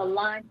on the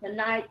line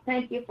tonight.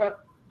 Thank you for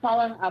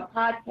following our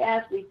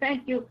podcast. We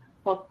thank you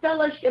for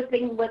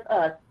fellowshipping with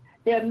us.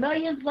 There are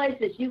million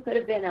places you could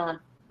have been on,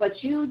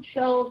 but you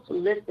chose to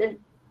listen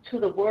to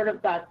the Word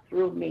of God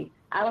through me.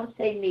 I don't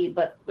say me,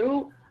 but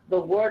through the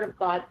Word of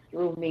God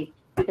through me,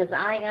 because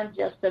I am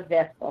just a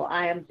vessel.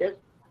 I am just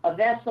a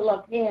vessel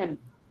of him.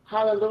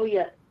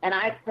 Hallelujah. And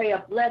I pray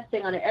a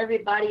blessing on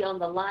everybody on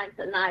the line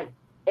tonight.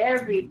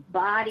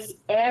 everybody,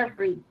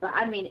 every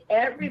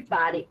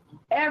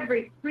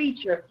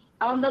preacher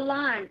on the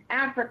line,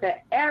 Africa,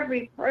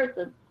 every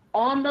person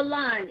on the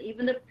line,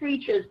 even the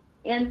preachers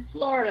in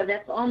Florida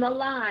that's on the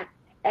line.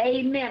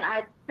 Amen.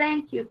 I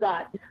thank you,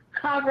 God.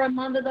 Cover them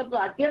under the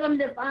blood. Give them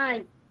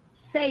divine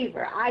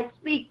favor. I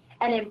speak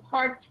an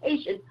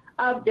impartation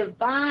of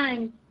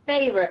divine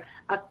favor,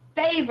 a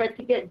favor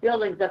to get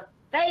buildings, a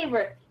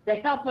favor to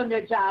help on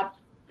their jobs,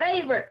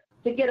 favor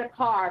to get a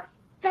car,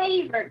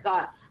 favor,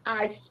 God.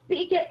 I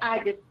speak it, I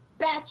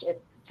dispatch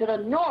it to the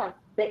north,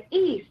 the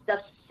east,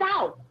 the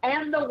south,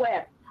 and the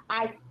west.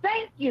 I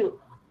thank you.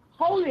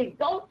 Holy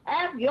Ghost,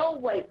 have your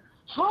way.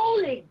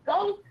 Holy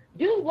Ghost,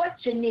 do what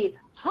you need.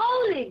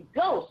 Holy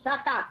Ghost,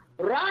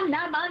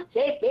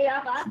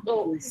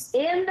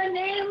 in the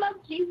name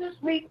of Jesus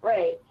we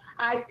pray.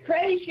 I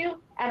praise you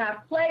and I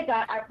pray,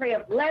 God, I pray a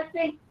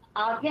blessing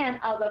again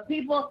of the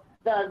people,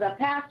 the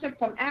pastor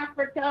from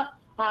Africa.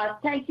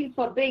 Thank you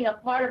for being a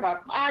part of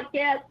our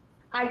podcast.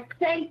 I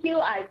thank you,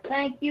 I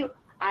thank you,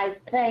 I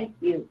thank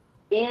you.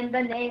 In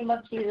the name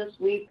of Jesus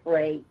we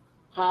pray.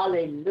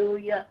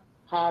 Hallelujah,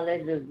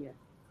 hallelujah.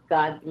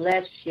 God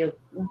bless you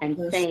and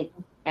saints,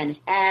 and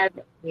have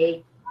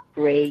a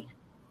great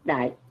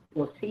night.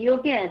 We'll see you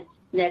again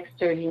next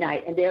Thursday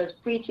night. And there's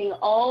preaching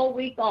all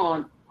week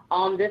on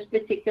this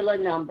particular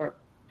number.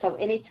 So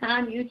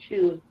anytime you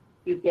choose,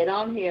 you get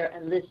on here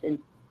and listen.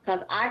 Because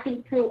I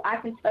can tell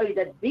you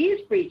that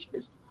these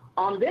preachers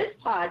on this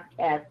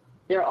podcast,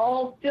 they're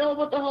all filled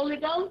with the Holy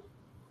Ghost.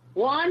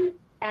 1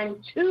 and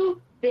 2,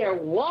 they're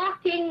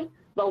walking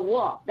the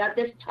walk. Not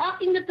just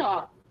talking the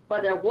talk,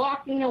 but they're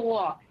walking the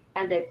walk.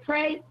 And they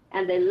pray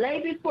and they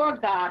lay before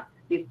God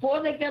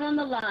before they get on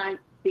the line,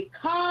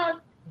 because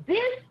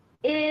this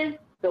is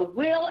the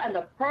will and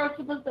the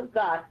purpose of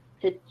God,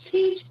 to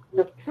teach,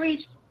 to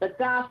preach the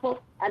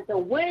gospel, and to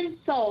win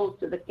souls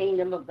to the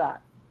kingdom of God.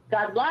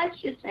 God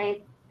bless you,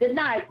 saints. Good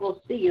night.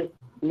 We'll see you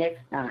next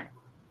time.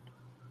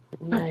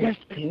 Good night.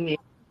 Amen.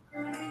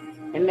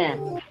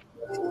 Amen.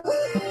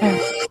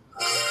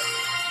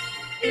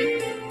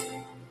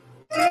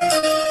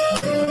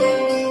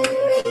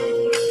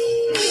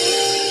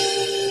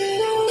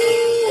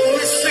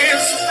 This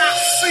is my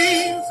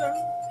season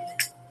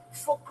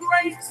for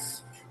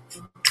grace,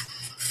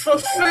 for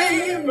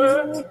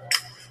favor.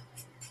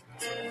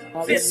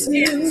 This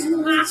is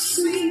my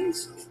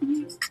season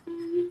to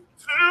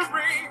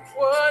reap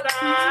what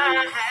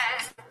I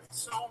have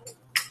sown.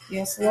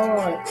 Yes,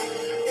 Lord.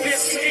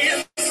 This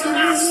is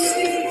my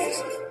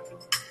season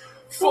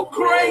for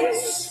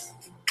grace,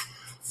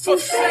 for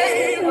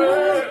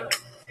favor.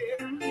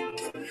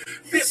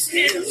 This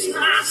is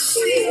my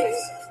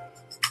season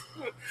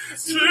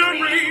to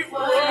reap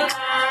what I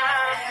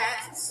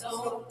have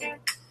sown.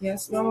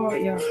 Yes,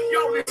 Lord. Yeah.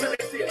 Y'all listen to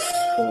this.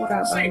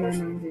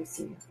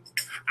 Sing.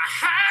 I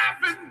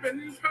haven't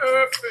been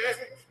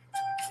perfect,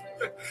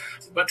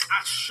 but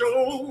I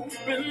sure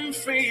been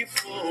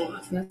faithful.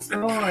 Yes,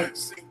 Lord.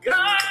 See,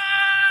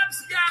 God's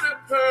got a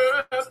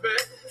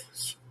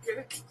purpose,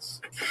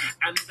 yes,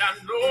 and I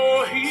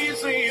know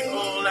He's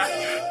able.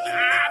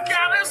 I've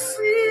got a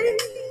seed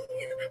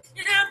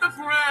in the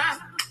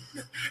ground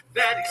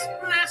that He's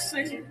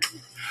blessing.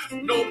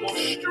 No more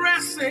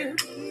stressing.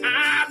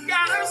 I've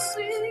got a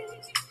seed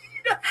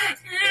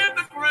in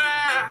the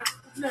ground.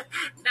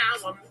 Now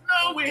I'm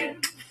knowing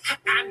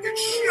and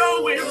it's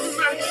showing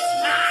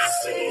I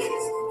see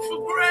for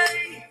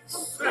grace,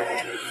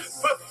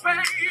 for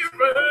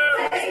favor.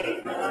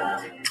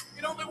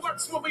 It only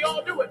works when we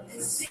all do it. I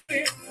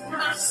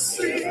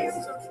see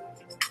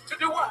to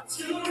do what?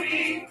 To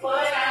reap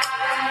what I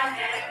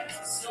have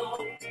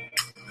sown.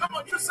 Come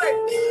on, you say,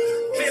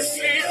 this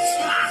is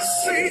my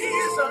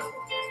season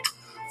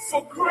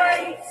for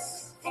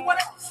grace. For what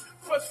else?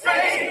 For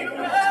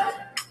favor.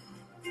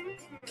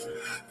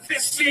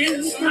 This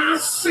is my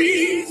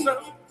season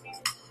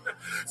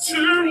to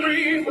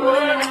reap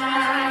what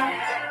I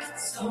have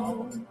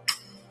sown.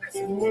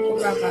 Everything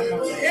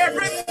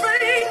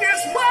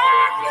is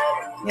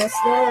working. Yes,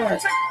 Lord.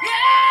 Together.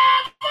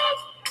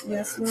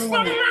 Yes, For Lord.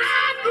 my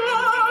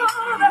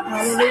good.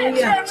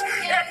 Hallelujah.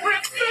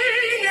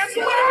 Everything is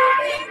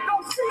working.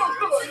 Don't feel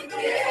good,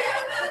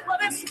 but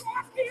it's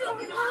working.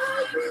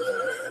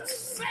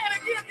 Say it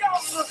again,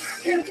 y'all.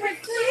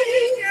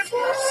 Everything is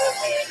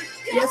working.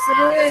 Yes, it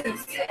is.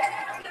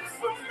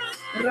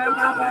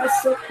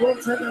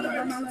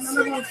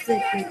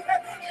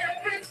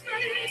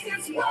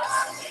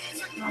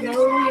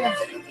 Hallelujah.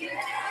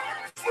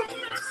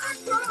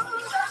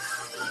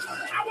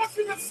 I want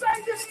you to say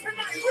this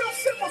tonight, real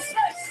simple.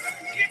 Say,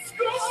 it's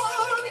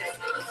good.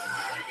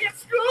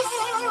 It's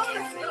good.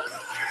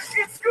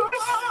 It's good.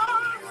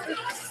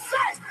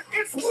 Say,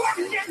 it's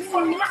working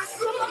for my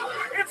good.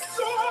 It's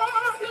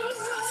good.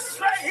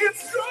 Say,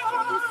 it's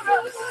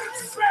good.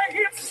 Say,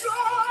 it's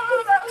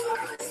good.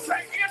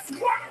 Say, it's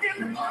working.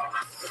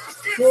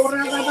 It's good.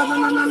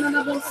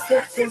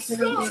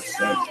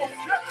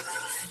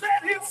 Say,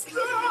 it's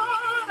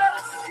good.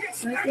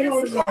 Thank you,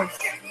 Holy Ghost. It's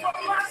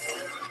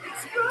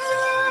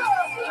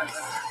good.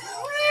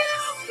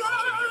 Real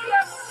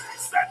good.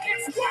 Say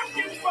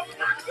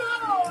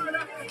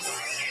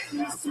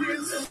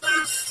This is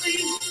my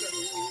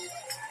season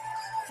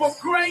for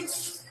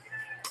grace,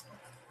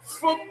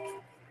 for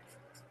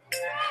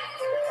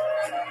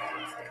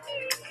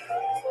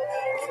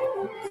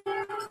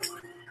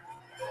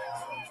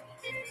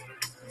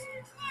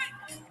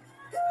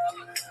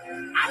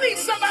I need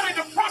somebody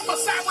to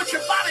prophesy with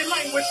your body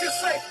language.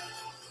 Just say,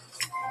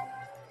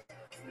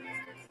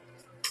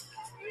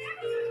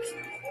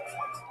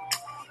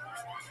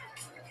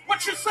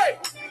 what you say?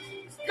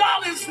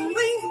 God is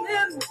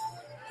leaning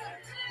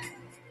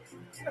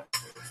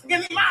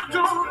in my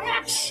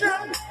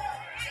direction.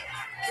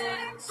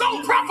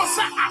 Don't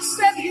prophesy. I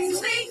said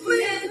he's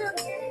leaning.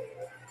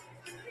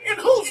 In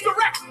whose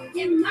direction?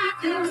 In my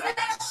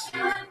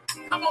direction.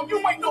 Come on, you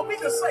ain't no me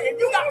to say it.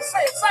 You gotta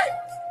say it. Say it.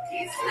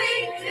 He's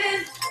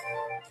leaning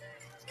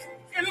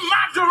in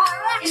my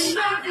direction. In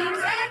my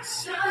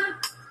direction.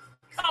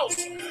 Oh,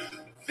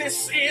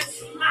 this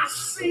is my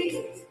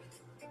seed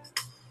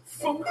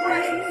for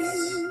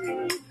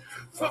grace,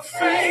 for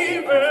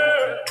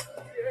favor.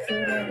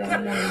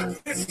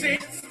 This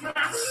is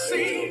my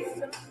seed.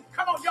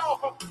 Come on,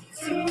 y'all.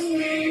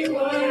 See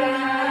what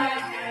I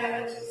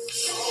have.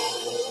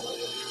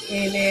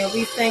 Amen.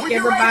 We thank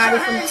everybody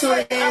for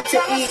tuning in to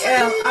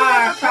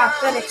ELR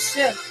Prophetic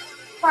Shift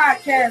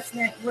Podcast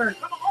Network,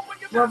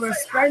 where we're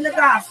spreading the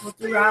gospel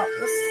throughout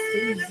the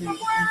season and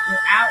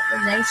throughout the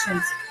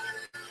nations.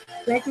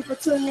 Thank you for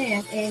tuning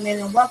in. Amen.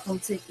 And welcome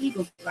to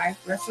Eagles Life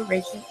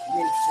Restoration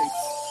Ministries.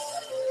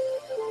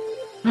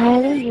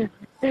 Hallelujah.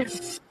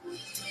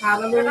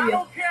 Hallelujah. And I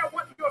don't care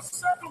what your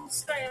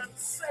circumstance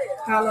says.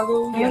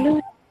 Hallelujah.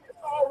 Hallelujah. It's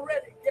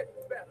already getting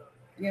better.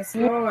 Yes,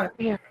 Lord.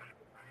 Yeah.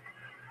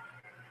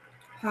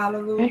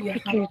 Hallelujah.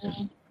 Thank you, Jesus.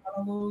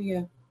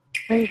 Hallelujah.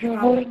 Praise your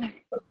holy name.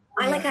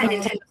 I like how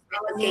Nintendo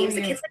plays games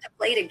the kids like to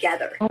play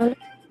together.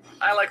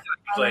 I like to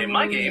play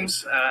my Hallelujah.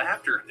 games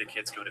after the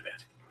kids go to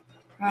bed.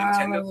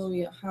 Nintendo.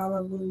 Hallelujah.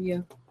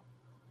 Hallelujah.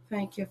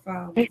 Thank you,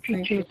 Father. Thank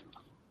you, Jesus.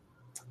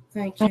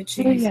 Thank you,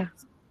 Jesus. Hallelujah.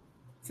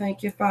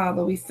 Thank you,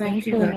 Father. We thank Thank you, you, God.